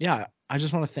Awesome. yeah, I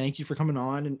just want to thank you for coming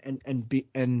on and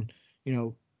you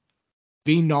know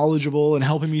being knowledgeable and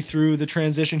helping me through the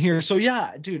transition here. So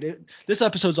yeah, dude, this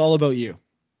episode's all about you.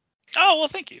 Oh, well,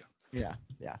 thank you. Yeah.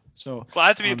 So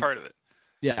Glad to be a part of it.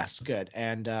 yes, good.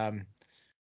 And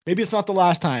maybe it's not the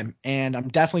last time. And I'm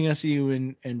definitely gonna see you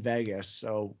in Vegas.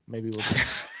 So maybe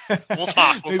We'll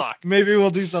talk. We'll talk. maybe we'll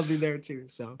do something there too.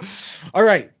 So all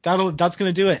right, that's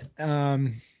gonna do it.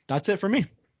 That's it for me.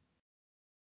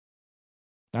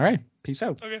 All right, peace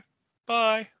out. Okay.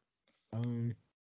 Bye. Bye.